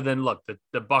interesting, other than look,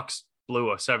 the Bucs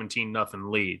blew a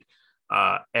 17-0 lead,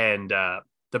 and the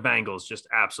Bengals just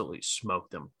absolutely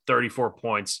smoked them. 31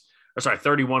 points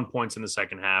in the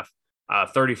second half,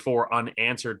 34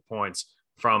 unanswered points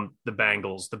from the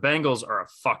Bengals. The Bengals are a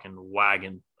fucking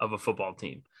wagon of a football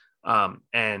team.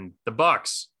 And the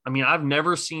Bucs, I mean, I've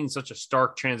never seen such a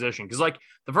stark transition, because like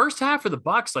the first half of the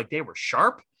Bucs, like they were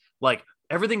sharp, like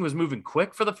everything was moving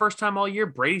quick for the first time all year.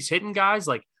 Brady's hitting guys,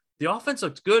 like the offense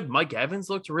looked good. Mike Evans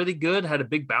looked really good, had a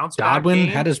big bounce back. Godwin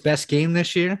had his best game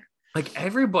this year. Like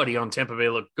everybody on Tampa Bay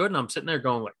looked good, and I'm sitting there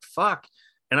going like, fuck.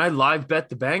 And I live bet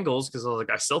the Bengals because I was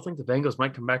like, I still think the Bengals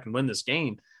might come back and win this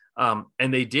game.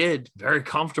 And they did very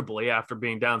comfortably after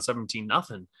being down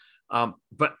 17-0.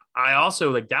 But I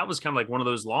also like, that was kind of like one of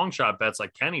those long shot bets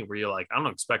like Kenny, where you're like, I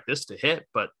don't expect this to hit,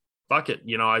 but fuck it.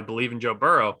 I believe in Joe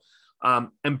Burrow.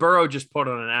 And Burrow just put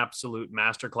on an absolute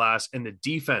masterclass, and the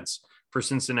defense for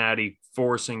Cincinnati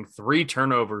forcing 3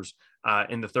 turnovers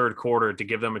in the third quarter to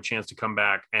give them a chance to come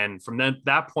back. And from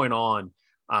that point on,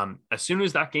 as soon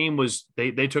as that game was,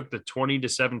 they took the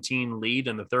 20-17 lead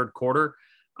in the third quarter,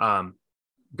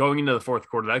 going into the fourth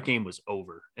quarter, that game was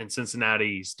over, and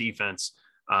Cincinnati's defense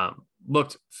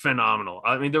looked phenomenal.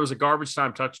 I mean, there was a garbage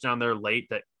time touchdown there late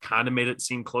that kind of made it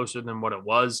seem closer than what it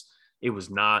was. It was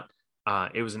not.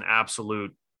 It was an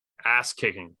absolute ass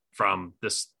kicking from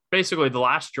this, basically the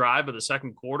last drive of the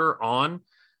second quarter on.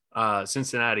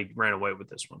 Cincinnati ran away with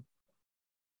this one.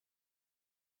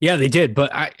 Yeah, they did.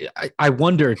 But I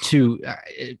wonder too,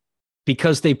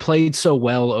 because they played so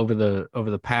well over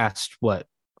the past, what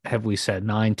have we said,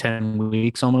 9-10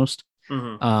 weeks almost,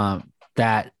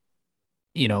 that,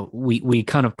 we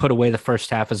kind of put away the first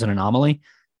half as an anomaly,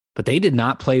 but they did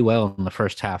not play well in the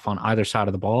first half on either side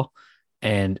of the ball.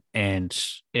 And I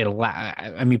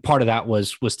mean, part of that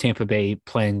was Tampa Bay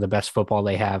playing the best football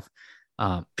they have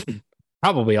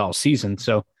probably all season.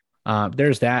 So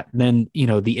there's that. And then,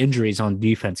 the injuries on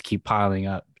defense keep piling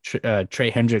up.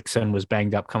 Trey Hendrickson was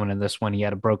banged up coming in this one. He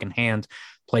had a broken hand,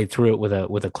 played through it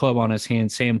with a club on his hand.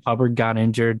 Sam Hubbard got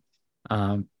injured.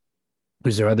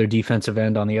 Who's their other defensive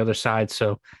end on the other side.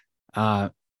 So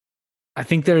I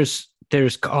think there's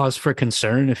cause for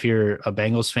concern if you're a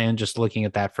Bengals fan, just looking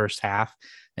at that first half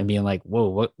and being like, whoa,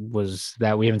 what was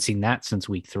that? We haven't seen that since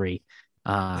week 3.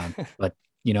 But,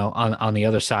 on the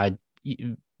other side,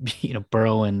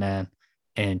 Burrow and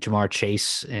Jamar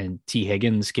Chase and T.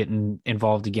 Higgins getting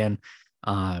involved again.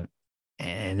 And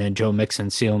then Joe Mixon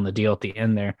sealing the deal at the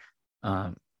end there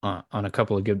on a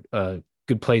couple of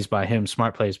good plays by him,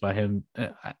 smart plays by him.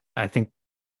 I think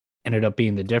ended up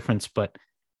being the difference. But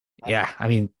yeah, I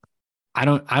mean, I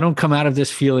don't come out of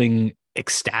this feeling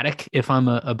ecstatic if I'm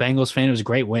a Bengals fan. It was a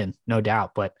great win, no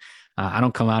doubt, but I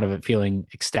don't come out of it feeling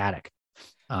ecstatic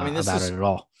about it at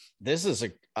all.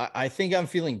 I think I'm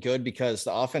feeling good because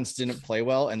the offense didn't play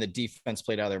well and the defense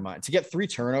played out of their mind. To get 3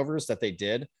 turnovers that they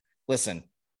did, listen,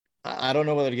 I don't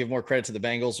know whether to give more credit to the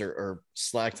Bengals or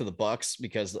slack to the Bucs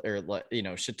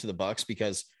shit to the Bucs,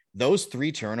 because those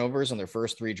 3 turnovers on their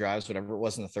first 3 drives, whatever it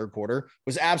was in the third quarter,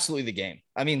 was absolutely the game.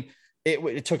 I mean,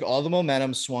 it took all the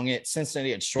momentum, swung it.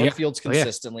 Cincinnati had short fields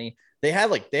consistently. They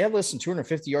had less than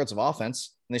 250 yards of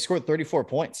offense, and they scored 34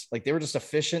 points. Like, they were just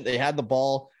efficient. They had the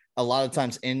ball a lot of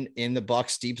times in the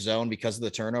Bucs deep zone because of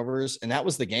the turnovers, and that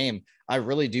was the game. I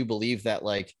really do believe that,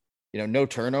 no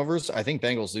turnovers, I think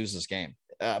Bengals lose this game.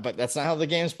 But that's not how the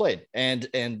game's played. And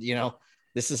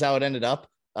this is how it ended up.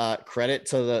 Credit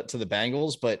to the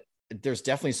Bengals, but there's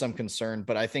definitely some concern.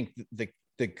 But I think the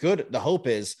hope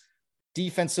is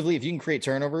defensively, if you can create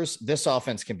turnovers, this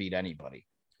offense can beat anybody,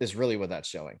 is really what that's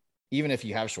showing. even if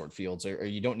you have short fields or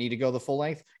you don't need to go the full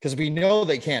length, because we know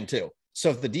they can too. So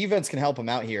if the defense can help them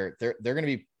out here, they're going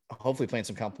to be hopefully playing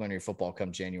some complimentary football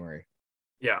come January.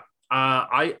 Yeah.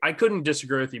 I couldn't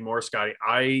disagree with you more, Scotty.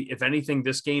 If anything,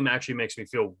 this game actually makes me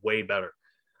feel way better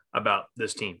about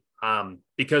this team.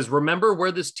 Because remember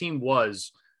where this team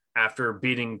was after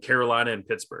beating Carolina and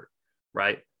Pittsburgh,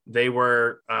 right? They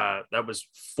were, that was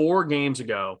 4 games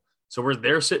ago. So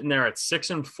they're sitting there at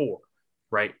 6-4,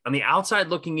 right? On the outside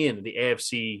looking in the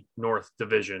AFC North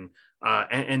division,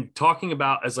 and talking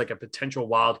about as like a potential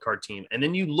wild card team. And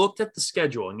then you looked at the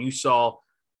schedule and you saw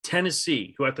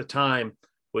Tennessee, who at the time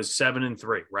was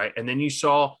 7-3, right? And then you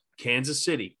saw Kansas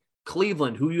City,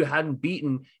 Cleveland, who you hadn't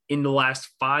beaten in the last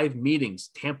 5 meetings,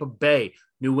 Tampa Bay,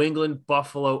 New England,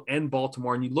 Buffalo, and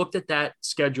Baltimore. And you looked at that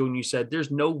schedule and you said,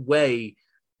 there's no way,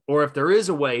 or if there is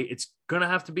a way, it's going to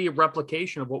have to be a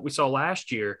replication of what we saw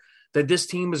last year, that this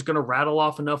team is going to rattle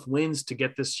off enough wins to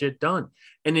get this shit done.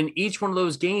 And in each one of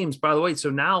those games, by the way, so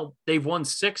now they've won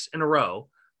 6 in a row.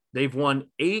 They've won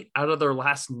 8 out of their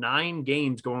last 9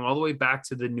 games, going all the way back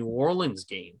to the New Orleans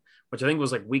game, which I think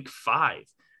was like week 5.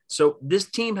 So this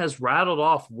team has rattled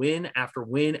off win after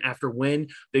win after win.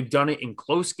 They've done it in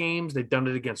close games. They've done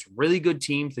it against really good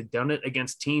teams. They've done it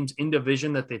against teams in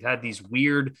division that they've had these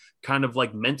weird kind of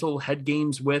like mental head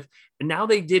games with. And now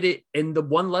they did it in the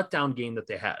one letdown game that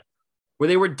they had, where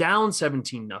they were down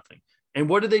 17-0. And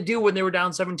what did they do when they were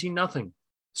down 17-0?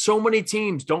 So many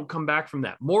teams don't come back from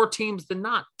that. More teams than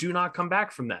not do not come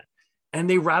back from that. And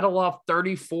they rattle off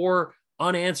 34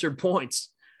 unanswered points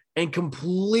and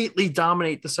completely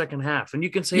dominate the second half. And you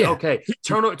can say, okay,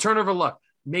 turnover luck.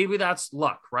 Maybe that's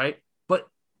luck, right? But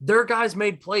their guys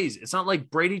made plays. It's not like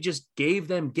Brady just gave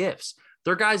them gifts.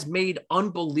 Their guys made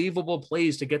unbelievable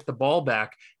plays to get the ball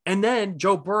back. And then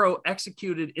Joe Burrow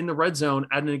executed in the red zone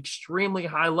at an extremely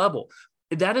high level.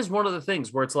 That is one of the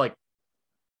things where it's like,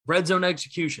 red zone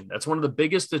execution. That's one of the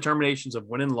biggest determinations of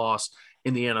win and loss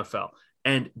in the NFL.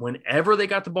 And whenever they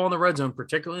got the ball in the red zone,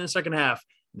 particularly in the second half,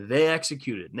 they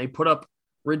executed and they put up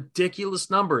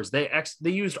ridiculous numbers. They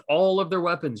used all of their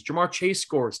weapons. Jamar Chase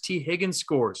scores, T. Higgins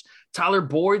scores, Tyler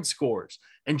Boyd scores,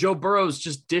 and Joe Burrow's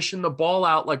just dishing the ball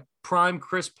out like prime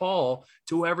Chris Paul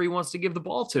to whoever he wants to give the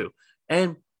ball to.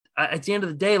 And at the end of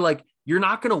the day, like, you're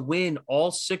not going to win all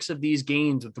 6 of these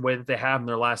games the way that they have in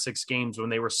their last 6 games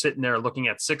when they were sitting there looking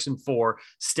at 6-4,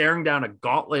 staring down a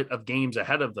gauntlet of games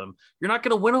ahead of them. You're not going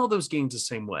to win all those games the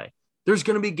same way. There's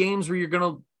going to be games where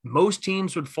most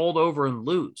teams would fold over and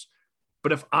lose.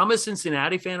 But if I'm a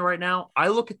Cincinnati fan right now, I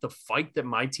look at the fight that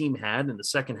my team had in the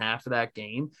second half of that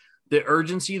game, the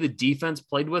urgency the defense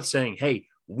played with, saying, hey,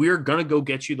 we're going to go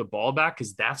get you the ball back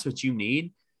because that's what you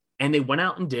need. And they went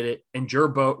out and did it. And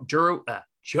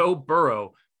Joe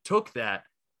Burrow took that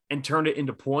and turned it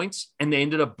into points, and they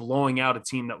ended up blowing out a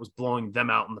team that was blowing them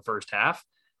out in the first half.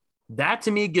 That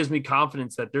to me gives me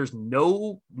confidence that there's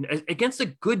against a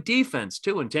good defense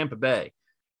too in Tampa Bay.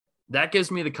 That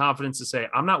gives me the confidence to say,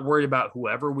 I'm not worried about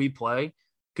whoever we play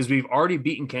because we've already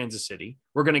beaten Kansas City.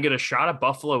 We're going to get a shot at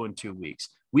Buffalo in 2 weeks.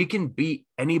 We can beat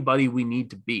anybody we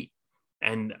need to beat.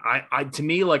 And to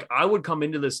me, like, I would come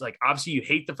into this, like, obviously you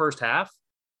hate the first half,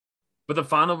 but the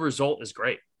final result is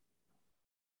great.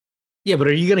 Yeah, but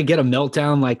are you going to get a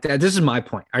meltdown like that? This is my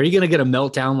point. Are you going to get a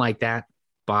meltdown like that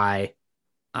by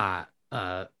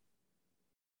a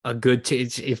good team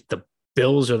if the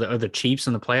Bills or the Chiefs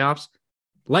in the playoffs?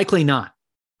 Likely not.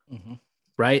 Mm-hmm.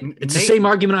 Right? It's the same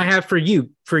argument I have for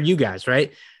you guys,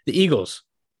 right? The Eagles,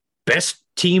 best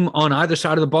team on either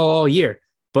side of the ball all year.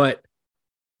 But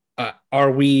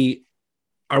are we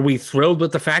thrilled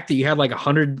with the fact that you had like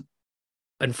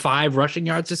 105 rushing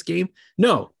yards this game?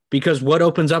 No, because what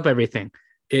opens up everything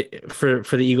for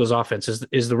the Eagles offense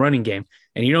is the running game.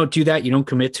 And you don't do that. You don't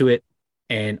commit to it.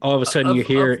 And all of a sudden you're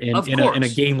here in a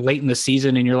game late in the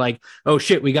season and you're like, oh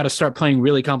shit, we got to start playing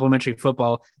really complimentary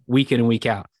football week in and week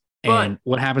out. And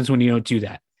what happens when you don't do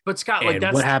that? But Scott, like,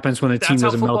 what happens when a team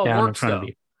does a meltdown in front of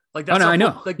you? Like, that's I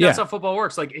know. Like, that's how football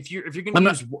works. Like, if you're going to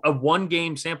use a 1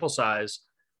 game sample size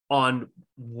on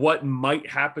what might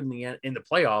happen in the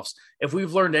playoffs, if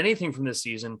we've learned anything from this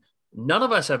season, none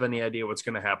of us have any idea what's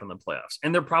going to happen in the playoffs.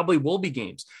 And there probably will be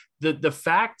games. The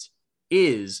fact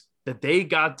is that they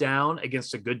got down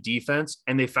against a good defense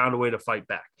and they found a way to fight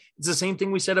back. It's the same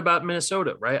thing we said about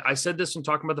Minnesota, right? I said this in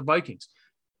talking about the Vikings.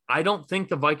 I don't think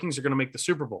the Vikings are going to make the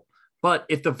Super Bowl. But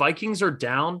if the Vikings are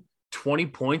down 20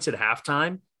 points at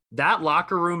halftime, that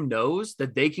locker room knows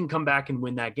that they can come back and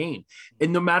win that game.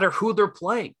 And no matter who they're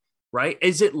playing, right?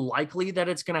 Is it likely that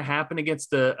it's going to happen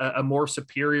against a more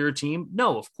superior team?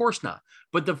 No, of course not.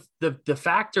 But the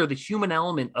factor, the human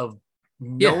element of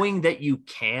knowing that you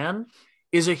can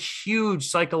is a huge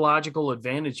psychological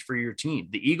advantage for your team.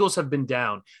 The Eagles have been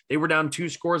down. They were down 2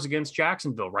 scores against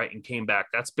Jacksonville, right? And came back.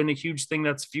 That's been a huge thing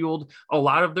that's fueled a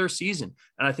lot of their season.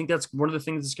 And I think that's one of the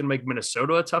things that's going to make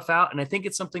Minnesota a tough out. And I think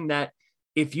it's something that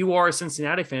if you are a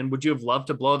Cincinnati fan, would you have loved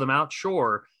to blow them out?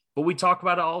 Sure. But we talk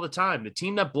about it all the time. The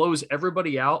team that blows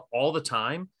everybody out all the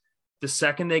time, the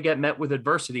second they get met with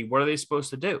adversity, what are they supposed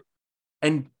to do?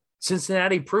 And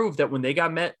Cincinnati proved that when they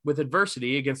got met with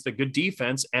adversity against a good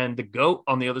defense and the GOAT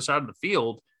on the other side of the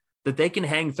field, that they can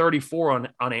hang 34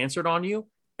 unanswered on you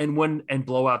and win and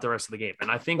blow out the rest of the game. And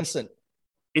I think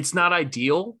it's not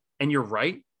ideal, and you're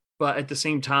right. But at the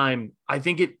same time, I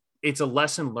think it's a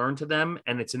lesson learned to them,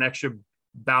 and it's an extra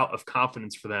bout of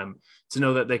confidence for them to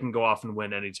know that they can go off and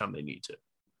win anytime they need to.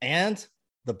 And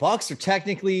the Bucs are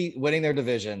technically winning their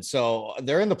division, so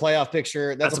they're in the playoff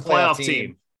picture. That's a playoff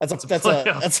team. That's a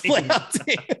playoff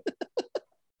team.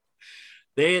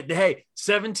 Hey,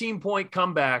 17-point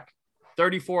comeback,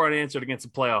 34 unanswered against a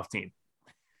playoff team.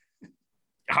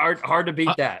 Hard to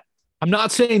beat that. I'm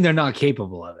not saying they're not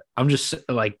capable of it. I'm just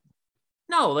like,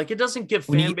 no, like it doesn't give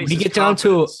fan bases when you get down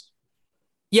to it.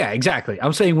 Yeah, exactly.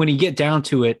 I'm saying when you get down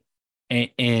to it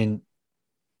and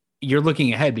you're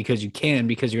looking ahead because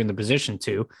you're in the position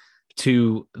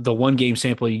to the one game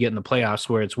sample you get in the playoffs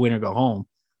where it's win or go home.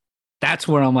 That's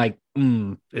where I'm like,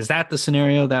 is that the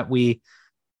scenario that we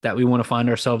want to find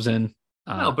ourselves in?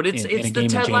 No, but it's the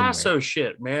Ted Lasso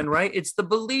shit, man, right? It's the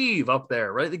believe up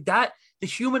there, right? Like that, the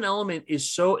human element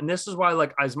is so, and this is why,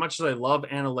 like, as much as I love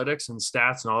analytics and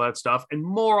stats and all that stuff, and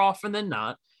more often than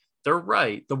not, they're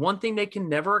right. The one thing they can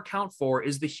never account for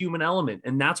is the human element,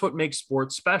 and that's what makes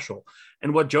sports special.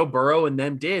 And what Joe Burrow and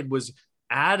them did was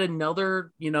add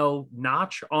another,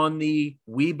 notch on the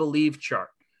we believe chart,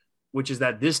 which is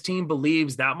that this team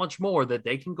believes that much more that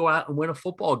they can go out and win a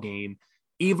football game,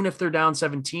 even if they're down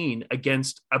 17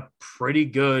 against a pretty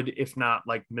good, if not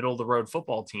like middle of the road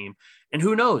football team. And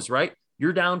who knows, right?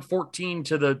 You're down 14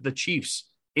 to the Chiefs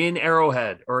in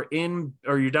Arrowhead or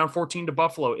you're down 14 to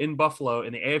Buffalo in the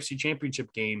AFC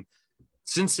Championship game.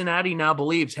 Cincinnati now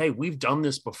believes, hey, we've done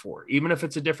this before. Even if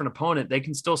it's a different opponent, they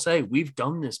can still say, we've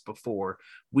done this before.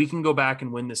 We can go back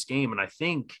and win this game. And I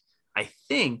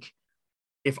think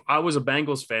if I was a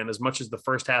Bengals fan, as much as the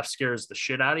first half scares the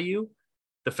shit out of you,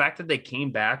 the fact that they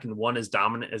came back and won as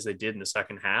dominant as they did in the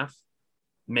second half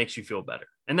makes you feel better.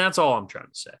 And that's all I'm trying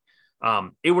to say.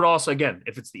 It would also, again,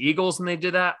 if it's the Eagles and they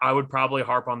did that, I would probably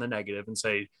harp on the negative and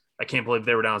say, I can't believe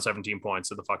they were down 17 points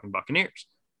to the fucking Buccaneers.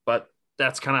 But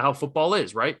that's kind of how football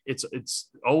is, right? It's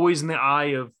always in the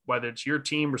eye of whether it's your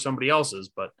team or somebody else's,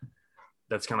 but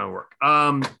that's kind of work.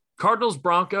 Cardinals,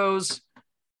 Broncos.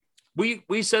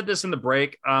 We said this in the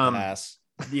break.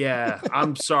 Yeah,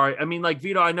 I'm sorry. I mean, like,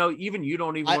 Vito, I know even you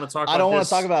don't even want to talk about it. I don't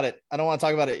want to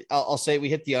talk about it. I'll say we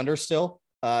hit the under still,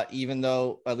 even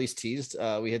though at least teased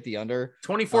we hit the under.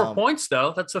 24 points,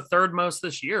 though. That's the third most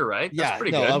this year, right? That's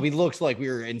pretty good. We looked like we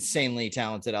were insanely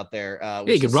talented out there.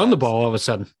 You could run the ball all of a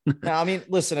sudden. No, I mean,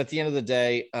 listen, at the end of the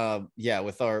day,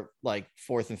 with our like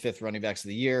 4th and 5th running backs of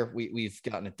the year, we've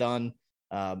gotten it done.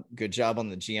 Good job on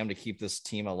the GM to keep this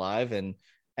team alive. And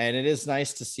it is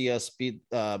nice to see us beat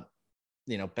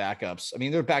backups. I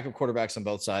mean, there are backup quarterbacks on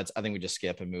both sides. I think we just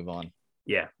skip and move on.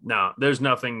 Yeah, no, there's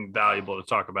nothing valuable to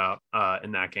talk about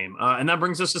in that game. And that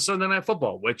brings us to Sunday Night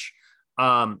Football, which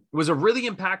was a really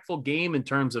impactful game in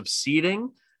terms of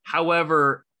seeding.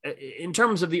 However, in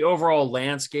terms of the overall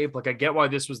landscape, like I get why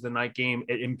this was the night game.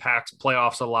 It impacts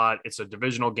playoffs a lot. It's a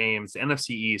divisional game. It's the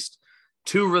NFC East,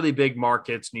 2 really big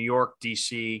markets, New York,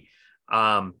 DC.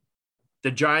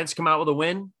 The Giants come out with a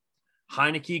win.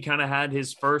 Heineke kind of had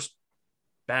his first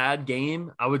bad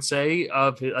game, I would say,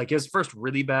 of his first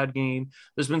really bad game.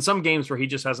 There's been some games where he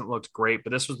just hasn't looked great,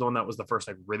 but this was the one that was the first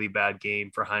like really bad game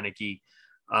for Heineke.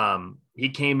 He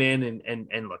came in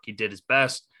and look, he did his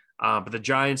best. But the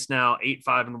Giants now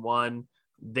 8-5-1.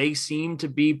 They seem to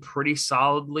be pretty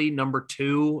solidly number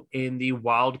 2 in the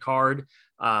wild card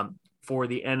for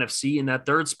the NFC. And that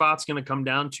third spot's going to come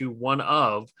down to one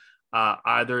of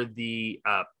either the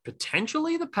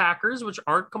potentially the Packers, which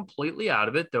aren't completely out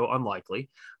of it, though unlikely,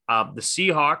 the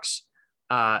Seahawks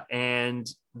and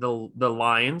the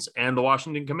Lions and the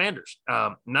Washington Commanders.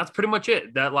 And that's pretty much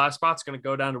it. That last spot's going to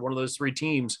go down to one of those 3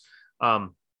 teams.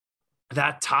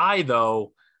 That tie,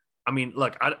 though, I mean,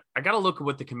 look, I got to look at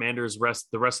what the Commanders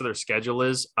the rest of their schedule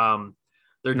is.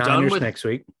 They're Niners done with next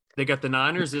week. They got the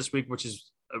Niners this week, which is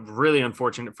really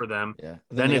unfortunate for them. Yeah.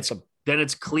 Then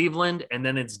it's Cleveland, and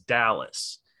then it's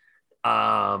Dallas.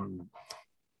 I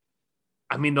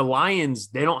mean, the Lions,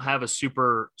 they don't have a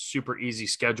super, super easy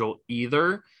schedule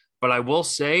either. But I will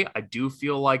say, I do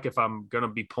feel like if I'm going to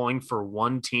be pulling for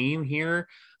one team here,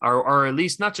 or at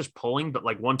least not just pulling, but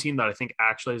like one team that I think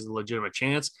actually has a legitimate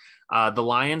chance, the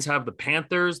Lions have the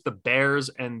Panthers, the Bears,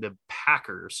 and the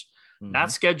Packers. Mm-hmm.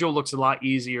 That schedule looks a lot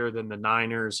easier than the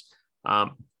Niners,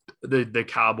 the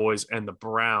Cowboys, and the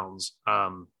Browns.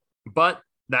 But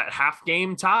that half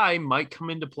game tie might come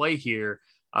into play here,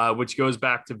 which goes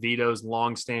back to Vito's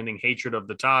longstanding hatred of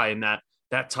the tie, and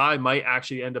that tie might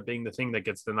actually end up being the thing that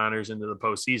gets the Niners into the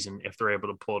postseason if they're able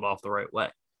to pull it off the right way.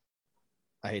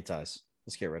 I hate ties.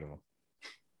 Let's get rid of them.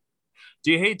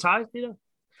 Do you hate ties, Vito?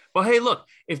 Well, hey, look,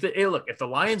 if the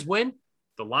Lions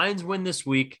win this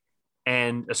week,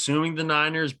 and assuming the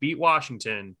Niners beat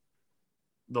Washington,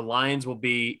 the Lions will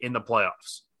be in the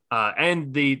playoffs.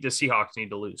 And the Seahawks need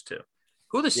to lose too.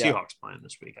 Who are the Seahawks playing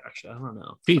this week? Actually, I don't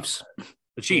know. Chiefs.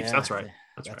 The Chiefs. Yeah, that's right.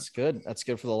 That's good. That's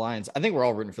good for the Lions. I think we're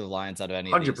all rooting for the Lions out of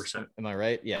any 100%. Am I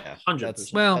right? Yeah.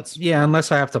 100%.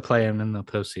 Unless I have to play them in the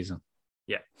postseason.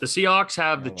 Yeah. The Seahawks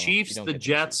have the Chiefs, the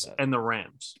Jets, and the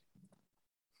Rams.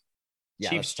 Yeah,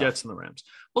 Chiefs, Jets, and the Rams.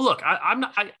 Well, look,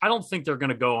 I don't think they're going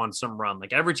to go on some run.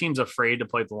 Like every team's afraid to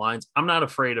play the Lions. I'm not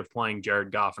afraid of playing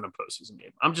Jared Goff in a postseason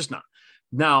game. I'm just not.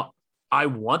 Now, I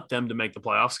want them to make the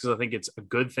playoffs because I think it's a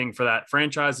good thing for that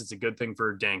franchise. It's a good thing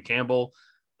for Dan Campbell.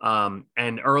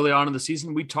 And early on in the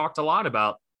season, we talked a lot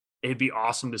about it'd be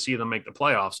awesome to see them make the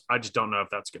playoffs. I just don't know if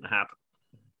that's going to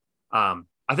happen.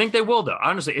 I think they will, though.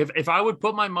 Honestly, if I would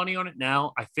put my money on it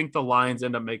now, I think the Lions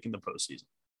end up making the postseason.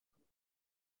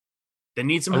 They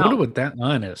need some help. I wonder what that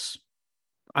line is.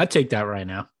 I'd take that right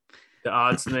now. The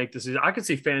odds to make this season. I could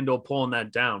see FanDuel pulling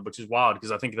that down, which is wild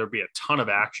because I think there'd be a ton of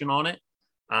action on it.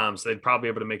 So they'd probably be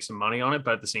able to make some money on it.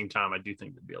 But at the same time, I do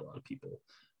think there'd be a lot of people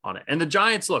on it. And the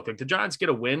Giants, look, if the Giants get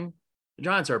a win, the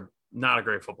Giants are not a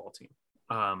great football team.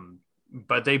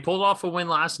 But they pulled off a win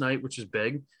last night, which is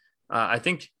big. I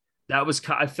think that was,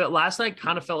 I felt last night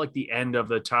kind of felt like the end of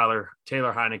the Taylor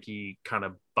Heineke kind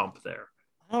of bump there.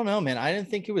 I don't know, man. I didn't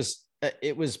think it was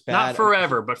bad. Not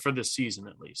forever, but for this season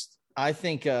at least. I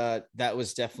think that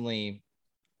was definitely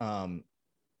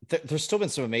there's still been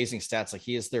some amazing stats. Like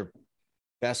he is their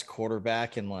best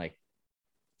quarterback in like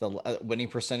the winning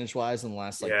percentage wise in the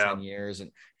last 10 years.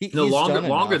 And he's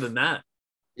longer than that.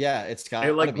 Yeah, it's got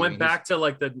it went back to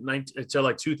like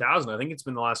 2000. I think it's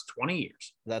been the last 20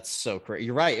 years. That's so crazy.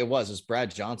 You're right. It was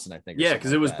Brad Johnson, I think. Yeah,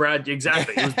 because it was Brad.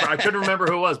 Exactly. It was, I couldn't remember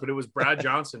who it was, but it was Brad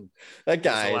Johnson. That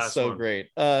guy is so great.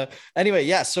 Anyway,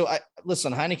 yeah. So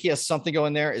listen, Heineke has something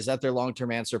going there. Is that their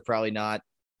long-term answer? Probably not.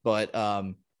 But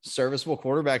serviceable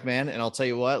quarterback, man. And I'll tell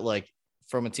you what, like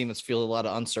from a team that's fielded a lot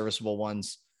of unserviceable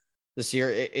ones this year,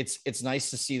 it's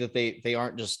nice to see that they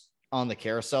aren't just on the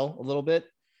carousel a little bit.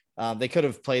 They could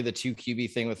have played the 2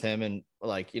 QB thing with him and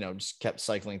just kept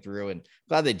cycling through, and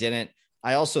glad they didn't.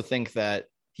 I also think that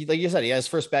he, like you said, he had his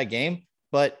first bad game,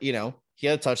 but he had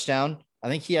a touchdown. I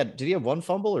think did he have 1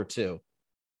 fumble or 2?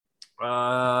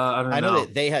 I don't know. I know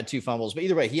that they had 2 fumbles, but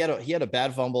either way, he had a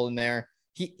bad fumble in there.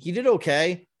 He did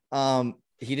okay.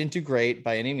 He didn't do great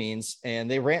by any means.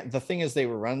 And they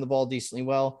were running the ball decently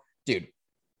well, dude.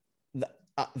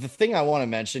 The thing I want to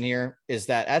mention here is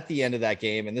that at the end of that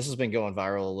game, and this has been going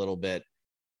viral a little bit,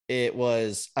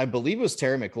 I believe it was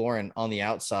Terry McLaurin on the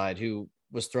outside who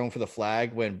was thrown for the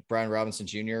flag when Brian Robinson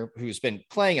Jr., who's been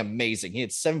playing amazing. He had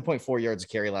 7.4 yards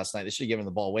of carry last night. They should have given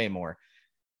the ball way more.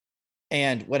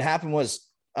 And what happened was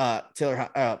Terry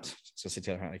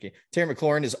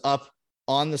McLaurin is up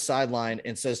on the sideline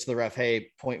and says to the ref,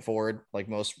 "Hey, point forward," like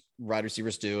most wide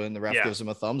receivers do. And the ref gives him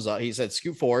a thumbs up. He said,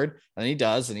 "Scoot forward." And he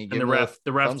does. And the ref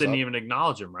didn't even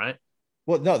acknowledge him, right?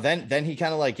 Well, no, then he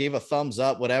kind of like gave a thumbs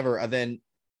up, whatever. And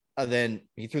then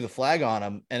he threw the flag on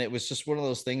him. And it was just one of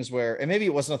those things where, and maybe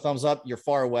it wasn't a thumbs up. You're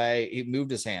far away. He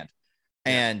moved his hand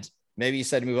and maybe he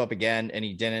said move up again and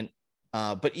he didn't.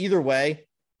 But either way,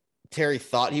 Terry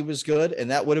thought he was good.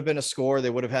 And that would have been a score. They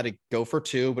would have had to go for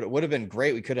 2, but it would have been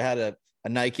great. We could have had a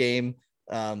night game,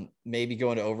 maybe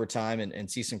go into overtime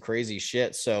and see some crazy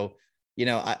shit. So,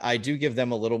 I do give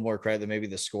them a little more credit than maybe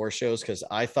the score shows, because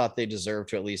I thought they deserved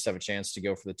to at least have a chance to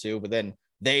go for the 2, but then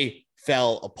they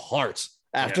fell apart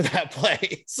after that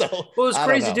play. So it was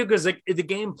crazy too, because the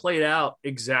game played out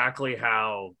exactly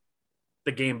how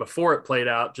the game before it played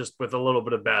out, just with a little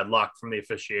bit of bad luck from the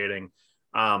officiating.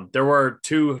 There were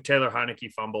 2 Taylor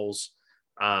Heineke fumbles.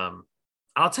 I'll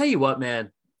tell you what,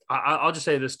 man. I'll just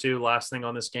say this too. Last thing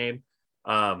on this game,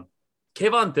 Kayvon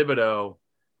Thibodeau.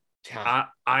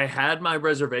 I had my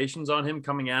reservations on him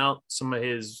coming out. Some of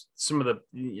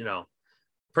the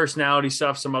personality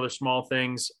stuff, some other small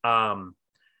things.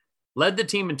 Led the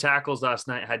team in tackles last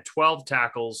night. Had 12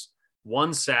 tackles,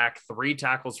 1 sack, 3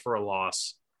 tackles for a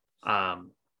loss.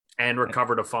 and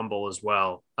recovered a fumble as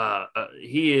well.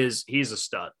 He's a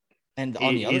stud. And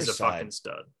on the other he's a side, fucking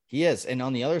stud. He is. And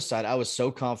on the other side, I was so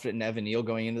confident in Evan Neal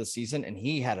going into the season, and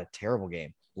he had a terrible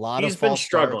game. He's been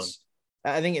struggling. Starts.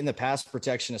 I think in the pass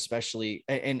protection, especially,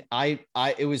 and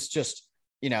it was just,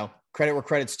 credit where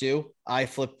credit's due. I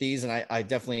flipped these, and I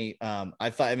definitely, I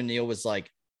thought Evan Neal was like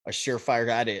a surefire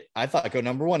guy. I thought I'd go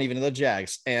number one, even to the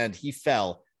Jags, and he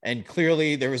fell. And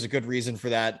clearly there was a good reason for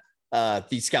that.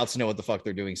 These scouts know what the fuck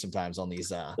they're doing sometimes on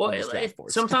these.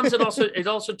 Sometimes it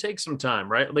also takes some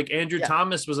time, right? Like Andrew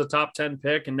Thomas was a top 10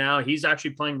 pick, and now he's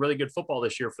actually playing really good football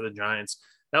this year for the Giants.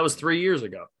 That was 3 years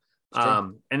ago.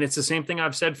 And it's the same thing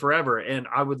I've said forever. And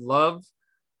I would love,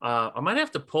 I might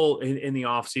have to pull in the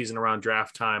off season around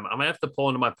draft time. I might have to pull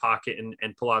into my pocket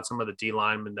and pull out some of the D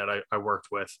linemen that I worked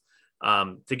with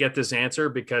to get this answer,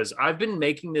 because I've been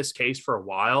making this case for a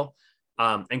while.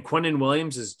 And Quinnen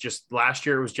Williams is just, last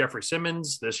year it was Jeffrey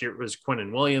Simmons. This year it was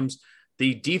Quinnen Williams.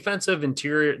 The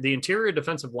interior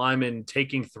defensive lineman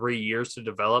taking 3 years to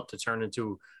develop to turn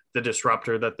into the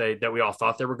disruptor that we all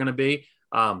thought they were going to be.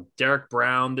 Derek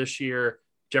Brown this year,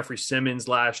 Jeffrey Simmons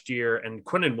last year, and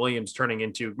Quinnen Williams turning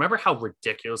into, remember how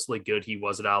ridiculously good he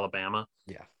was at Alabama?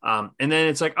 Yeah. And then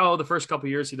it's like, oh, the first couple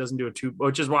of years he doesn't do it too,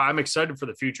 which is why I'm excited for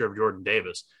the future of Jordan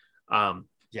Davis.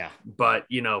 Yeah. But,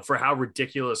 for how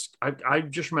ridiculous, I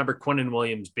just remember Quinnen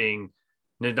Williams being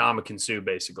Ndamukong Suh,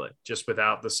 basically, just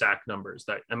without the sack numbers.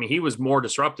 He was more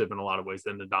disruptive in a lot of ways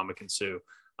than Ndamukong Suh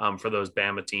for those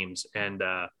Bama teams. And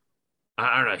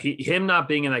I don't know, him not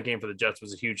being in that game for the Jets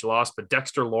was a huge loss, but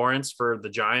Dexter Lawrence for the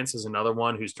Giants is another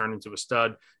one who's turned into a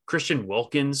stud. Christian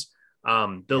Wilkins.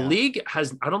 League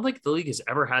I don't think the league has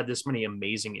ever had this many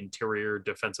amazing interior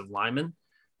defensive linemen.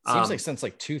 Seems like since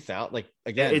 2000,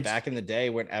 back in the day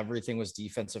when everything was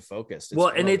defensive focused.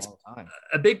 It's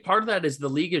a big part of that is the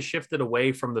league has shifted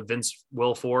away from the Vince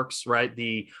Wilforks, right?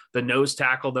 The nose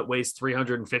tackle that weighs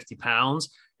 350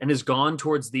 pounds and has gone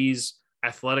towards these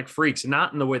athletic freaks,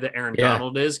 not in the way that Aaron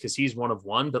Donald is, because he's one of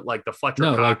one, but like the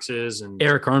Fletcher Coxes and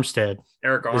Eric Armstead.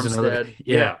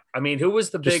 Yeah. Who was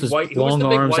the just big white? Long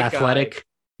arms, athletic. Guy?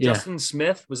 Yeah. Justin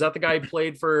Smith. Was that the guy who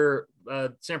played for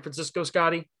San Francisco,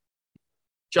 Scotty?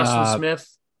 Justin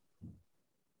Smith.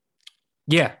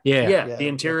 Yeah. The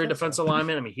interior defensive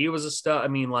lineman. He was a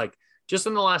stud. Just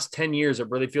in the last 10 years, it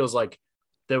really feels like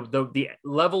the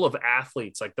level of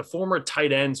athletes, like the former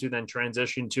tight ends who then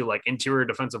transitioned to like interior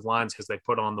defensive lines because they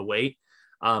put on the weight.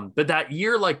 But that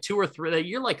year,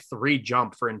 three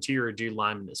jump for interior D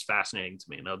lineman is fascinating to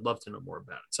me, and I'd love to know more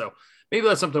about it. So maybe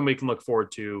that's something we can look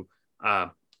forward to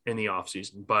in the off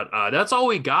season. But that's all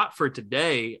we got for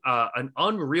today. An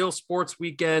unreal sports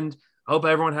weekend. I hope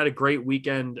everyone had a great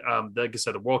weekend. Like I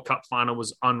said, the World Cup final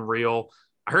was unreal.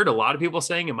 I heard a lot of people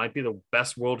saying it might be the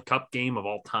best World Cup game of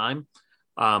all time.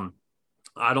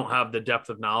 I don't have the depth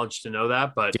of knowledge to know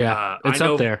that, but it's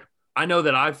up there. I know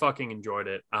that I fucking enjoyed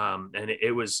it. And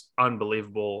it was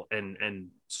unbelievable and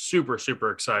super,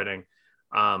 super exciting.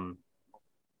 And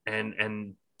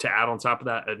to add on top of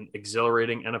that, an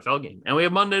exhilarating NFL game. And we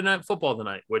have Monday Night Football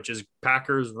tonight, which is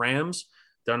Packers-Rams.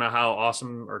 Don't know how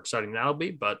awesome or exciting that'll be,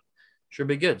 but should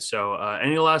be good. So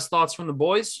any last thoughts from the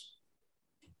boys?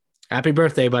 Happy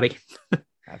birthday, buddy.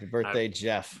 Happy birthday,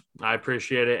 Jeff. I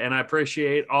appreciate it. And I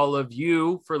appreciate all of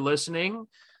you for listening.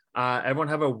 Everyone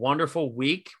have a wonderful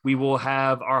week. We will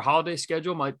have our holiday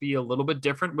schedule might be a little bit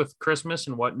different with Christmas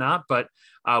and whatnot, but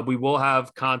we will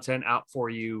have content out for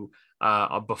you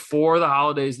before the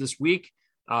holidays this week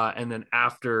and then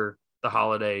after the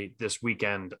holiday this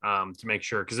weekend to make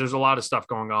sure, because there's a lot of stuff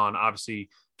going on. Obviously,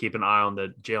 keep an eye on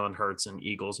the Jalen Hurts and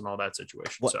Eagles and all that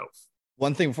situation. So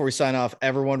one thing before we sign off,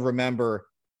 everyone remember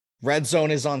Red Zone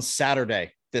is on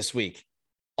Saturday this week.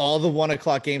 All the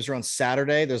 1:00 games are on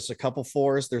Saturday. There's a couple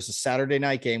fours. There's a Saturday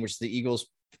night game, which is the Eagles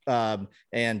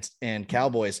and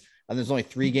Cowboys. And there's only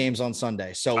 3 games on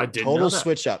Sunday. So total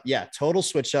switch up. Yeah, total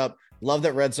switch up. Love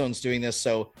that Red Zone's doing this,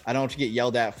 so I don't have to get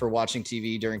yelled at for watching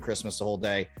TV during Christmas the whole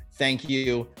day. Thank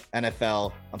you,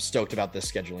 NFL. I'm stoked about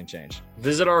this scheduling change.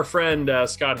 Visit our friend,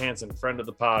 Scott Hansen, friend of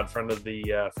the pod, friend of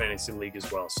the Fantasy League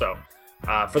as well. So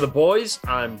for the boys,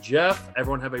 I'm Jeff.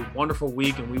 Everyone have a wonderful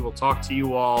week, and we will talk to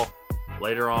you all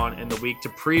later on in the week to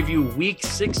preview Week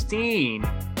 16.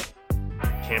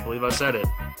 Can't believe I said it,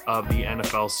 of the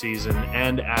NFL season.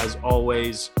 And as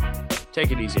always, take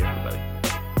it easy, everybody.